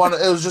was just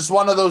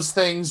one of those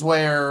things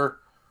where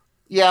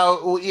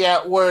when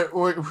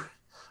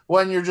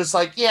you're just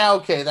like, yeah,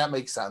 okay, that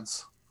makes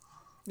sense.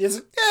 Yeah,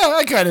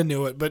 I kind of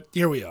knew it, but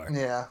here we are.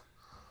 Yeah.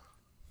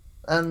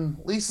 And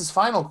Lisa's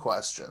final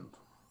question.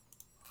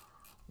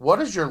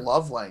 What is your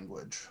love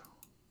language?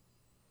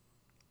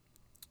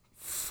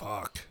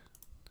 Fuck.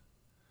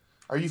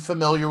 Are you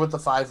familiar with the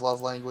 5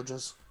 love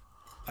languages?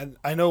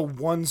 I know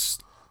one's,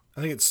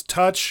 I think it's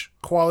touch,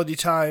 quality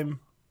time,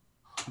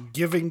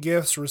 giving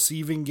gifts,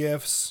 receiving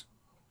gifts.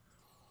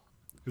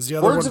 Is the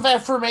other Words one?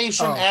 of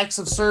affirmation, acts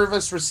of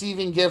service,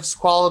 receiving gifts,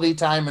 quality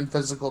time, and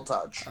physical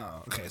touch.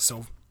 Oh, okay,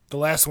 so the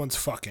last one's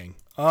fucking.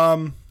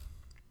 No,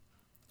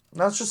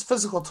 it's just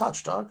physical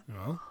touch, dog.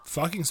 Well,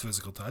 fucking's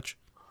physical touch.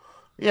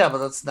 Yeah, but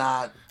that's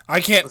not... I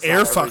can't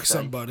air fuck everything.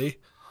 somebody.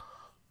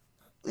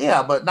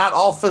 Yeah, but not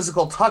all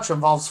physical touch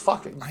involves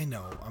fucking. I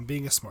know. I'm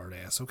being a smart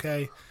ass,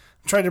 okay?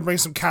 I'm trying to bring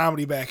some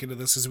comedy back into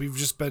this because we've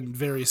just been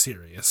very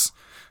serious.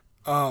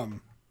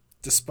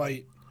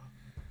 Despite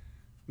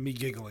me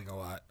giggling a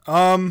lot.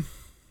 I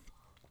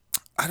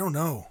don't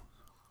know.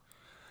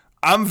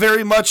 I'm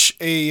very much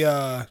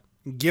a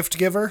gift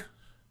giver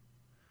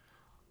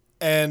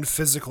and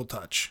physical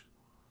touch.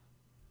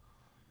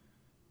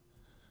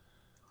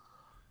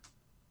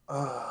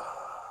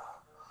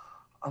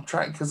 I'm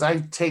trying, because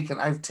I've taken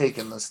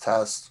this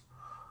test.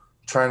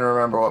 I'm trying to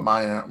remember what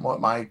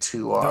my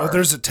 2 are. Oh,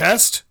 there's a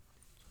test?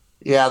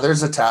 Yeah,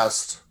 there's a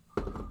test.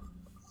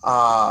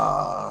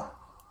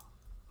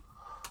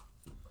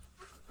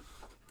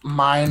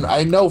 Mine,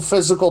 I know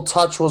physical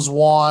touch was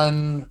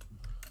 1,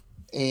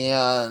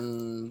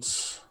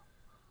 and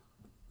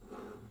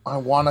I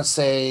want to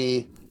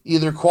say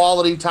either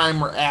quality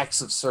time or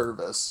acts of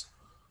service.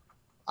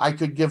 I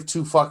could give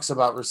 2 fucks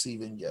about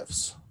receiving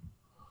gifts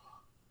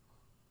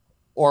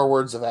or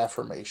words of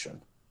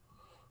affirmation.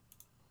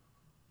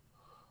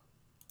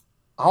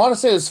 I want to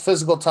say it's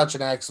physical touch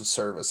and acts of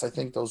service. I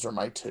think those are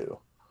my 2.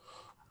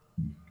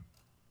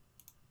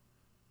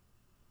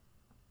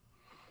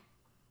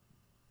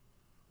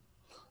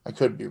 I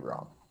could be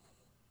wrong,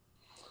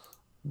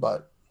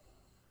 but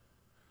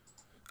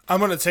I'm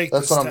going to take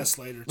this test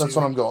later, too. That's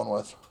what I'm going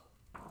with.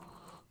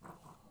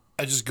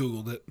 I just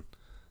Googled it.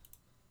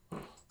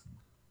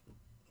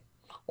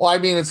 Well, I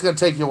mean, it's going to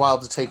take you a while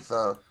to take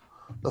the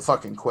the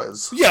fucking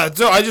quiz. Yeah,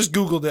 so I just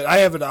Googled it. I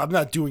haven't. I'm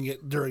not doing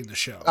it during the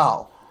show.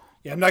 Oh.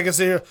 Yeah, I'm not gonna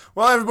say,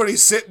 well, everybody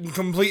sit in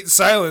complete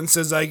silence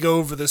as I go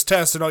over this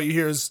test, and all you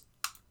hear is.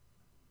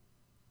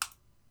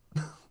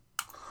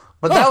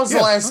 But that was the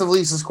last of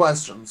Lisa's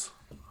questions.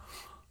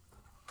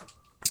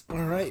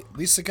 All right,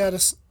 Lisa got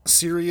us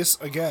serious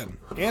again,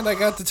 and I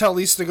got to tell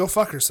Lisa to go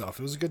fuck herself.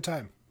 It was a good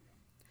time.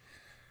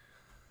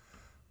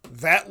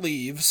 That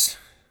leaves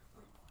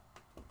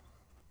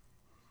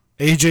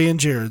AJ and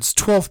Jared's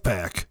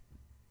 12-pack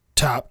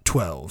top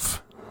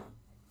 12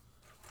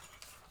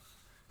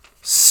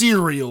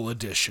 cereal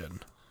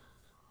edition.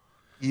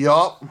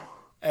 Yup.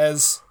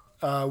 As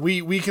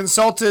we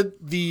consulted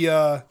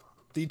the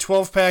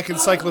 12-pack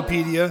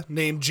encyclopedia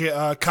named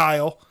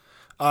Kyle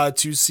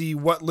to see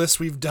what lists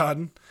we've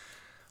done.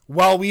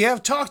 While we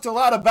have talked a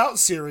lot about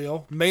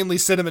cereal, mainly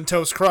Cinnamon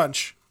Toast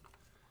Crunch,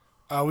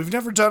 we've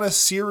never done a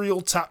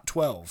cereal top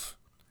 12.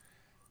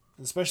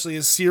 Especially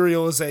as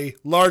cereal is a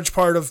large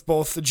part of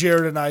both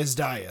Jared and I's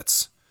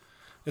diets.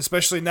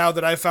 Especially now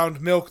that I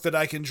found milk that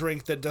I can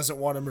drink that doesn't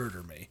want to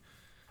murder me.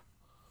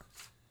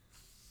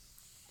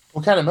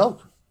 What kind of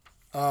milk?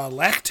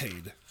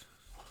 Lactaid.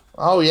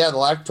 Oh yeah, the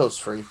lactose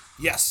free.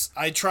 Yes,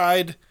 I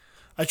tried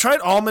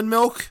almond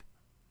milk.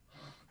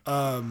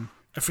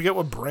 I forget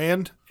what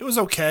brand. It was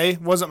okay.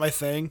 It wasn't my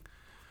thing.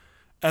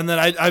 And then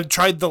I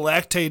tried the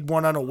Lactaid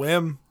one on a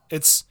whim.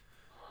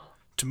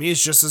 To me,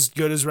 it's just as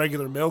good as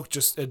regular milk.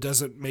 Just it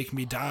doesn't make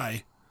me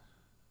die.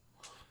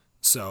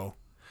 So,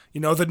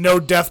 the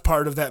no death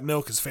part of that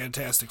milk is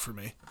fantastic for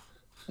me.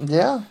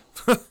 Yeah.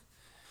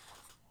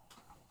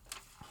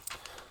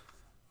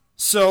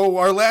 So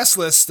our last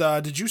list,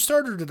 did you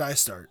start or did I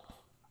start?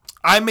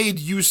 I made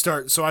you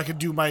start so I could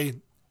do my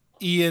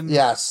Ian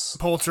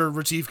Poulter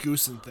Retief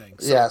Goosen thing.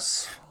 So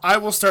yes. I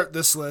will start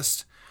this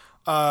list.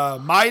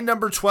 My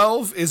number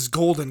 12 is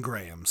Golden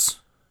Grahams.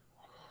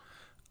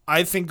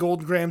 I think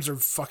Golden Grahams are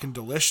fucking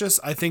delicious.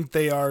 I think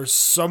they are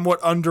somewhat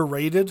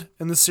underrated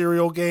in the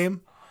cereal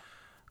game.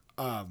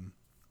 I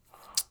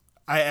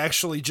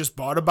actually just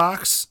bought a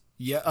box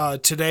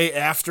today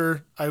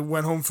after I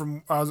was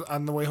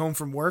on the way home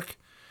from work.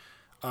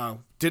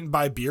 Didn't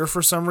buy beer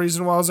for some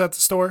reason while I was at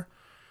the store,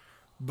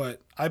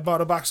 but I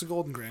bought a box of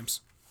Golden Grahams.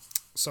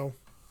 So,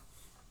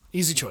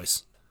 easy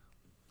choice.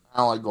 I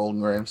don't like Golden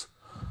Grahams.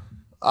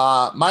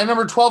 My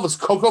number 12 is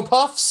Cocoa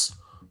Puffs.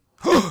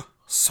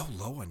 So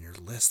low on your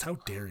list. How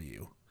dare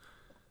you?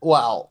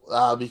 Well,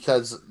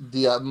 because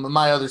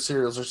my other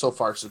cereals are so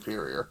far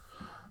superior.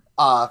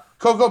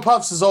 Cocoa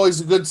Puffs is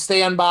always a good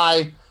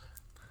standby.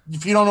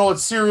 If you don't know what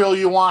cereal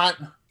you want,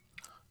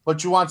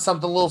 but you want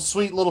something a little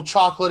sweet, a little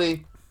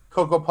chocolatey,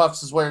 Cocoa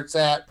Puffs is where it's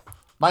at.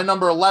 My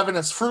number 11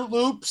 is Fruit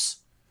Loops.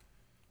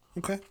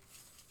 Okay.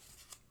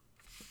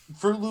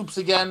 Fruit Loops,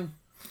 again,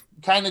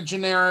 kind of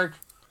generic,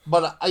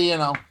 but,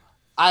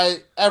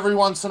 every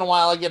once in a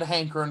while I get a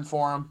hankering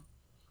for them.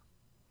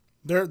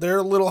 They're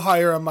a little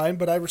higher on mine,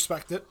 but I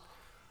respect it.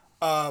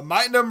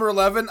 My number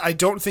 11, I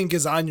don't think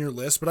is on your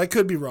list, but I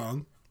could be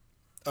wrong.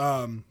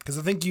 Because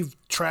I think you've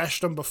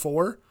trashed them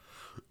before.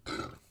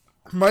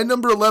 My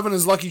number 11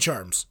 is Lucky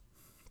Charms.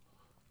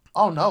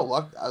 Oh,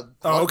 no.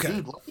 Okay.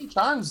 Dude, Lucky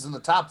Charms is in the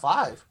top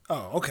 5.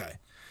 Oh, okay.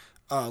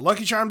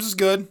 Lucky Charms is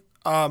good.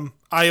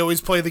 I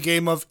always play the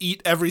game of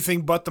eat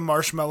everything but the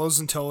marshmallows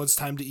until it's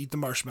time to eat the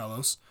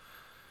marshmallows.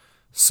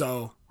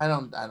 So I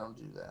don't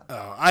do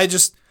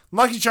that.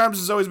 Lucky Charms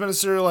has always been a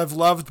cereal I've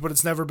loved, but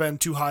it's never been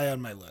too high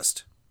on my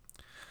list.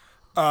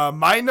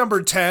 My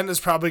number 10 is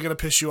probably going to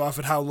piss you off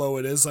at how low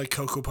it is, like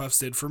Cocoa Puffs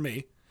did for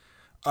me.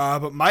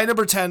 But my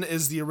number 10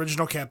 is the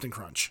original Captain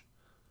Crunch.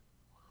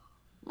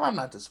 I'm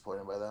not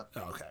disappointed by that.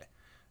 Okay.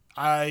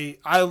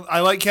 I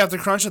like Captain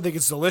Crunch. I think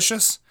it's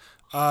delicious.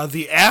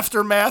 The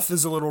aftermath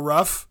is a little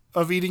rough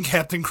of eating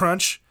Captain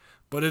Crunch,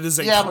 but it is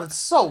but it's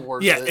so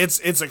worth it. Yeah,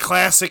 it's a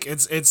classic.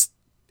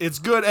 It's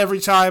good every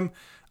time.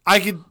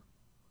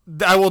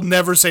 I will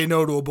never say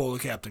no to a bowl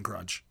of Captain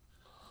Crunch.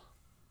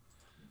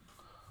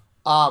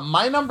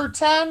 My number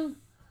 10,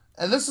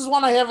 and this is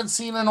one I haven't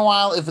seen in a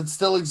while. If it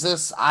still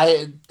exists,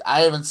 I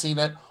haven't seen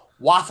it.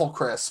 Waffle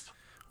Crisp.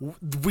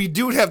 We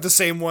do have the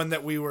same one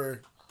that we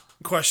were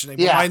questioning,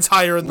 but mine's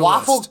higher in the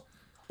list.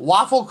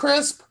 Waffle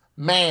Crisp,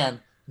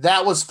 man,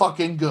 that was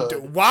fucking good.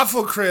 Dude,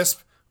 Waffle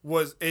Crisp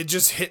it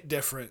just hit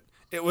different.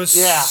 It was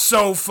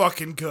so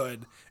fucking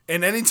good.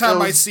 And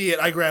anytime I see it,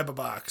 I grab a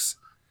box.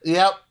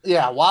 Yep,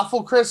 yeah,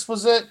 Waffle Crisp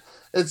was it.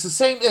 It's the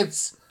same.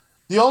 It's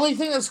the only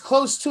thing that's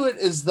close to it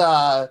is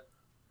the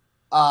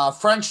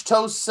French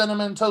Toast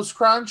Cinnamon Toast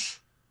Crunch.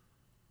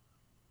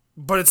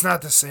 But it's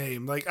not the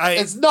same.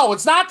 It's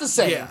not the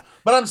same. Yeah.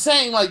 But I'm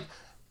saying,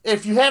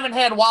 if you haven't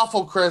had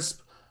Waffle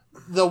Crisp,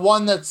 the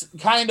one that's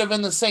kind of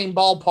in the same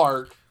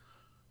ballpark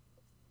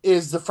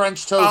is the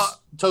French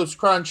Toast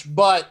Crunch,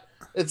 but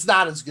it's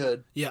not as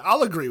good. Yeah,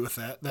 I'll agree with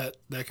that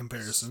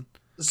comparison.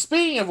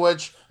 Speaking of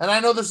which, and I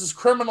know this is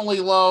criminally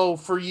low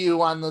for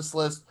you on this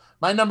list,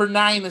 my number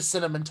 9 is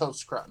Cinnamon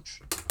Toast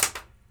Crunch.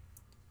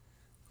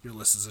 Your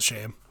list is a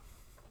shame.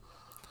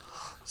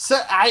 So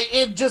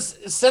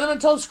Cinnamon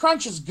Toast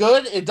Crunch is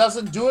good. It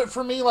doesn't do it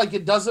for me like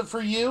it does it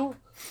for you,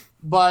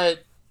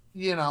 but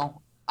you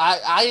know,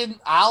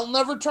 I'll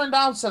never turn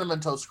down Cinnamon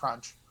Toast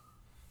Crunch.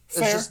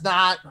 Fair. It's just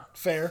not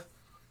Fair.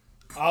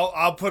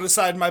 I'll put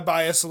aside my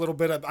bias a little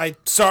bit.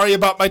 Sorry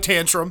about my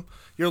tantrum.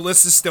 Your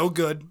list is still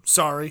good.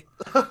 Sorry.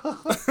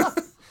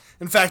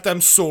 In fact,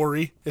 I'm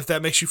sorry if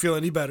that makes you feel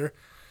any better.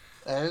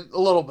 a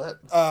little bit.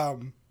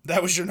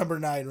 That was your number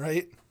 9,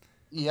 right?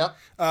 Yep.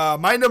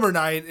 My number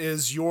 9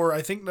 is your,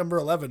 I think, number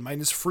 11.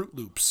 Mine is Fruit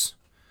Loops.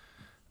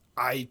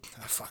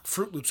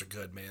 Fruit Loops are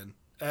good, man.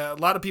 A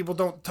lot of people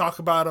don't talk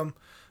about them,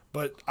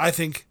 but I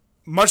think,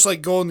 much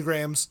like Golden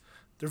Grahams,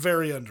 they're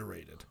very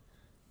underrated.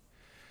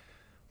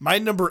 My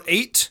number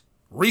 8,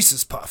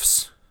 Reese's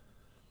Puffs.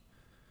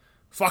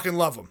 Fucking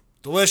love them.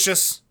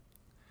 Delicious.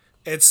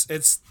 It's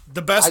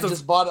the best. I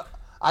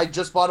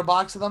just bought a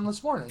box of them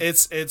this morning.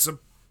 It's a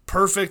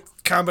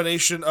perfect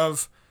combination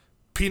of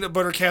peanut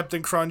butter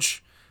Captain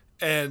Crunch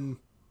and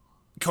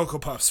Cocoa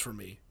Puffs for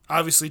me.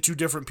 Obviously, 2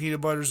 different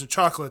peanut butters and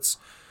chocolates,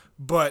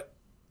 but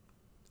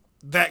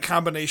that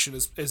combination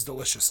is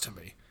delicious to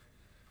me.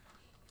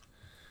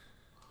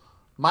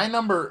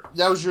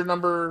 That was your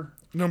number?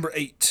 Number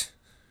 8.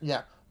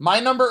 Yeah. My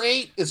number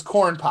 8 is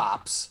Corn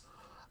Pops.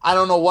 I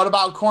don't know what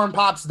about Corn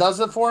Pops does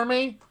it for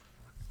me,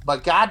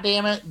 but god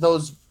damn it,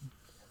 those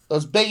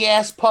big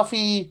ass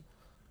puffy,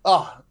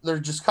 they're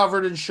just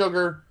covered in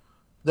sugar.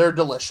 They're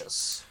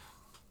delicious.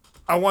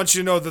 I want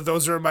you to know that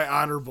those are my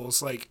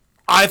honorables. Like,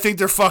 I think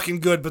they're fucking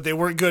good, but they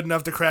weren't good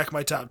enough to crack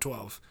my top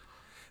 12.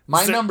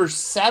 My number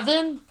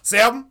 7,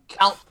 Sam?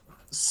 Count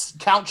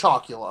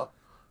Chocula.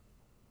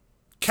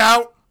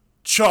 Count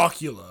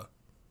Chocula.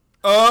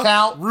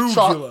 Count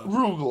Rugula.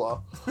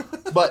 Rugula.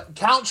 But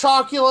Count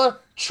Chocula,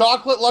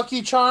 Chocolate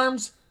Lucky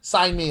Charms,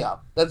 sign me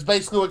up. That's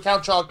basically what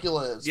Count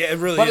Chocula is. Yeah, it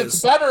really but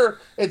is.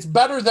 It's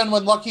better than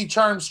when Lucky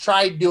Charms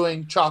tried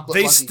doing chocolate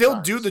They Lucky still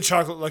Charms. do the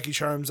Chocolate Lucky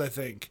Charms, I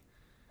think.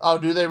 Oh,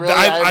 do they really?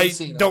 I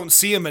seen don't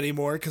see them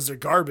anymore because they're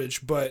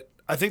garbage, but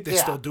I think they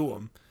still do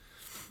them.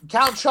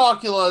 Count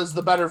Chocula is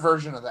the better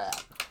version of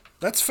that.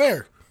 That's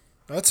fair.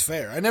 That's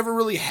fair. I never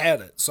really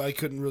had it, so I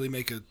couldn't really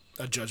make a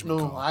judgment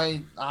No, call.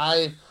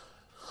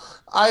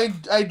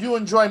 I do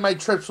enjoy my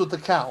trips with the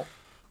Count.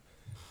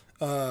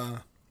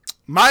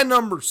 My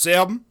number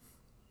 7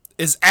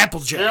 is Apple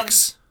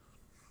Jacks.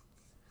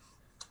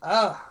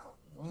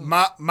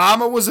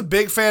 Mama was a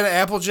big fan of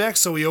Apple Jacks,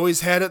 so we always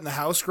had it in the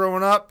house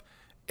growing up.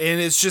 And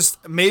it's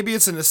just, maybe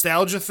it's a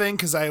nostalgia thing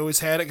because I always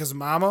had it because of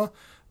Mama,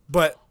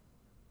 but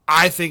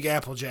I think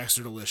Apple Jacks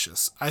are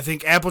delicious. I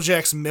think Apple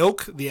Jacks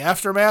milk, the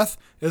aftermath,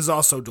 is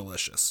also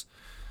delicious.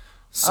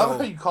 I love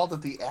how you called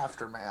it the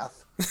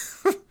aftermath.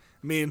 I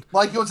mean,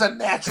 like it was a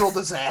natural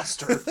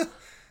disaster.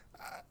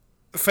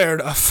 Fair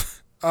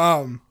enough.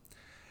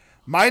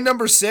 My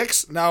number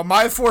 6, now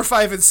my 4,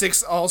 5, and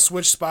 6 all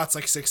switched spots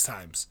like 6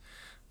 times.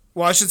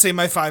 Well, I should say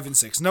my 5 and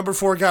 6. Number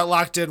 4 got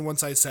locked in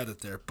once I said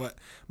it there. But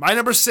my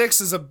number 6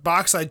 is a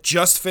box I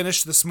just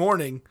finished this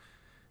morning.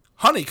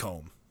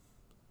 Honeycomb.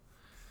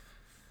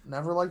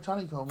 Never liked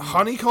honeycomb.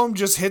 Honeycomb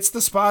just hits the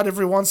spot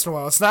every once in a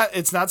while.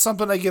 It's not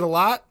something I get a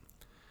lot,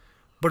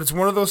 but it's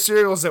one of those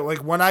cereals that,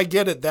 like, when I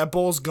get it, that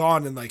bowl's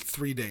gone in like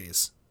 3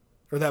 days.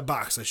 Or that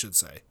box, I should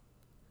say.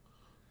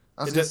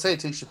 I was going to say, it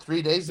takes you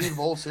 3 days to eat a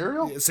bowl of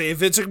cereal? Say,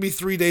 if it took me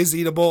 3 days to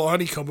eat a bowl of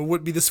honeycomb, it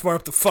wouldn't be this far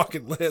up the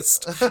fucking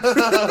list.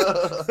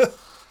 That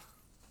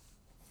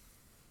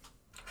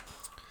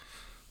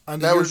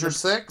was your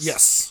 6?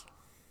 Yes.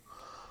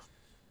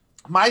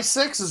 My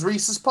 6 is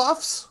Reese's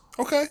Puffs.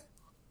 Okay.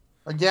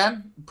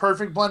 Again,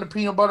 perfect blend of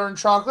peanut butter and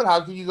chocolate.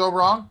 How can you go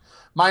wrong?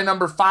 My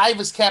number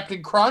 5 is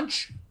Captain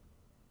Crunch.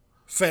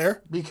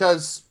 Fair.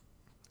 Because,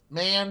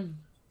 man,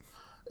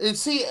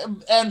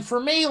 and for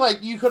me,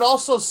 like, you could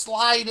also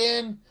slide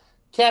in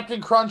Captain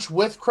Crunch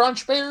with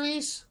Crunch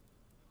Berries.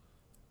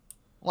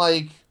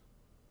 Like,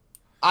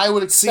 I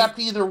would accept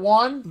either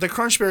one. The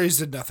Crunch Berries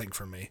did nothing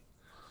for me.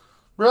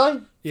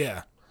 Really?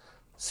 Yeah.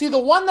 See, the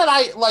one that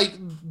I like,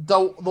 the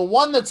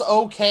one that's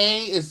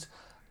okay is,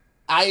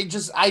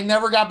 I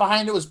never got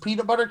behind it was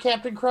Peanut Butter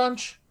Captain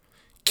Crunch.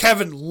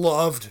 Kevin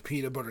loved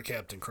Peanut Butter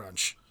Captain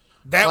Crunch.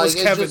 That Like, was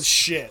Kevin's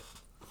shit.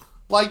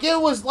 Like,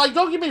 it was like,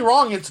 don't get me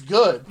wrong, it's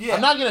good. Yeah.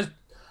 I'm not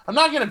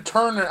gonna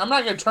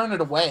turn it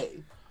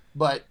away.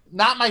 But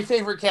not my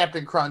favorite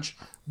Captain Crunch.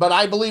 But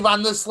I believe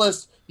on this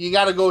list, you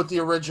got to go with the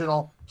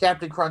original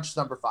Captain Crunch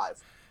number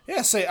 5.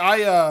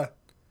 Yeah,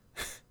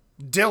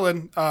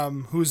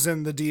 Dylan, who's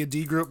in the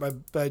D&D group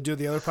I do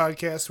the other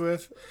podcast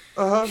with,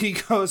 he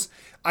goes,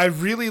 I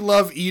really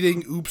love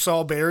eating Oops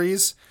All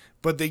Berries,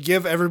 but they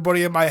give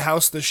everybody in my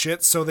house the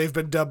shit, so they've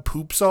been dubbed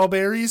Poops All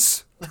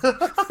Berries.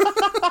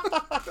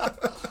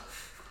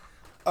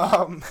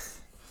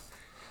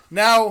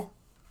 Now,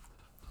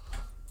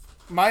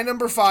 my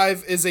number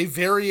 5 is a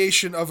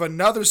variation of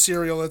another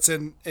cereal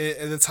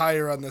that's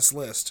higher on this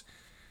list.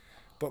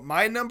 But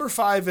my number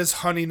 5 is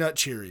Honey Nut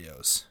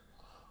Cheerios.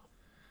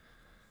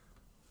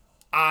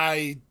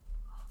 Like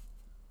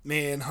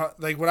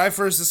when I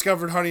first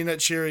discovered Honey Nut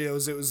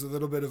Cheerios, it was a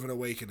little bit of an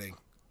awakening.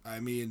 I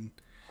mean,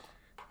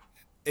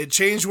 It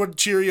changed what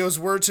Cheerios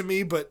were to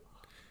me, but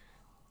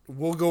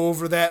we'll go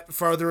over that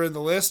farther in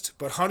the list.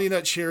 But Honey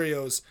Nut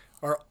Cheerios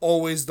are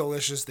always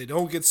delicious. They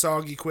don't get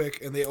soggy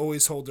quick, and they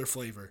always hold their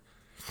flavor.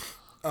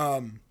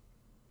 My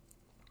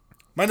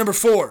number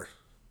 4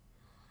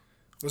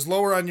 was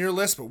lower on your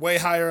list, but way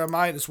higher on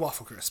mine, is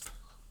Waffle Crisp.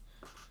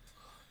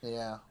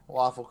 Yeah,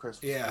 Waffle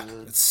Crisp. Yeah,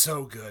 it's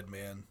so good,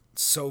 man.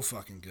 It's so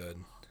fucking good.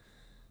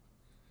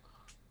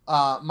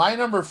 My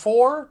number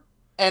 4,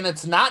 and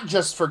it's not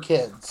just for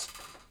kids,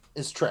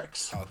 is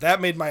Trix. Oh,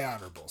 that made my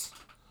honorables.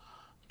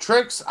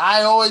 Trix,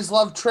 I always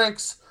loved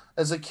Trix.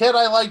 As a kid,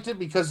 I liked it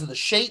because of the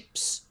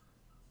shapes.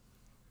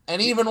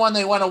 And even when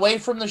they went away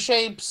from the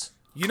shapes.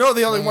 You know,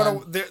 the only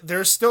one,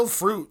 there's still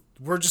fruit.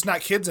 We're just not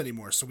kids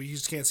anymore, so we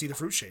just can't see the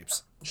fruit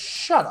shapes.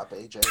 Shut up,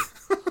 AJ.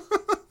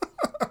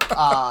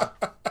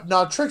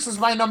 No, Trix is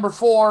my number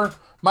 4.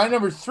 My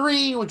number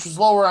 3, which was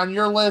lower on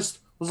your list,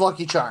 was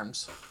Lucky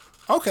Charms.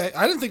 Okay,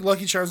 I didn't think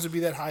Lucky Charms would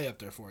be that high up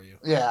there for you.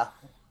 Yeah.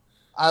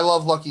 I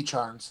love Lucky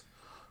Charms.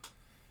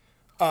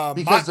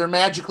 Because they're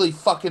magically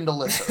fucking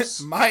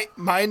delicious.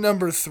 My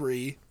number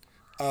 3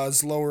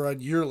 is lower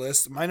on your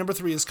list. My number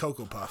 3 is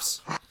Cocoa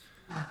Puffs.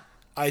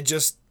 I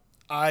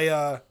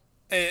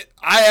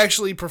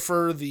actually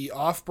prefer the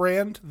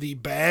off-brand, the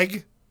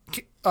bag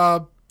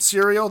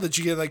cereal that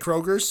you get like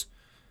Kroger's.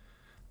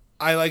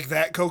 I like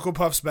that Cocoa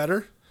Puffs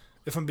better,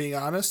 if I'm being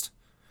honest.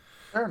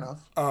 Fair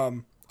enough.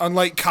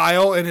 Unlike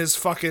Kyle and his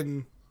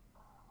fucking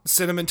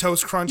Cinnamon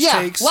Toast Crunch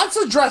takes. Let's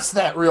address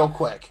that real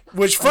quick.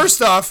 Which,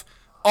 first off,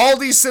 all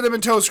these Cinnamon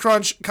Toast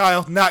Crunch,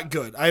 Kyle, not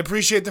good. I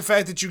appreciate the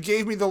fact that you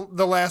gave me the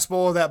last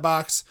bowl of that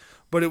box,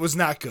 but it was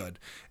not good.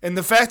 And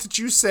the fact that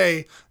you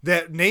say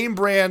that name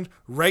brand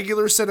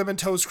regular Cinnamon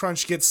Toast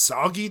Crunch gets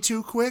soggy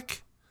too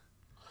quick?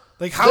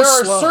 Like, how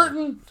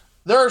slow?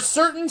 There are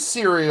certain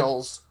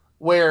cereals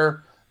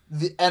where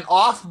an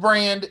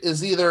off-brand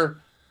is either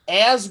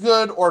as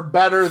good or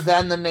better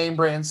than the name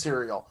brand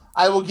cereal.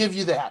 I will give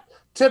you that.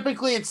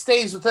 Typically, it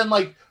stays within,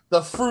 like,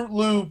 the Fruit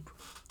Loop,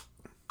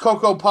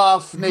 Cocoa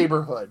Puff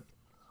neighborhood.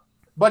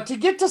 But to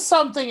get to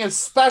something as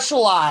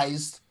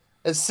specialized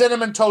as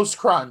Cinnamon Toast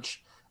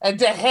Crunch, and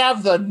to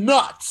have the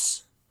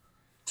nuts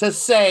to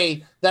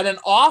say that an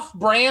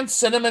off-brand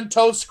Cinnamon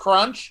Toast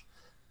Crunch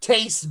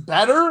tastes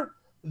better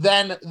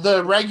than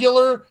the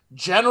regular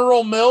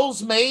General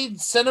Mills made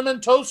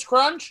Cinnamon Toast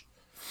Crunch,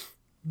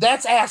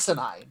 that's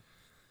asinine.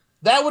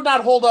 That would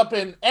not hold up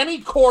in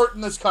any court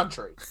in this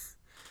country.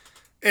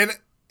 And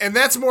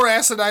that's more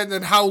asinine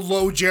than how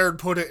low Jared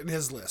put it in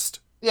his list.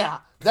 Yeah,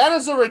 that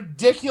is a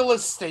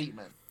ridiculous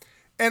statement.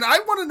 And I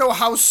want to know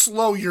how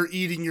slow you're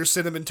eating your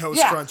Cinnamon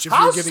Toast Crunch if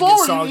you're getting it soggy.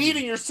 How slow are you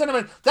eating your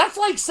cinnamon? That's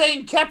like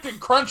saying Captain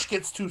Crunch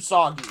gets too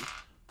soggy.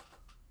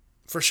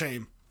 For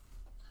shame.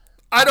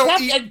 I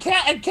don't eat...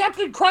 And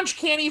Captain Crunch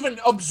can't even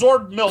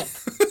absorb milk.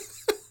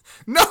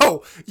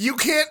 No, you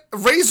can't.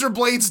 Razor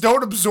blades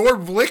don't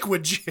absorb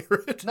liquid,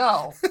 Jared.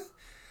 No.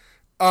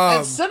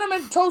 And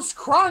Cinnamon Toast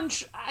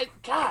Crunch,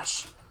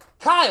 gosh.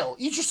 Kyle,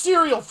 eat your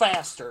cereal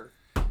faster.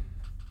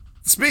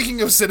 Speaking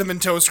of Cinnamon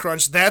Toast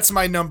Crunch, that's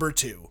my number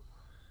 2.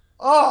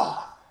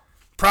 Oh.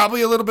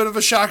 Probably a little bit of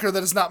a shocker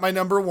that it's not my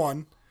number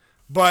 1.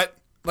 But,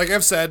 like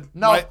I've said...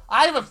 No,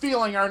 I have a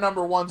feeling our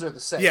number 1s are the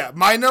same. Yeah,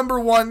 my number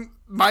 1...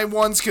 My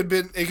ones could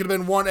have been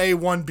 1A,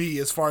 1B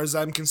as far as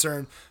I'm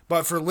concerned.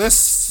 But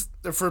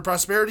for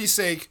prosperity's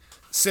sake,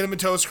 Cinnamon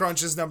Toast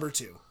Crunch is number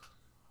 2.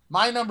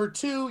 My number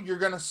 2, you're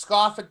going to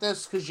scoff at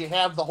this because you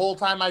have the whole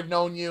time I've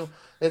known you.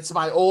 It's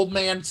my old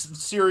man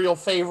cereal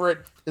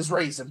favorite is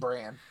Raisin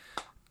Bran.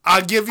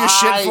 I'll give you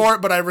shit for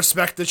it, but I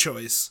respect the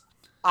choice.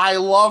 I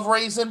love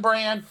Raisin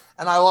Bran,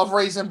 and I love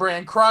Raisin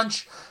Bran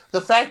Crunch.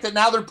 The fact that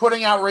now they're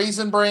putting out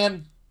Raisin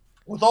Bran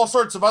with all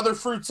sorts of other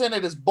fruits in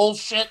it is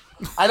bullshit.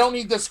 I don't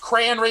need this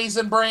crayon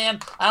Raisin Bran.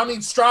 I don't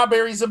need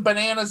strawberries and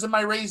bananas in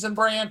my Raisin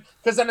Bran,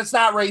 because then it's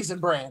not Raisin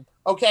Bran.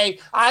 Okay?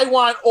 I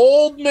want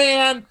old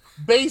man,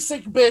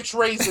 basic bitch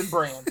Raisin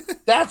Bran.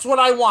 That's what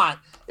I want.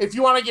 If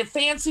you want to get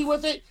fancy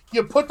with it,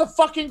 you put the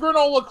fucking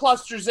granola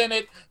clusters in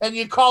it, and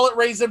you call it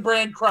Raisin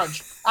Bran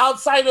Crunch.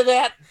 Outside of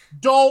that,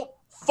 don't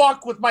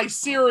fuck with my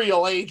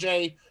cereal,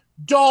 AJ.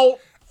 Don't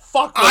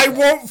fuck with it. I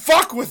won't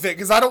fuck with it,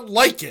 because I don't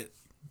like it.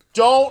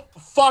 Don't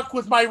fuck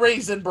with my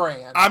Raisin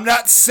Bran. I'm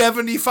not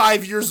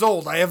 75 years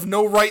old. I have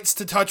no rights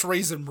to touch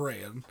Raisin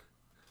Bran.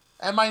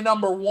 And my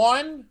number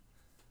 1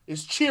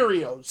 is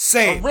Cheerios.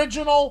 Same.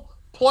 Original,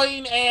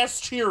 plain-ass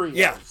Cheerios.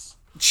 Yeah.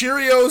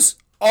 Cheerios,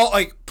 all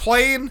like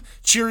plain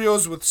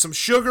Cheerios with some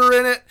sugar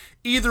in it.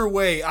 Either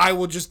way, I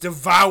will just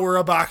devour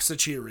a box of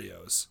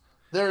Cheerios.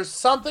 There's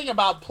something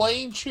about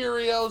plain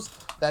Cheerios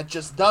that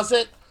just does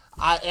it.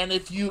 And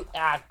if you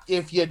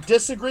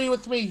disagree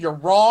with me, you're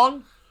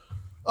wrong.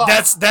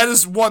 That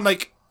is one,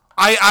 like,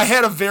 I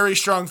had a very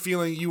strong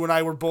feeling you and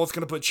I were both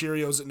going to put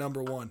Cheerios at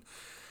number 1.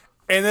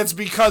 And that's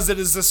because it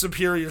is the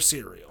superior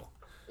cereal.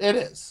 It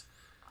is.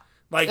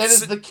 Like, it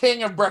is the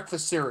king of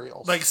breakfast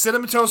cereals. Like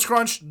Cinnamon Toast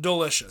Crunch,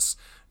 delicious.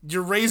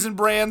 Your Raisin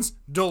Bran's,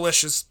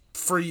 delicious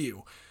for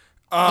you.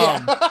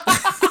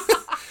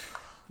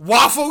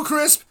 Waffle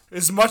Crisp,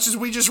 as much as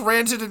we just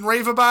ranted and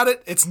rave about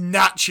it, it's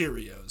not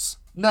Cheerios.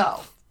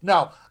 No.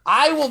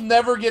 I will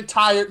never get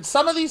tired.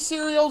 Some of these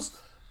cereals,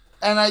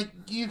 and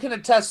you can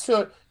attest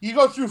to it, you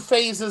go through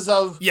phases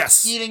of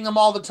eating them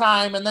all the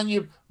time, and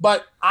then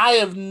but I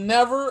have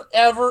never,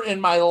 ever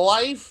in my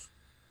life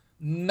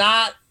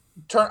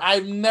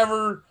I've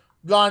never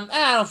gone,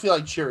 I don't feel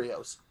like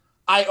Cheerios.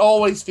 I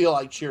always feel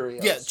like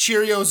Cheerios. Yeah,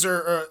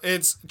 Cheerios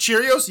it's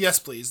Cheerios, yes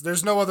please.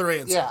 There's no other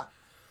answer.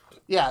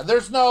 Yeah,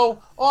 there's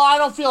no, I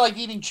don't feel like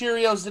eating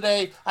Cheerios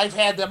today. I've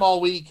had them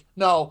all week.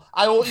 No,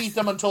 I will eat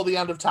them until the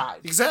end of time.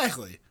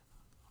 Exactly.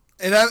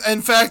 And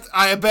in fact,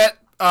 I bet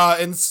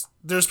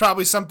there's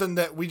probably something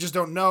that we just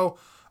don't know.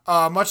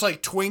 Much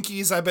like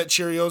Twinkies, I bet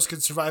Cheerios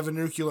could survive a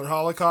nuclear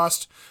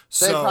holocaust.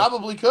 They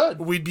probably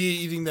could. We'd be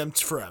eating them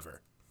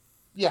forever.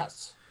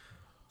 Yes.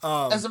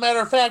 As a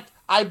matter of fact,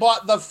 I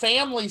bought the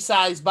family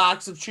size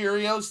box of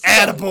Cheerios.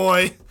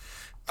 Attaboy.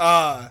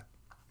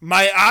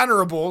 My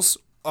honorables.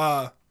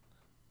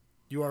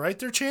 You all right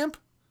there, champ?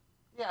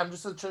 Yeah, I'm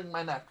just checking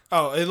my neck.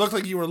 Oh, it looked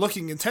like you were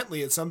looking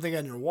intently at something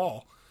on your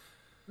wall.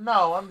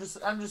 No, I'm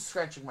just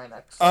scratching my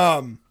neck.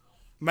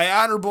 My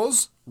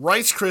honorables,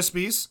 Rice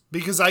Krispies,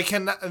 because I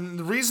cannot. And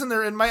the reason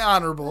they're in my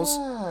honorables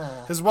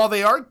is while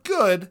they are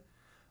good,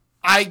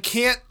 I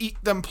can't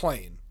eat them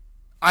plain.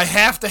 I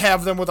have to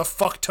have them with a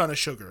fuck ton of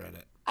sugar in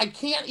it. I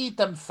can't eat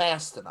them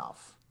fast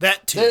enough.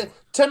 That too.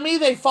 To me,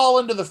 they fall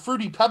into the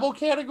Fruity Pebble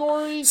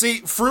category. See,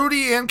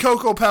 Fruity and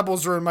Cocoa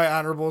Pebbles are in my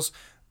honorables,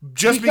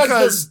 just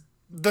because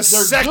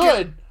they're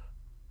good,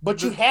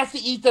 but you have to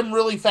eat them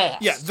really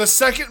fast. Yeah, the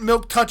second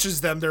milk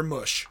touches them, they're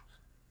mush.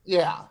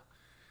 Yeah.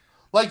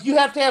 Like, you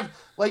have to have,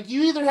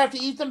 you either have to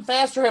eat them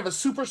fast or have a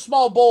super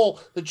small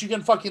bowl that you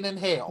can fucking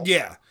inhale.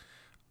 Yeah.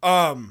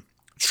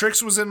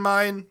 Trix was in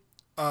mine.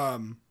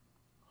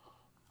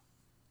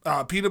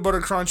 Peanut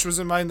Butter Crunch was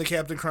in mine, the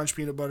Captain Crunch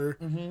peanut butter.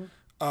 Mm-hmm.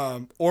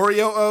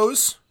 Oreo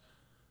O's.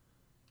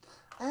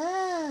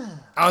 I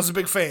was a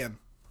big fan.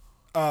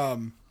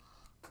 And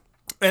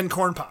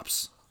Corn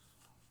Pops.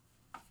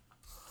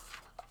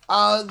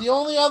 The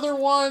only other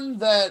one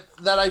that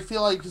I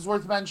feel like is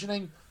worth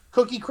mentioning,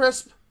 Cookie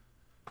Crisp.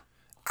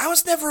 I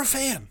was never a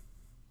fan.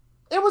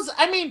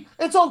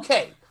 It's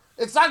okay.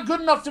 It's not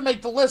good enough to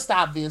make the list,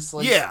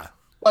 obviously. Yeah.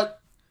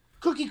 But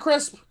Cookie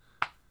Crisp,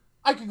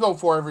 I could go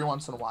for every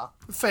once in a while.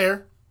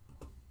 Fair.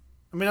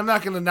 I'm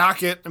not going to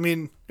knock it.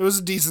 It was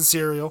a decent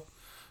cereal.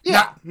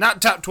 Yeah.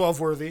 Not top 12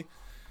 worthy.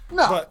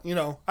 No. But,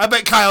 I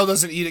bet Kyle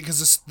doesn't eat it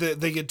because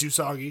they get too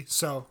soggy.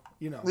 So,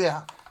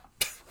 Yeah.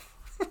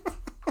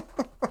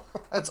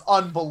 That's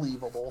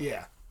unbelievable.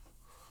 Yeah.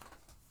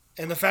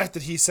 And the fact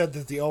that he said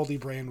that the Aldi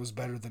brand was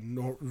better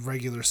than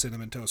regular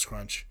Cinnamon Toast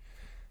Crunch.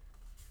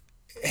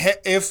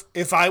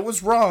 If I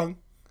was wrong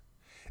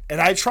and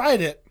I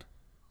tried it,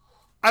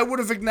 I would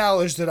have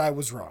acknowledged that I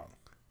was wrong.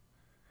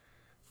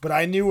 But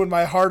I knew in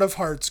my heart of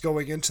hearts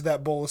going into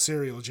that bowl of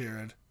cereal,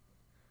 Jared,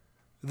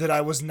 that I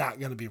was not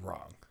going to be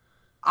wrong.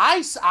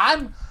 I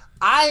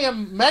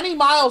am many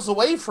miles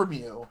away from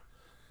you,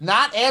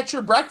 not at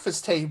your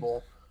breakfast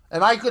table,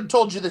 and I could have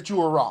told you that you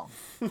were wrong,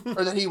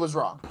 or that he was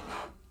wrong.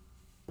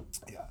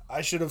 Yeah,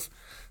 I should have,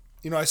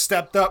 I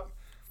stepped up.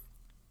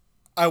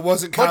 I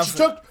wasn't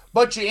confident.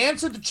 But you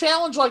answered the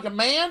challenge like a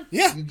man.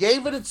 Yeah. You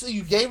gave it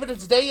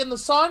its day in the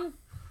sun,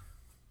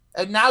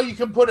 and now you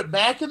can put it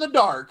back in the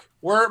dark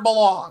where it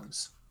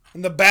belongs.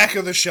 In the back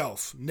of the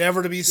shelf,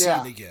 never to be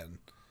seen again.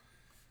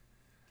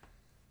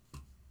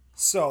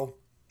 So,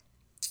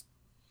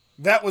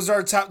 that was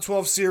our top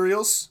 12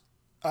 cereals.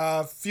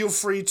 Feel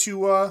free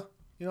to,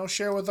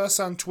 share with us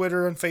on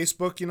Twitter and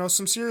Facebook,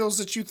 some cereals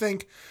that you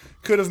think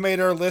could have made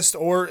our list,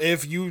 or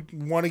if you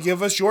want to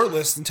give us your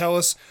list and tell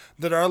us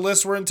that our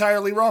lists were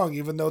entirely wrong,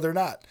 even though they're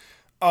not.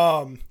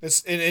 And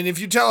if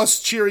you tell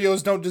us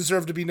Cheerios don't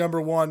deserve to be number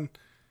one,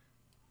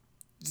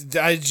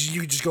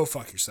 you just go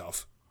fuck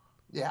yourself.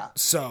 Yeah.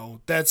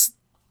 So that's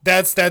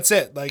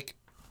it. Like,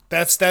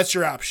 that's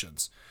your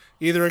options.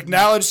 Either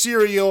acknowledge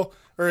cereal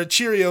or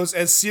Cheerios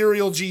as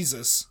cereal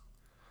Jesus,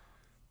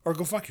 or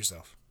go fuck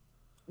yourself.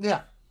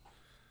 Yeah.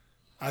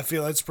 I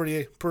feel that's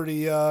pretty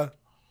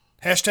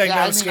hashtag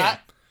not a scam.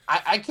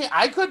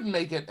 I couldn't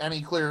make it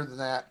any clearer than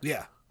that.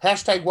 Yeah.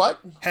 Hashtag what?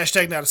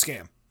 Hashtag not a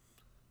scam.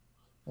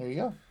 There you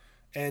go.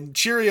 And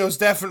Cheerios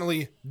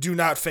definitely do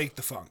not fake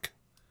the funk.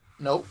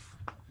 Nope.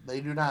 They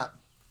do not.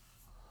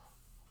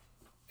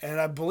 And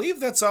I believe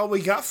that's all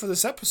we got for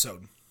this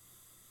episode.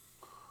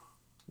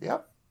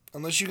 Yep.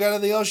 Unless you got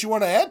anything else you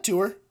want to add to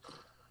her.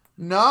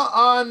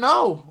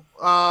 No.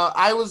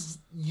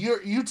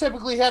 You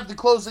typically have the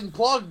closing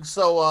plug,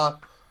 so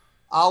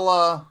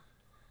I'll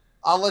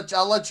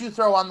let you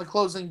throw on the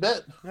closing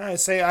bit. I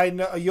say I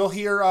know you'll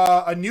hear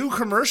a new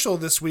commercial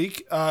this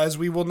week, as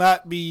we will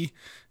not be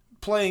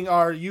playing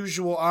our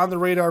usual On the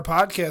Radar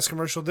podcast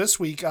commercial this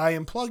week. I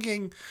am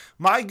plugging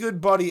my good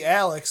buddy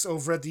Alex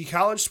over at the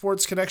College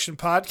Sports Connection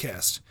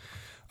podcast.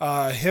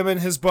 Him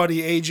and his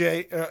buddy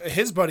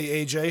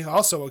AJ,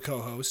 also a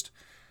co-host.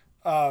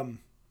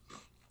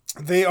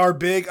 They are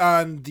big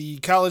on the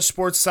college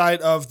sports side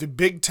of the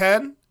Big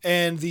Ten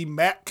and the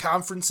MAC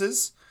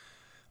conferences.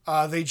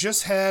 They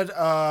just had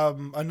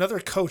another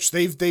coach.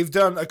 They've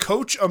done a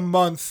coach a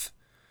month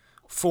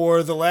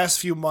for the last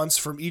few months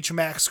from each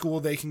MAC school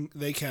they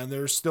can.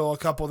 There's still a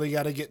couple they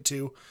got to get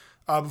to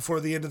before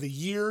the end of the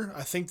year.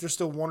 I think there's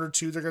still 1 or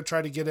 2 they're going to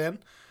try to get in.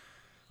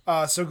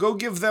 So go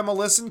give them a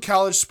listen,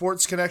 College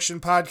Sports Connection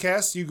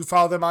Podcast. You can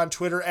follow them on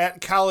Twitter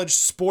at College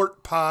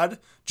Sport Pod.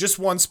 Just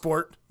one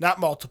sport, not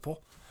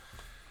multiple.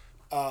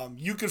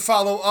 You can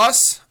follow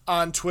us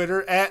on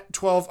Twitter at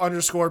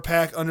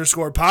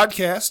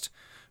 12_pack_podcast.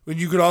 And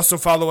you could also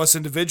follow us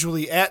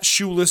individually at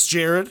Shoeless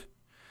Jared.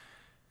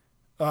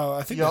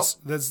 I think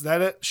that's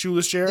that it?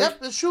 Shoeless Jared? Yep,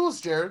 it's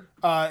Shoeless Jared.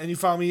 And you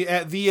follow me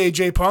at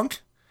VAJ Punk.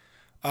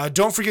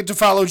 Don't forget to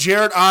follow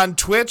Jared on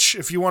Twitch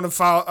if you want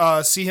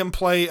to see him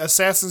play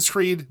Assassin's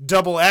Creed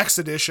Double Axe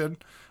Edition.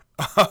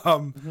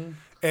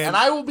 And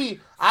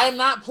I'm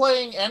not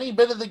playing any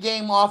bit of the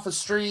game off a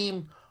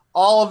stream.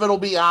 All of it'll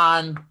be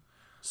on.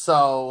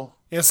 So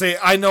yeah,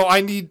 I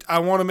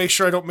want to make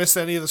sure I don't miss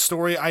any of the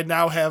story. I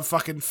now have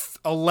fucking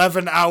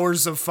 11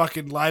 hours of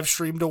fucking live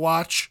stream to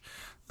watch.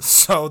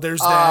 So there's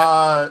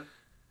that.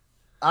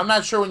 I'm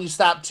not sure when you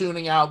stop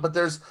tuning out, but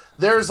there's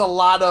a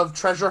lot of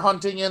treasure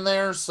hunting in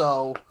there,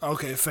 so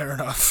okay, fair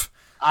enough.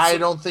 I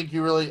don't think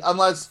you really, I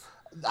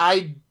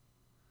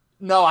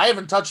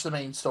haven't touched the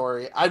main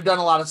story. I've done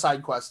a lot of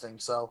side questing,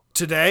 so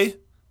today?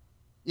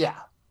 Yeah.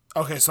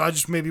 Okay, so I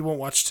just maybe won't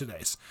watch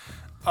today's.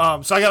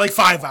 So I got like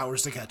 5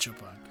 hours to catch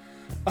up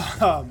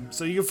on.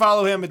 So you can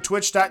follow him at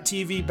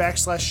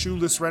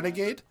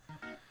twitch.tv/shoelessrenegade.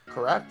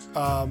 Correct.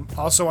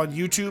 Also on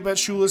YouTube at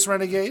Shoeless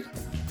Renegade.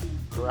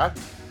 Correct.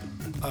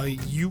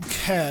 You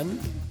can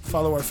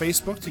follow our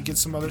Facebook to get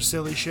some other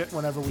silly shit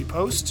whenever we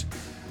post.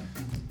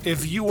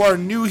 If you are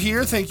new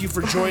here, thank you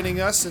for joining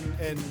us,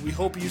 and we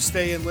hope you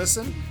stay and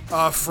listen.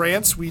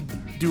 France, we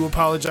do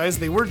apologize.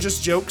 They were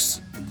just jokes.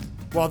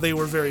 While they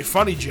were very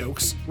funny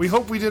jokes, we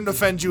hope we didn't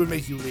offend you and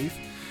make you leave.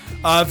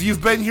 If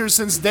you've been here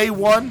since day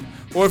one,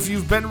 or if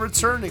you've been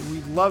returning, we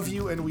love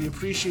you and we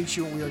appreciate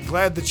you, and we are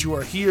glad that you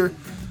are here.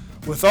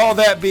 With all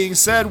that being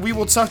said, we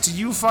will talk to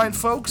you fine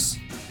folks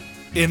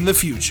in the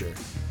future.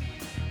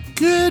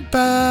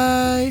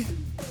 Goodbye.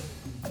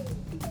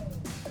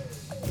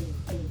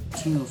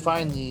 To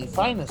find the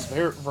finest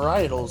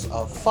varietals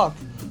of fuck,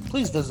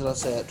 please visit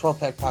us at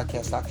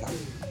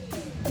 12packpodcast.com.